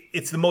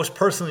 it's the most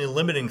personally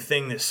limiting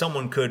thing that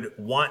someone could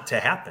want to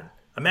happen.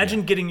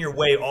 Imagine getting your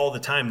way all the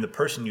time, the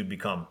person you'd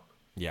become.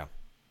 Yeah.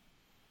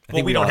 I Well,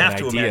 think we don't have an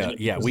to idea. imagine it.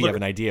 Yeah, because we look have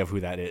an idea of who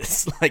that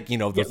is. Like, you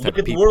know, those type look of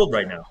at the people. world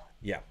right now.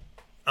 Yeah.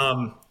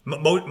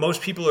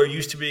 Most people are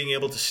used to being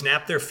able to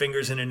snap their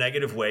fingers in a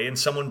negative way, and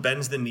someone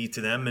bends the knee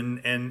to them,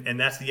 and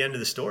that's the end of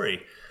the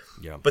story.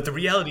 Yeah. But the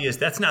reality is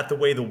that's not the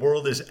way the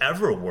world has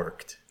ever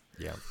worked.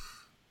 Yeah.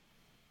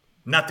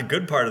 Not the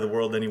good part of the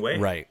world, anyway.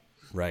 Right.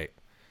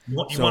 You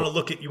want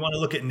to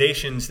look at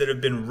nations that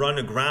have been run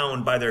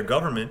aground by their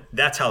government.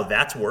 That's how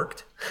that's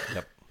worked.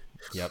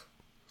 Yep.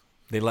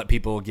 They let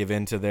people give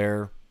in to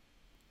their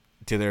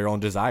own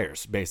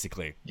desires,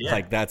 basically. Yeah.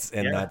 Like that's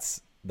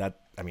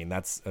I mean,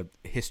 that's a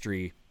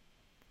history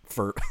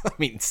for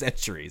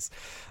centuries.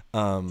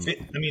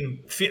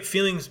 Feelings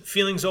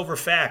over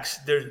facts.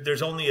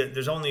 There's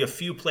only a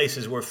few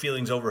places where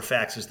feelings over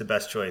facts is the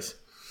best choice.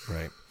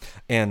 Right.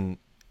 And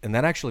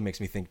that actually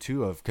makes me think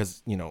too of,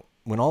 because, you know,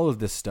 when all of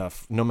this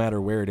stuff, no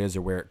matter where it is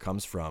or where it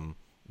comes from,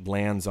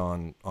 lands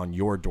on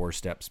your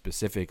doorstep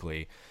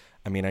specifically,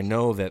 I mean, I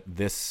know that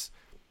this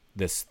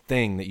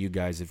thing that you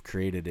guys have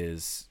created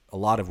is a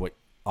lot of what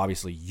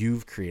obviously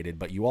you've created,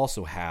 but you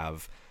also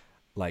have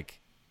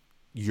like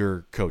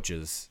your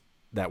coaches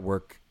that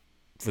work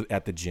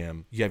at the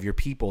gym. You have your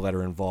people that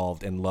are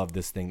involved and love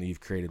this thing that you've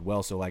created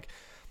well. So like,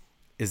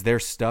 is there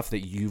stuff that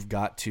you've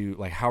got to,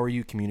 like, how are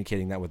you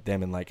communicating that with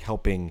them and like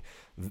helping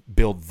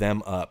build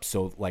them up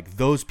so like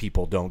those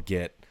people don't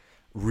get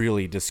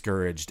really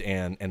discouraged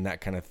and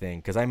that kind of thing?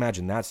 Because I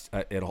imagine that's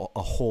a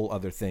whole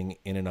other thing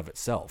in and of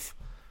itself.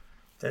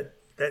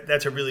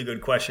 That's a really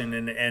good question,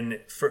 and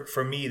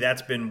for me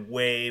that's been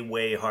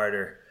way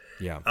harder.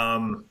 Yeah.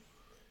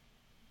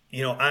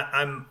 You know,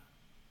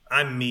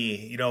 I'm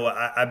me. You know,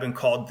 I've been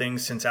called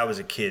things since I was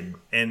a kid,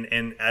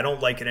 and I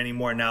don't like it any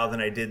more now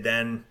than I did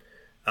then.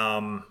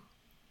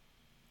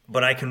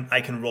 But I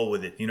can roll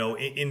with it. You know,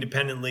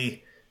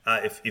 independently.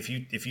 If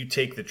you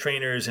take the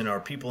trainers and our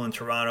people in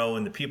Toronto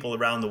and the people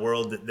around the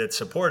world that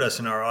support us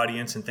in our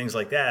audience and things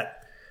like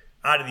that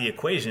out of the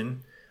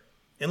equation,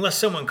 unless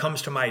someone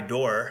comes to my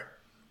door,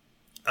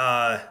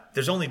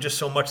 there's only just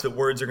so much that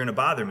words are going to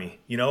bother me,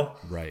 you know?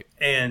 Right.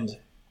 And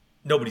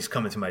nobody's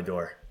coming to my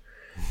door.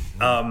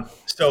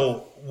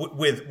 So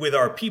with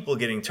our people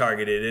getting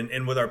targeted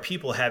and with our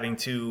people having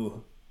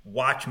to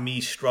watch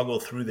me struggle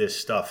through this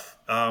stuff,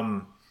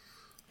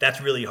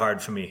 that's really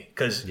hard for me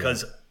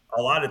because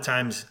a lot of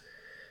times,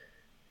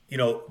 you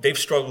know, they've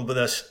struggled with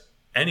us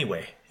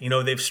anyway. You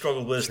know, they've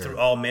struggled with us through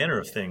all manner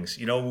of things.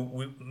 You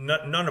know,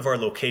 none of our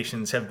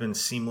locations have been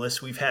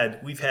seamless. We've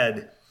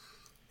had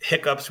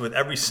hiccups with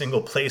every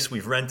single place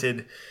we've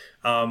rented,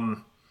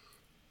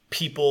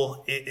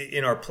 people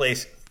in our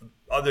place,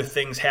 other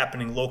things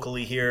happening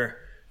locally here.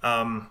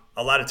 A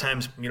lot of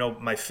times, you know,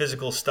 my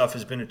physical stuff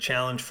has been a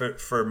challenge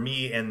for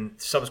me and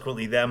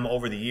subsequently them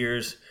over the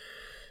years.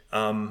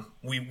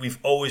 We've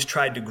always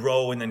tried to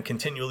grow and then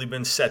continually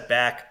been set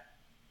back.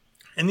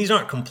 And these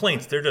aren't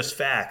complaints, they're just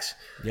facts.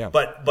 Yeah.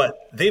 But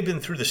they've been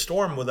through the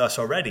storm with us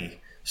already.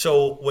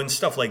 So when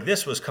stuff like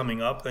this was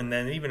coming up, and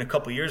then even a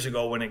couple years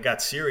ago when it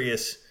got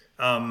serious,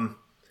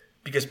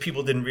 because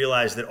people didn't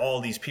realize that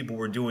all these people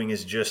were doing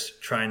is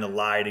just trying to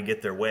lie to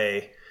get their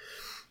way.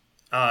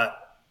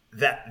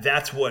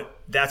 That's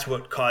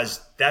what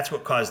caused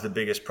the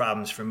biggest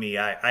problems for me.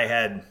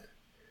 I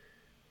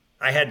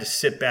had to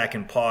sit back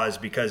and pause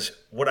because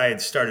what I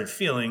had started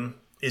feeling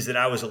is that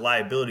I was a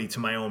liability to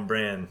my own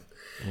brand.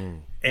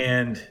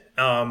 And,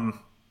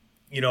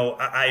 you know,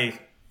 I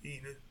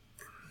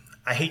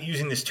hate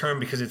using this term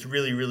because it's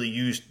really, really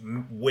used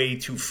way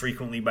too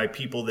frequently by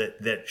people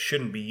that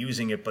shouldn't be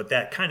using it, but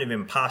that kind of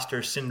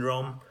imposter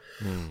syndrome,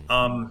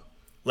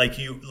 like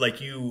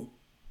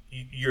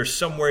you're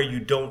somewhere you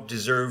don't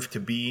deserve to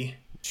be.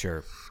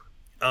 Sure.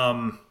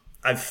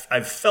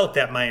 I've felt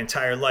that my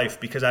entire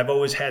life because I've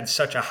always had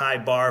such a high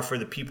bar for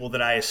the people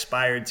that I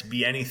aspired to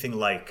be anything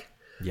like.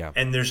 Yeah.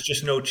 And there's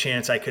just no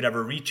chance I could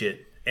ever reach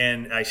it.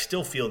 And I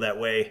still feel that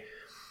way.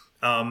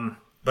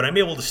 But I'm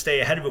able to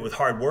stay ahead of it with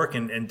hard work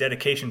and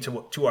dedication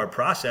to our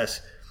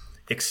process,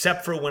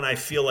 except for when I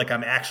feel like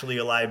I'm actually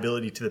a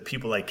liability to the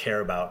people I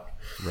care about.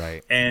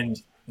 Right. And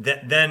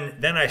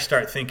then I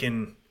start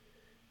thinking,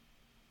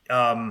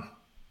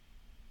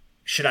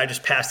 should I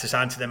just pass this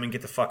on to them and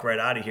get the fuck right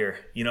out of here,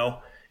 you know?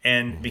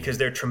 And because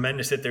they're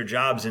tremendous at their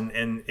jobs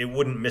and it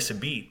wouldn't miss a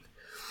beat.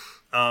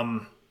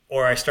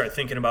 Or I start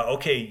thinking about,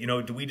 okay, you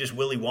know, do we just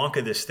Willy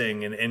Wonka this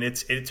thing? And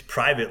it's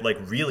private, like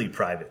really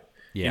private.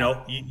 Yeah. You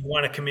know, you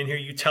want to come in here,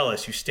 you tell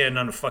us, you stand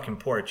on the fucking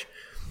porch.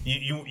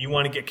 You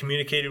want to get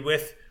communicated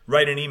with,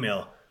 write an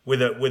email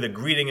with a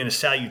greeting and a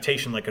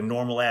salutation like a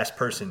normal ass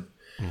person.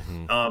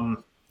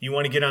 You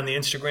want to get on the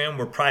Instagram,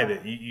 we're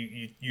private.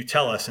 You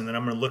tell us, and then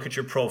I'm going to look at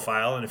your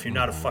profile, and if you're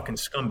not a fucking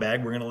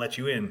scumbag, we're going to let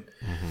you in.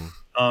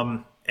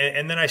 And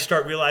then I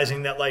start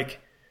realizing that, like,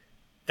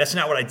 that's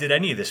not what I did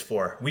any of this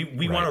for.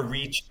 We want to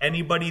reach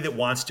anybody that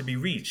wants to be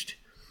reached.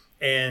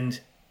 And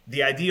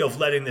the idea of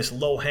letting this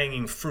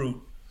low-hanging fruit,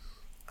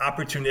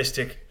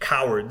 opportunistic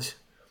cowards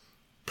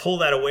pull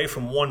that away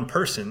from one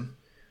person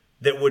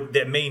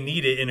that may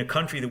need it in a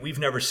country that we've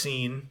never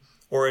seen,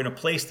 or in a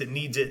place that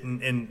needs it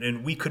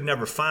and we could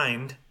never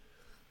find,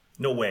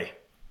 no way.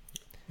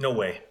 No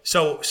way.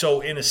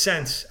 So in a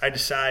sense, I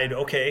decide,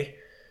 okay,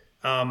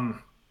 I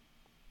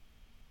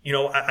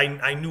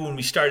knew when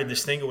we started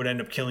this thing it would end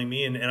up killing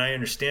me, and I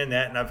understand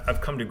that, and I've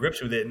come to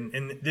grips with it.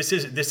 And this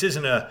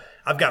isn't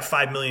I've got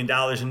 $5 million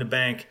in the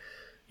bank,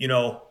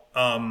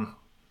 I'm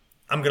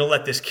going to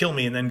let this kill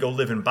me and then go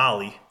live in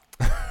Bali.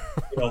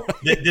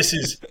 This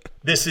is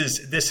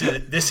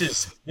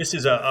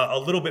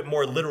a little bit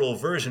more literal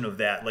version of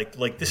that.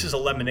 Like this is a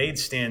lemonade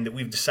stand that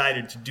we've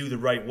decided to do the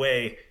right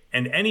way,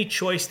 and any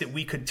choice that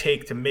we could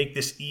take to make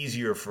this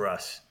easier for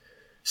us,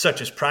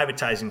 such as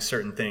privatizing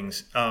certain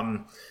things,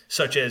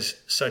 such as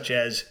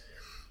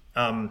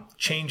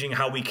changing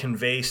how we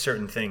convey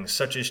certain things,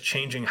 such as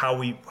changing how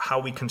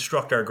we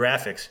construct our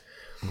graphics.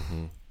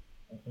 Mm-hmm.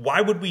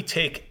 Why would we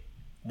take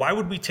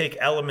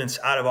elements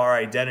out of our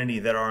identity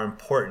that are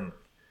important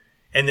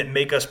and that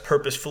make us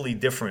purposefully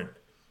different,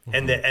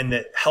 mm-hmm. and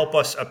that help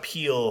us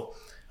appeal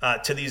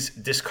to these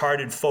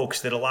discarded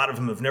folks that a lot of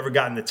them have never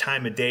gotten the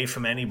time of day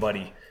from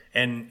anybody,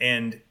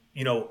 and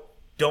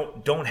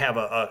don't have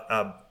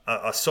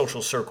a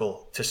social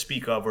circle to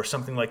speak of or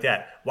something like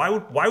that? Why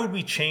would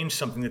we change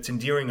something that's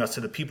endearing us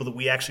to the people that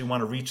we actually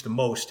want to reach the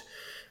most?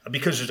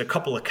 Because there's a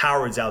couple of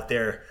cowards out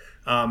there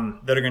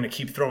that are going to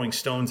keep throwing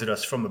stones at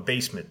us from a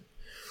basement.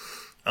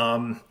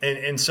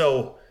 And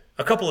so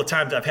a couple of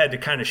times I've had to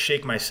kind of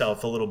shake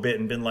myself a little bit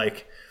and been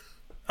like,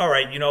 all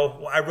right,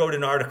 I wrote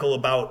an article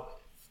about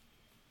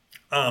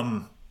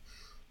when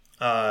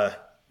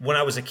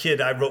I was a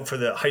kid. I wrote for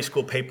the high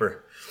school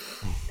paper,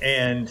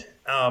 and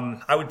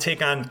I would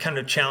take on kind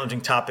of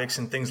challenging topics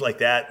and things like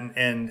that.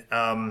 And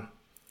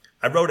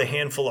I wrote a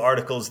handful of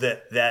articles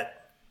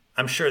that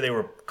I'm sure they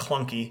were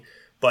clunky,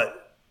 but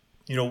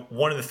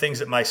one of the things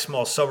that my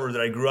small suburb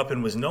that I grew up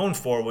in was known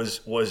for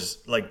was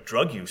like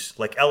drug use.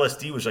 Like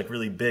LSD was like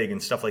really big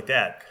and stuff like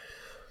that.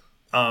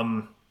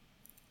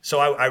 So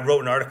I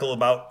wrote an article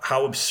about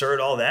how absurd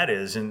all that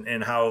is,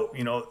 and how,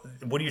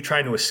 what are you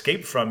trying to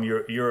escape from?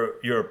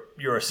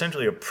 You're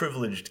essentially a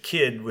privileged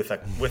kid with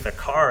a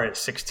car at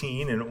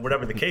 16, and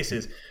whatever the case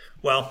is.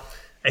 Well,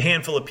 a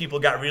handful of people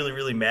got really,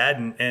 really mad,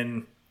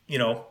 and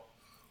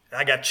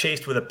I got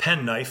chased with a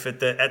penknife at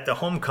the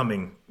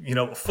homecoming,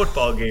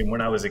 football game when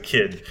I was a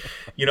kid,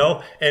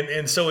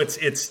 and so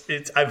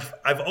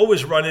I've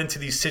always run into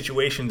these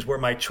situations where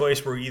my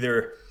choice were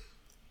either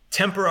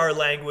temper our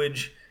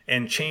language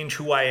and change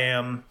who I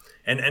am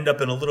and end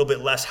up in a little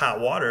bit less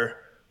hot water,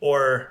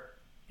 or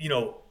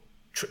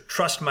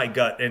trust my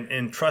gut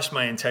and trust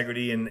my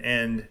integrity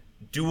and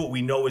do what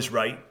we know is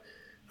right.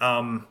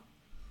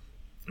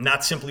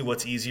 Not simply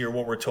what's easy or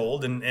what we're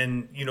told,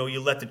 and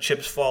you let the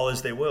chips fall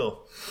as they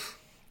will.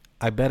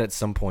 I bet at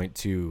some point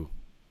too,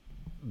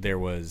 there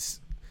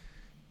was,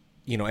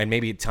 and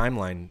maybe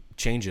timeline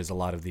changes a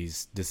lot of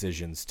these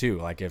decisions too.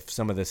 Like if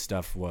some of this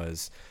stuff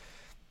was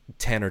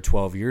 10 or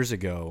 12 years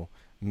ago,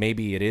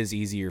 maybe it is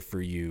easier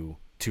for you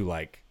to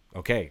like,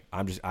 okay,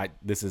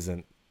 this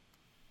isn't,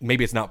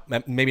 maybe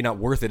not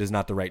worth it is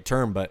not the right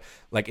term, but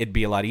like it'd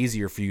be a lot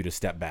easier for you to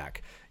step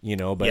back,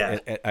 but yeah.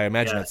 I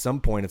imagine at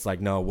some point it's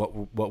like, no,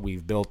 what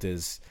we've built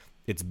it's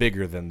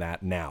bigger than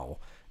that now.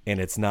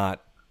 And it's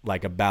not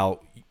like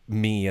about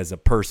me as a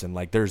person.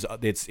 Like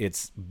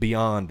it's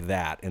beyond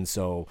that. And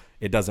so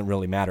it doesn't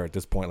really matter at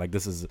this point. Like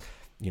this is,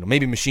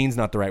 maybe machine's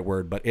not the right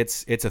word, but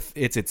it's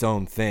its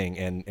own thing,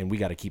 and we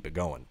got to keep it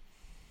going.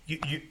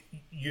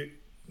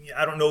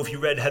 I don't know if you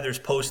read Heather's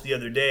post the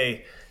other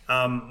day,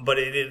 but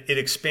it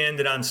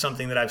expanded on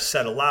something that I've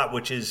said a lot,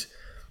 which is,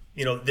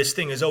 this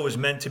thing is always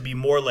meant to be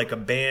more like a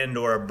band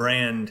or a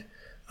brand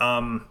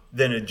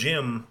than a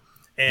gym.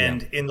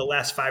 And in the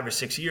last 5 or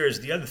 6 years,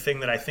 the other thing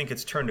that I think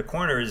it's turned a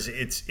corner is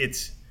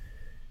it's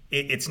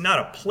not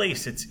a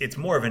place. It's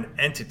more of an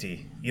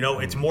entity.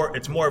 It's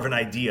more of an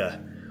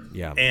idea.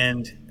 Yeah.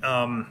 And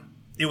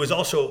that was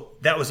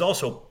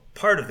also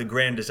part of the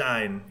grand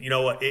design.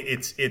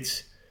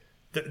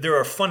 There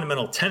are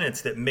fundamental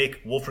tenets that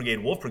make Wolf Brigade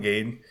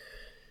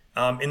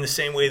in the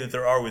same way that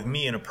there are with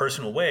me in a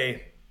personal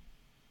way.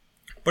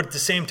 But at the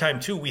same time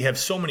too, we have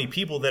so many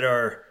people that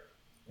are,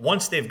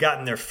 once they've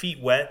gotten their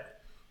feet wet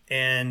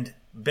and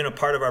been a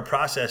part of our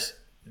process,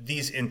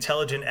 these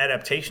intelligent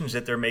adaptations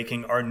that they're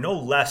making are no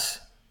less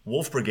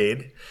Wolf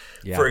Brigade.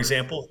 Yeah. For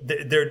example,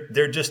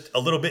 they're just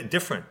a little bit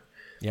different.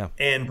 Yeah.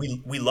 And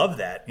we love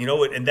that,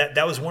 and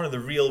that was one of the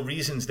real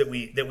reasons that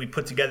we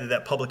put together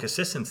that public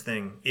assistance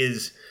thing.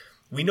 Is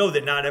we know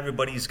that not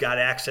everybody's got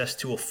access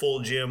to a full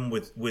gym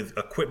with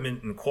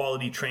equipment and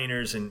quality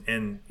trainers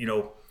and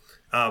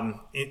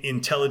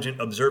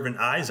intelligent, observant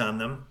eyes on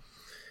them.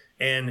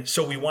 And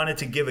so we wanted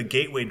to give a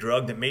gateway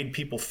drug that made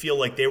people feel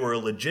like they were a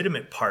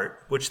legitimate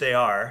part, which they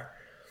are,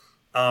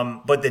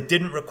 but that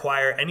didn't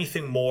require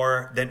anything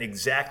more than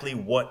exactly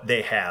what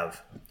they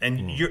have.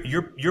 And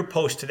your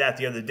post to that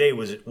the other day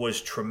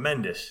was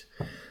tremendous.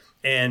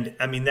 And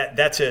I mean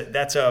that's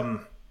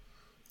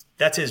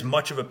that's as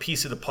much of a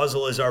piece of the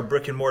puzzle as our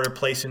brick and mortar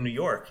place in New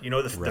York. You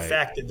know, the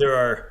fact that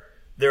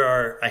there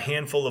are a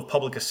handful of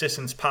public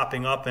assistants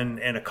popping up and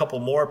a couple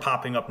more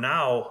popping up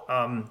now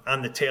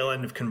on the tail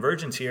end of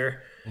convergence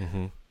here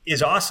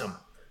is awesome.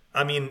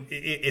 I mean,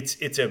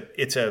 it's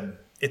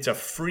a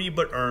free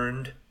but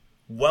earned,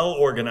 well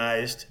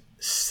organized,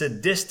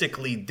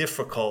 sadistically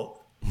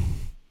difficult,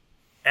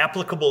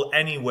 applicable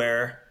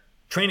anywhere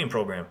training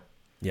program.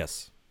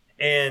 Yes.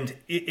 And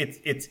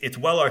it's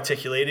well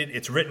articulated.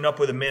 It's written up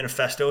with a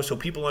manifesto so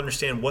people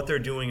understand what they're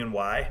doing and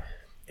why.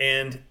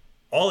 And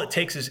all it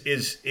takes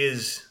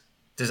is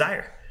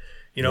desire,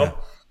 you know?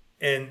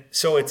 Yeah. And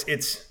so it's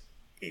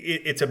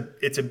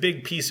a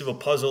big piece of a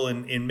puzzle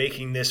in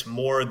making this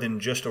more than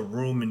just a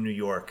room in New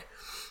York.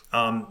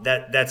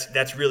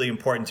 That's really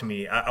important to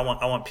me. I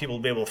want people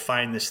to be able to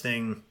find this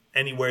thing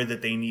anywhere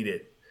that they need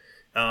it.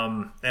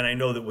 And I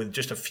know that with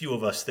just a few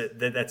of us,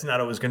 that's not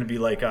always going to be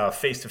like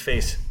face to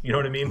face. You know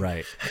what I mean?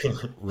 Right,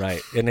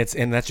 right. And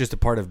that's just a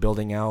part of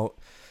building out.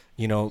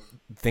 You know,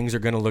 things are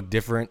going to look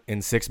different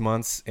in 6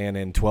 months and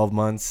in 12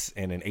 months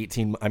and in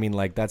 18. I mean,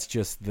 like that's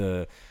just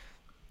the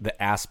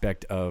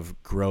aspect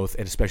of growth,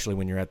 and especially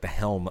when you're at the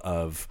helm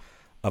of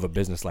a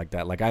business like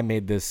that. Like I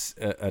made this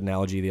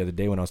analogy the other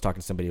day when I was talking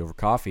to somebody over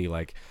coffee.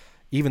 Like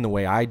even the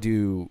way I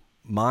do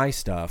my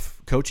stuff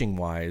coaching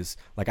wise,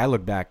 like I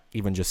look back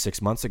even just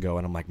 6 months ago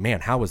and I'm like, man,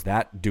 how was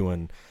that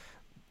doing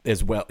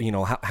as well? You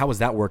know, how was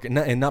that working?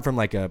 And not from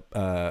like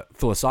a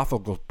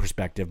philosophical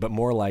perspective, but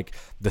more like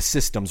the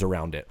systems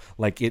around it.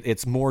 Like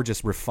it's more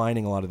just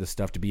refining a lot of this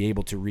stuff to be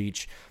able to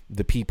reach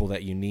the people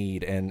that you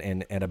need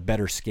and at a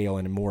better scale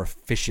and more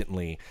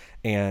efficiently.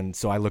 And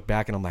so I look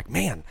back and I'm like,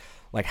 man,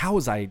 like how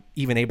was I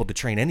even able to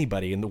train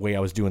anybody in the way I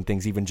was doing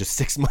things even just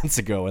 6 months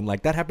ago? And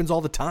like that happens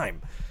all the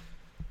time.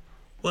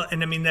 Well,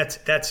 and I mean that's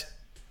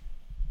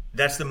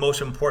the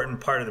most important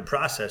part of the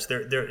process.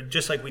 There,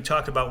 just like we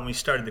talked about when we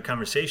started the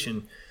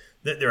conversation,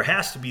 that there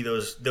has to be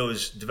those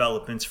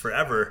developments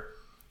forever,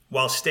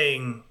 while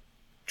staying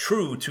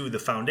true to the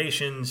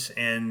foundations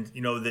and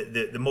you know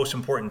the most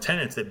important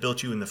tenets that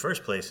built you in the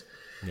first place.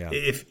 Yeah.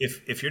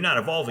 If you're not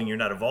evolving, you're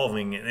not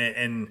evolving,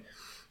 and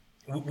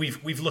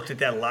we've looked at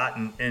that a lot.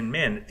 And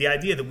man, the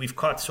idea that we've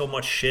caught so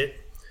much shit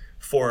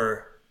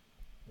for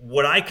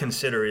what I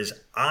consider is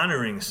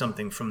honoring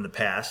something from the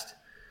past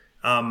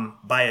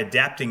by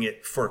adapting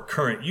it for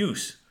current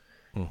use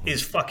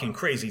is fucking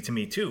crazy to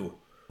me too.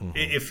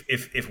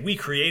 If we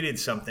created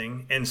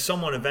something and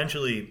someone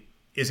eventually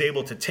is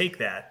able to take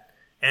that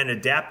and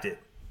adapt it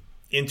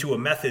into a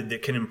method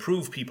that can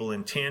improve people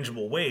in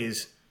tangible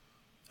ways,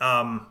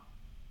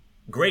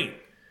 great.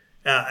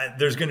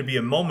 There's going to be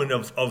a moment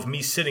of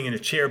me sitting in a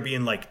chair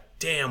being like,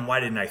 damn, why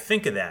didn't I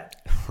think of that?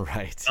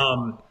 Right.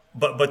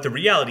 But the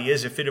reality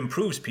is, if it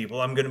improves people,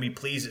 I'm going to be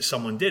pleased that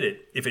someone did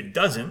it. If it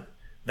doesn't,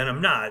 then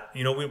I'm not.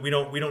 You know, we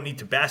don't need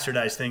to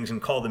bastardize things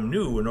and call them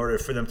new in order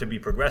for them to be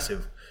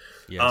progressive.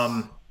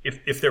 Yes.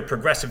 If they're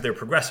progressive, they're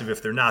progressive.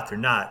 If they're not, they're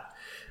not.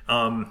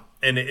 And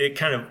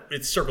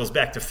it circles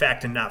back to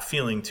fact and not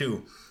feeling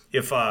too.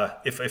 If a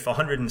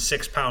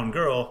 106-pound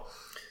girl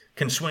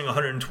can swing a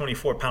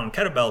 124-pound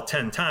kettlebell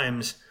 10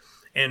 times,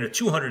 and a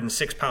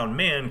 206-pound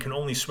man can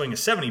only swing a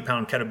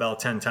 70-pound kettlebell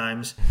 10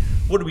 times,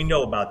 what do we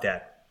know about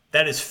that?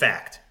 That is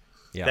fact.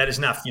 Yeah. That is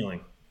not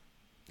feeling.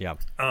 Yeah.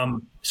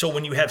 So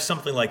when you have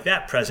something like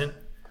that present,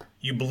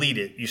 you bleed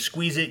it, you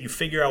squeeze it, you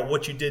figure out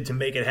what you did to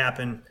make it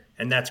happen,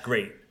 and that's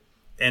great.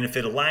 And if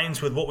it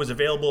aligns with what was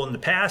available in the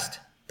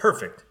past,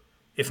 perfect.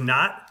 If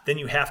not, then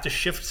you have to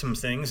shift some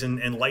things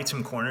and light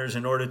some corners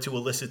in order to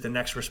elicit the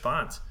next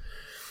response.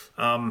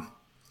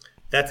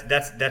 That's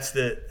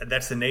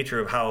the nature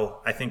of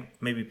how I think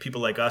maybe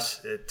people like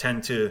us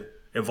tend to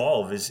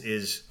evolve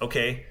is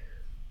okay,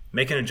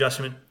 make an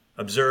adjustment,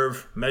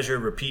 observe, measure,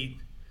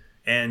 repeat,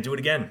 and do it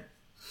again.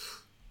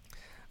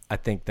 I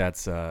think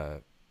that's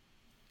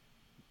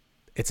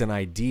it's an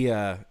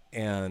idea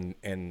and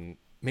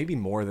maybe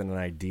more than an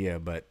idea,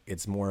 but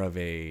it's more of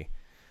a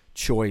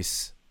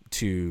choice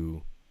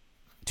to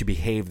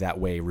behave that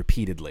way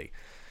repeatedly,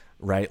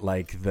 right?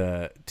 Like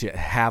to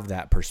have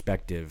that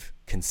perspective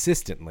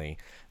consistently.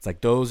 It's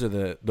like those are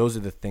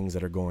the things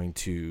that are going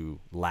to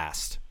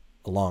last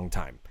a long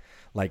time.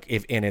 Like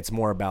and it's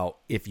more about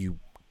if you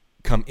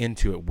come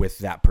into it with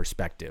that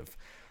perspective.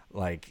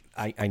 Like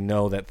I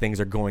know that things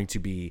are going to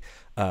be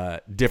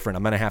different.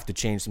 I'm going to have to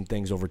change some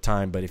things over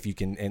time, but if you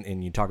can,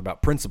 and you talk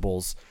about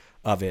principles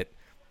of it,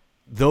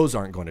 those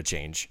aren't going to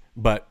change,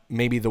 but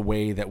maybe the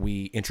way that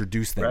we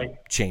introduce them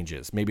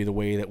changes. Maybe the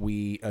way that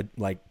we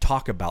like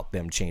talk about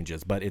them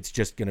changes, but it's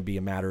just going to be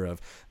a matter of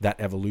that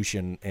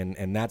evolution.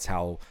 And that's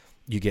how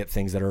you get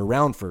things that are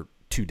around for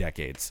 2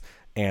 decades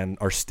and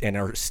are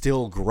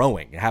still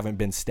growing, haven't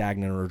been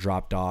stagnant or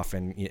dropped off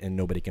and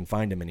nobody can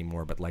find them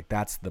anymore. But like,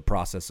 that's the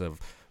process of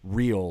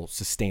real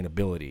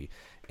sustainability.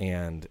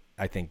 And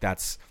I think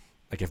that's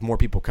like, if more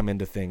people come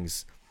into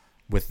things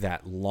with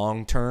that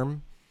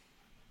long-term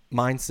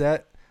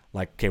mindset,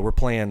 like, okay, we're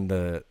playing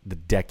the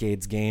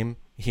decades game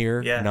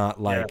here,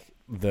 not like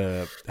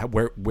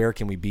where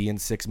can we be in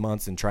 6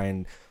 months and try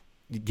and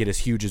get as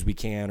huge as we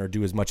can or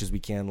do as much as we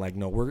can. Like,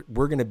 no,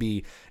 we're going to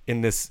be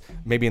in this,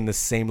 maybe in the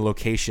same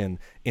location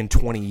in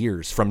 20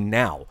 years from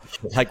now.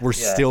 Like, we're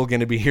still going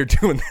to be here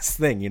doing this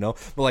thing, you know?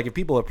 But like, if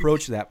people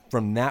approach that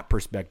from that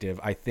perspective,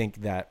 I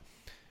think that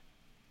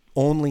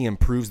only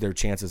improves their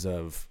chances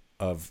of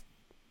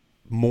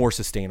more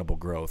sustainable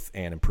growth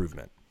and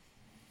improvement.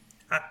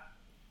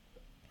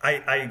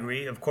 I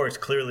agree. Of course,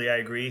 clearly I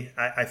agree.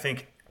 I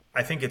think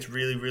it's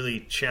really,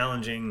 really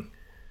challenging,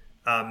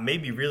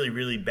 maybe really,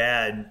 really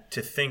bad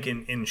to think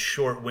in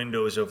short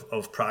windows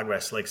of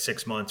progress, like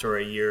 6 months or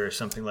a year or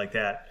something like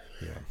that.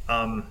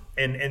 Yeah.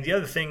 And the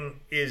other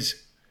thing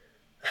is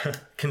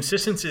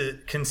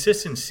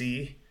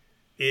consistency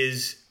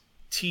is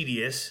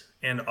tedious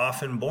and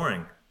often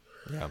boring.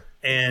 Yeah.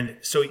 And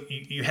so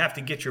you have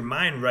to get your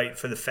mind right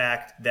for the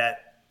fact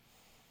that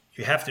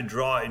you have to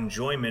draw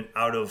enjoyment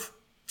out of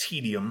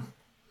tedium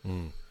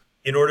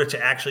in order to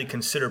actually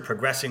consider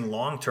progressing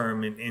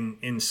long-term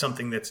in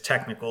something that's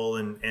technical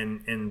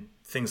and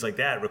things like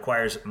that. It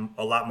requires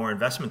a lot more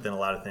investment than a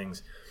lot of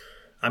things.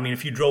 I mean,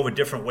 if you drove a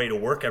different way to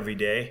work every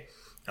day,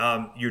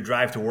 your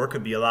drive to work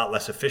would be a lot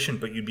less efficient,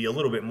 but you'd be a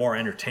little bit more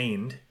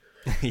entertained.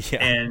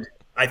 Yeah. And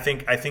I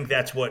think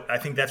that's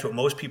what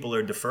most people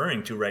are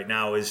deferring to right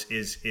now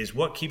is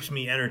what keeps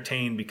me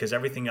entertained, because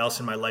everything else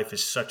in my life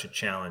is such a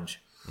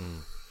challenge.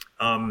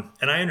 And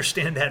I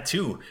understand that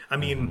too. I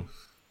mean,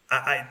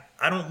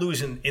 I don't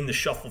lose in the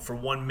shuffle for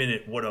 1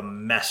 minute what a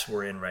mess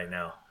we're in right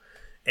now.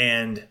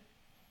 And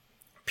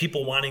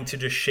people wanting to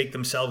just shake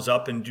themselves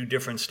up and do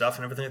different stuff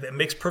and everything like that, it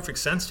makes perfect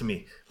sense to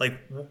me. Like,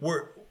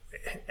 we're,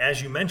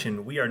 as you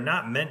mentioned, we are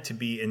not meant to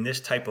be in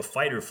this type of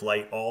fight or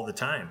flight all the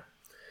time.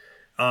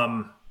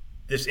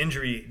 This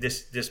injury,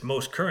 this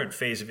most current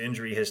phase of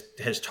injury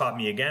has taught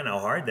me again how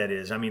hard that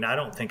is. I mean, I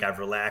don't think I've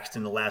relaxed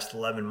in the last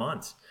 11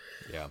 months.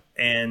 Yeah.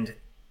 And,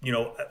 you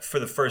know, for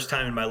the first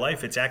time in my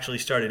life, it's actually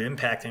started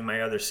impacting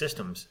my other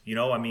systems. You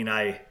know, I mean,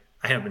 I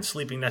haven't been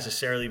sleeping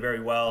necessarily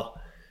very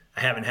well. I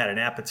haven't had an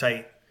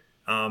appetite.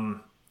 I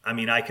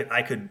mean, I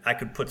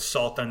could put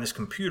salt on this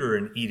computer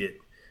and eat it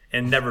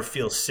and never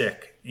feel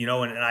sick, you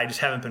know, and I just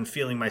haven't been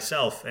feeling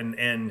myself.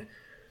 And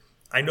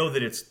I know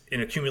that it's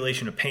an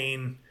accumulation of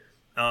pain.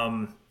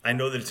 I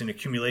know that it's an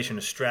accumulation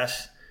of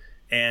stress,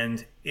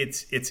 and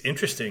it's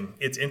interesting.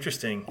 It's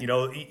interesting. You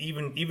know,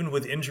 even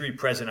with injury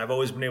present, I've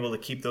always been able to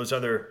keep those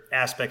other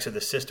aspects of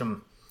the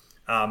system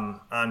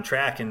on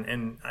track.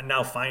 And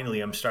now finally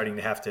I'm going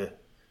to have to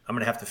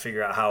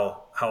figure out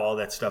how all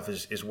that stuff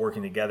is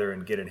working together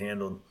and get it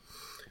handled.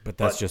 But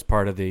that's just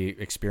part of the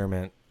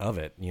experiment of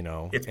it, you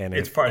know.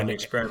 It's part of the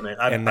experiment.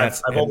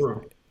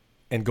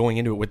 And going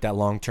into it with that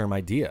long-term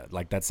idea,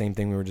 like that same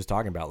thing we were just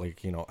talking about,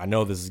 like, you know, I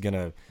know this is going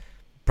to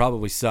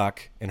probably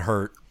suck and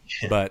hurt,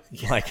 but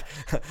like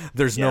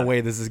there's no way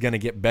this is going to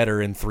get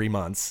better in 3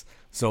 months.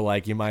 So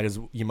like you might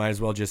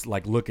as well just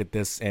like look at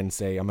this and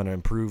say, I'm going to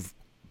improve,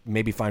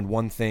 maybe find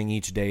one thing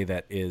each day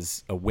that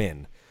is a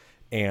win,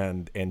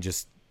 and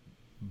just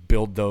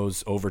build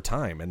those over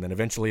time. And then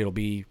eventually it'll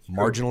be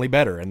marginally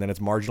better. And then it's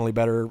marginally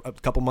better a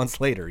couple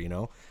months later, you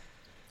know?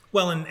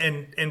 Well,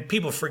 and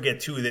people forget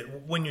too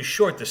that when you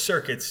short the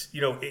circuits, you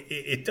know,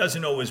 it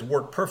doesn't always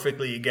work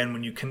perfectly again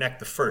when you connect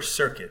the first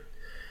circuit.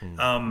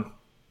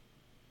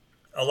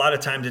 A lot of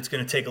times it's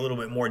going to take a little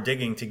bit more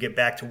digging to get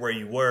back to where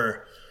you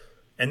were,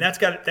 and that's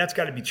got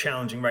to be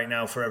challenging right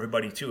now for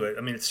everybody too.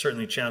 I mean, it's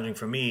certainly challenging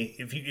for me.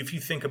 If you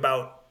think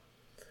about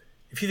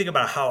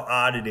how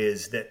odd it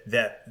is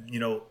that you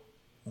know,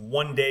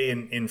 one day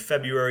in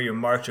February or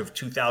March of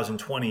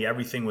 2020,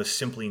 everything was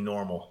simply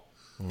normal.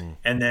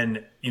 And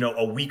then, you know,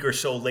 a week or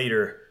so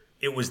later,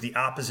 it was the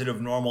opposite of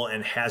normal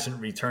and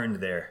hasn't returned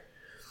there.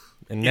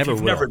 And never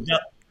will.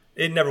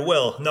 It never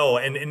will. No.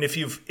 And if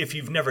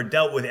you've never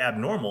dealt with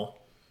abnormal,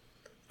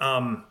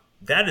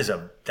 that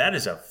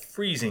is a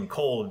freezing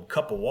cold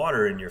cup of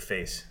water in your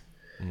face.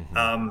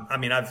 I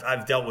mean,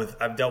 I've dealt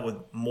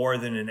with more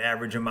than an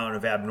average amount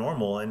of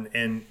abnormal,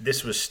 and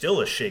this was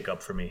still a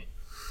shakeup for me.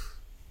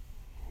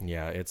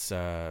 Yeah, it's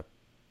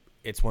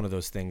one of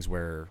those things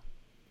where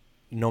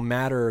no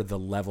matter the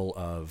level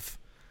of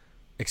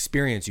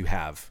experience you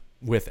have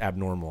with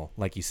abnormal,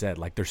 like you said,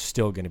 like there's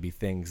still going to be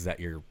things that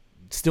you're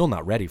still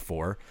not ready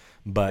for,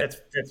 but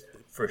that's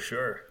for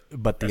sure.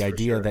 But the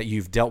idea that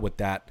you've dealt with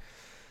that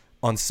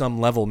on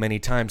some level many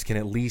times can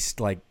at least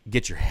like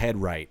get your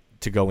head right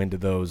to go into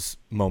those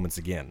moments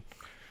again.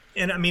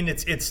 And I mean,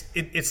 it's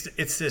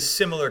this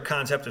similar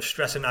concept of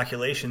stress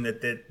inoculation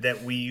that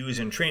we use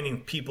in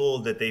training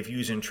people, that they've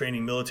used in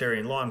training military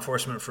and law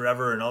enforcement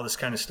forever, and all this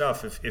kind of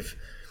stuff.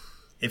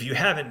 If you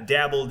haven't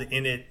dabbled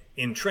in it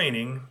in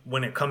training,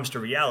 when it comes to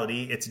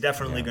reality, it's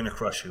definitely going to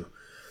crush you.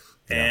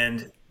 Yeah.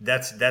 And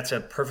that's a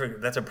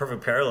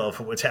perfect parallel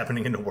for what's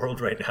happening in the world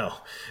right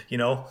now. You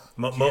know,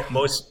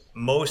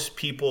 most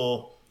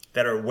people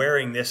that are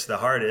wearing this the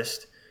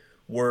hardest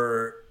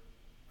were,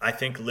 I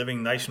think,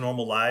 living nice,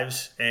 normal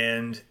lives,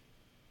 and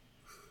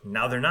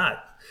now they're not.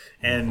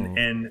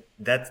 And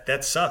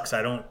that sucks.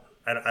 I don't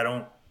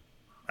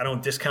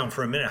discount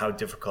for a minute how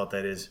difficult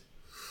that is.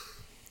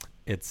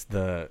 It's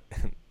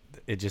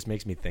it just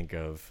makes me think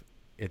of,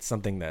 it's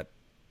something that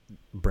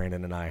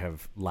Brandon and I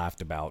have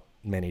laughed about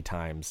many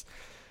times.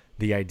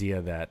 The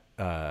idea that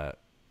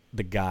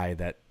the guy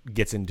that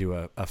gets into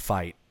a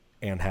fight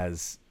and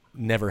has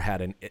never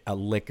had a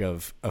lick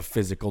of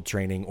physical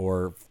training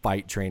or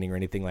fight training or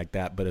anything like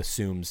that, but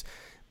assumes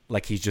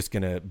like he's just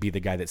going to be the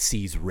guy that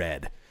sees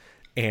red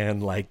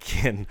and like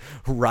can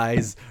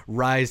rise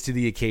to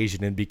the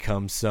occasion and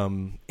become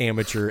some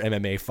amateur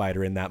MMA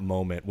fighter in that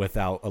moment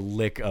without a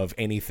lick of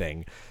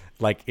anything.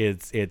 Like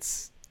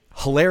it's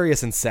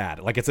hilarious and sad.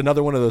 Like it's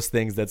another one of those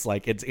things that's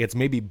like, it's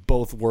maybe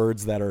both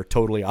words that are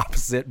totally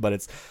opposite, but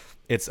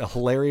it's a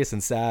hilarious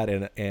and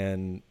sad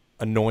and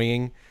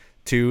annoying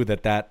too,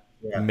 that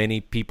many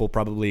people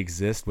probably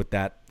exist with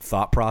that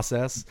thought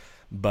process.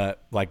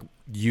 But like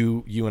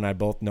you and I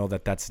both know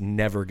that that's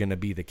never going to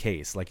be the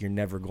case. Like you're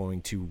never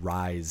going to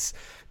rise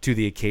to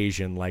the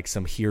occasion like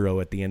some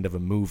hero at the end of a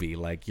movie.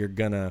 Like you're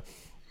going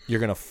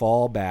to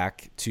fall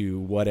back to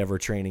whatever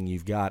training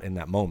you've got in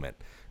that moment.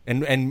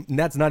 And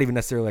that's not even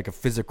necessarily like a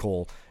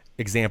physical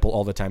example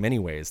all the time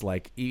anyways.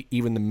 Like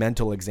even the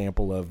mental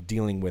example of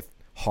dealing with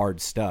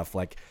hard stuff.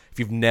 Like if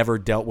you've never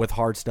dealt with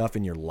hard stuff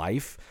in your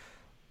life,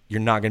 you're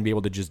not going to be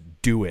able to just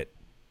do it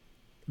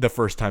the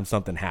first time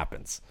something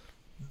happens.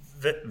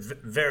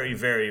 Very,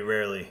 very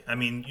rarely. I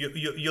mean,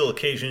 you'll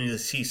occasionally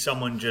see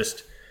someone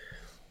just,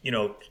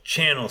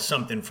 channel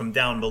something from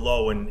down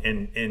below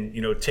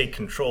and take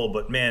control.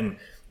 But man,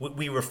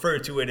 we refer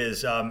to it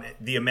as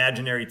the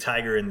imaginary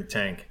tiger in the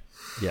tank.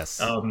 Yes.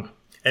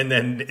 And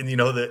then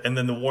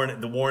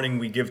the warning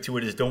we give to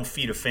it is don't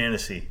feed a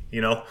fantasy.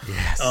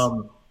 Yes.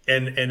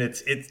 And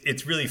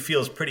it really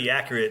feels pretty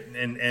accurate.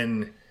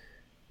 And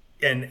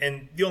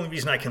the only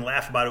reason I can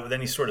laugh about it with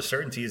any sort of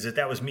certainty is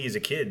that was me as a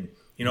kid.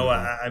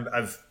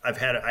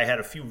 I had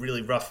a few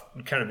really rough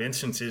kind of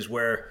instances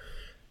where,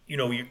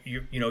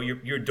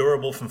 you're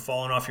durable from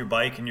falling off your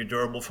bike and you're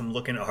durable from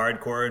looking at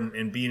hardcore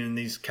and being in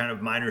these kind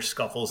of minor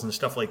scuffles and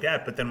stuff like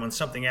that. But then when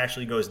something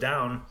actually goes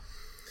down,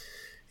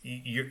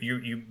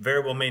 you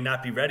very well may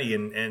not be ready.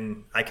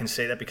 And I can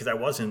say that because I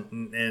wasn't.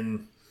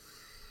 And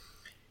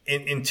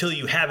until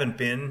you haven't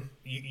been,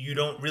 you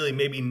don't really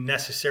maybe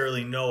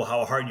necessarily know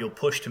how hard you'll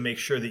push to make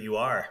sure that you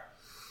are.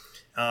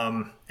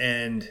 I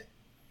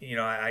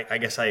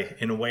guess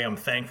in a way I'm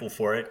thankful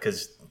for it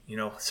because,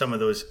 some of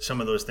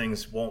those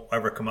things won't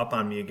ever come up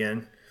on me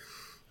again.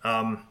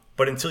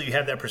 But until you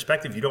have that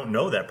perspective, you don't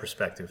know that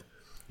perspective.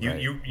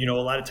 Right. A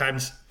lot of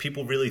times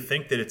people really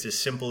think that it's as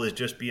simple as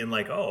just being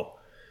like, oh,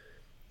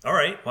 all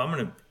right, well, I'm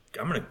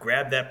going to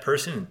grab that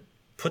person and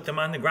put them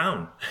on the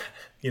ground,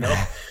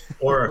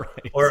 or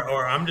right.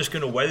 or I'm just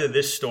going to weather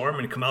this storm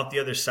and come out the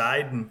other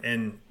side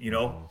and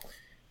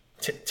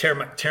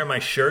tear my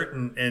shirt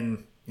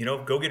and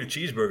go get a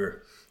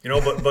cheeseburger.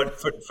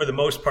 But for the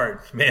most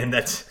part, man,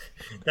 that's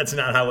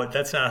not how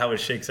it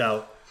shakes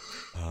out.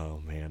 Oh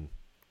man.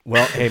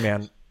 Well, hey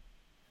man,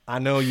 I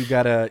know you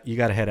gotta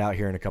head out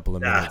here in a couple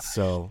of minutes.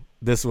 So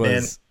this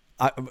was,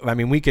 I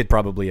mean, we could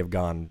probably have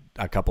gone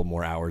a couple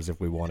more hours if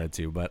we wanted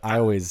to, but I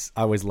always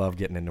love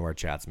getting into our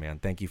chats, man.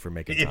 Thank you for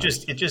making time.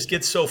 It just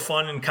gets so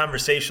fun and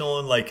conversational,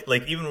 and like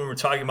even when we're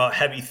talking about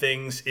heavy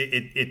things,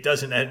 it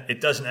doesn't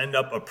end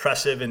up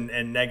oppressive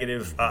and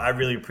negative. I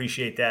really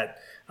appreciate that.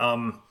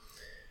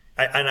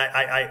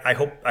 I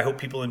hope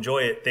people enjoy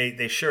it.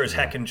 They sure as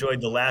heck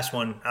enjoyed the last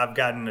one. I've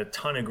gotten a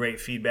ton of great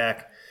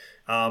feedback.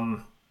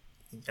 I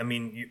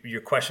mean,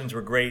 your questions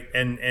were great,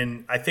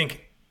 and I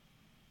think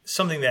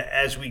something that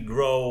as we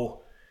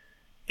grow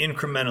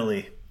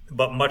incrementally,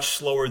 but much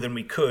slower than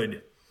we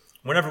could,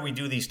 whenever we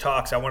do these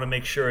talks, I want to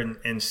make sure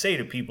and say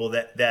to people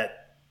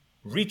that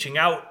reaching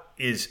out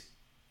is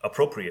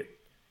appropriate.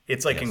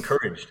 It's like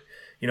encouraged.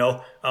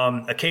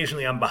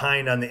 Occasionally I'm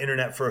behind on the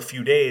internet for a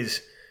few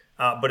days.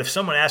 But if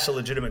someone asks a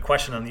legitimate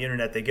question on the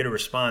internet, they get a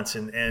response.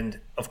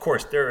 And of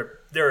course, there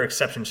are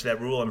exceptions to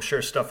that rule. I'm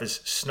sure stuff is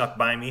snuck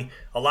by me.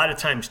 A lot of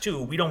times,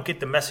 too, we don't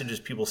get the messages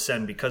people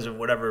send because of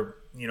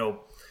whatever,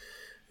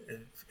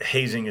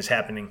 hazing is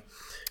happening.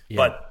 Yeah.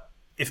 But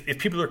if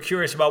people are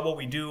curious about what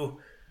we do,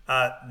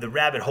 the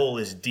rabbit hole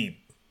is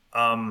deep.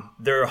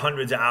 There are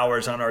hundreds of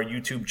hours on our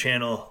YouTube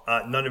channel.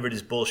 None of it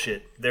is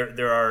bullshit.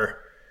 There are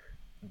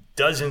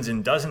dozens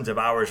and dozens of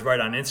hours right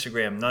on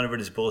Instagram. None of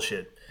it is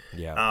bullshit.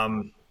 Yeah.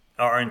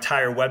 Our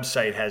entire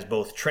website has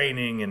both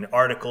training and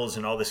articles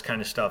and all this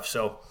kind of stuff.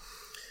 So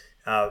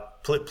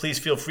please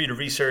feel free to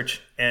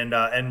research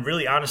and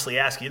really honestly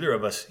ask either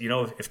of us.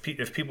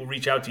 If people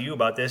reach out to you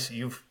about this,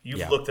 you've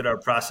looked at our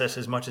process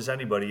as much as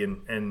anybody.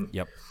 And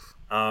yep.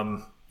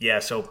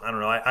 So I don't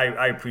know.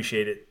 I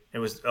appreciate it. It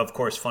was, of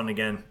course, fun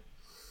again.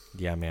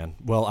 Yeah, man.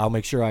 Well, I'll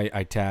make sure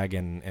I tag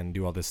and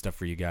do all this stuff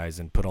for you guys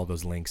and put all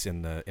those links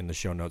in the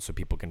show notes so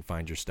people can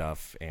find your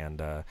stuff.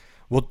 And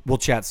we'll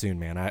chat soon,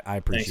 man. I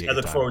appreciate it. I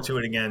look forward to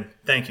it again.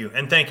 Thank you.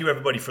 And thank you,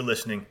 everybody, for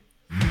listening.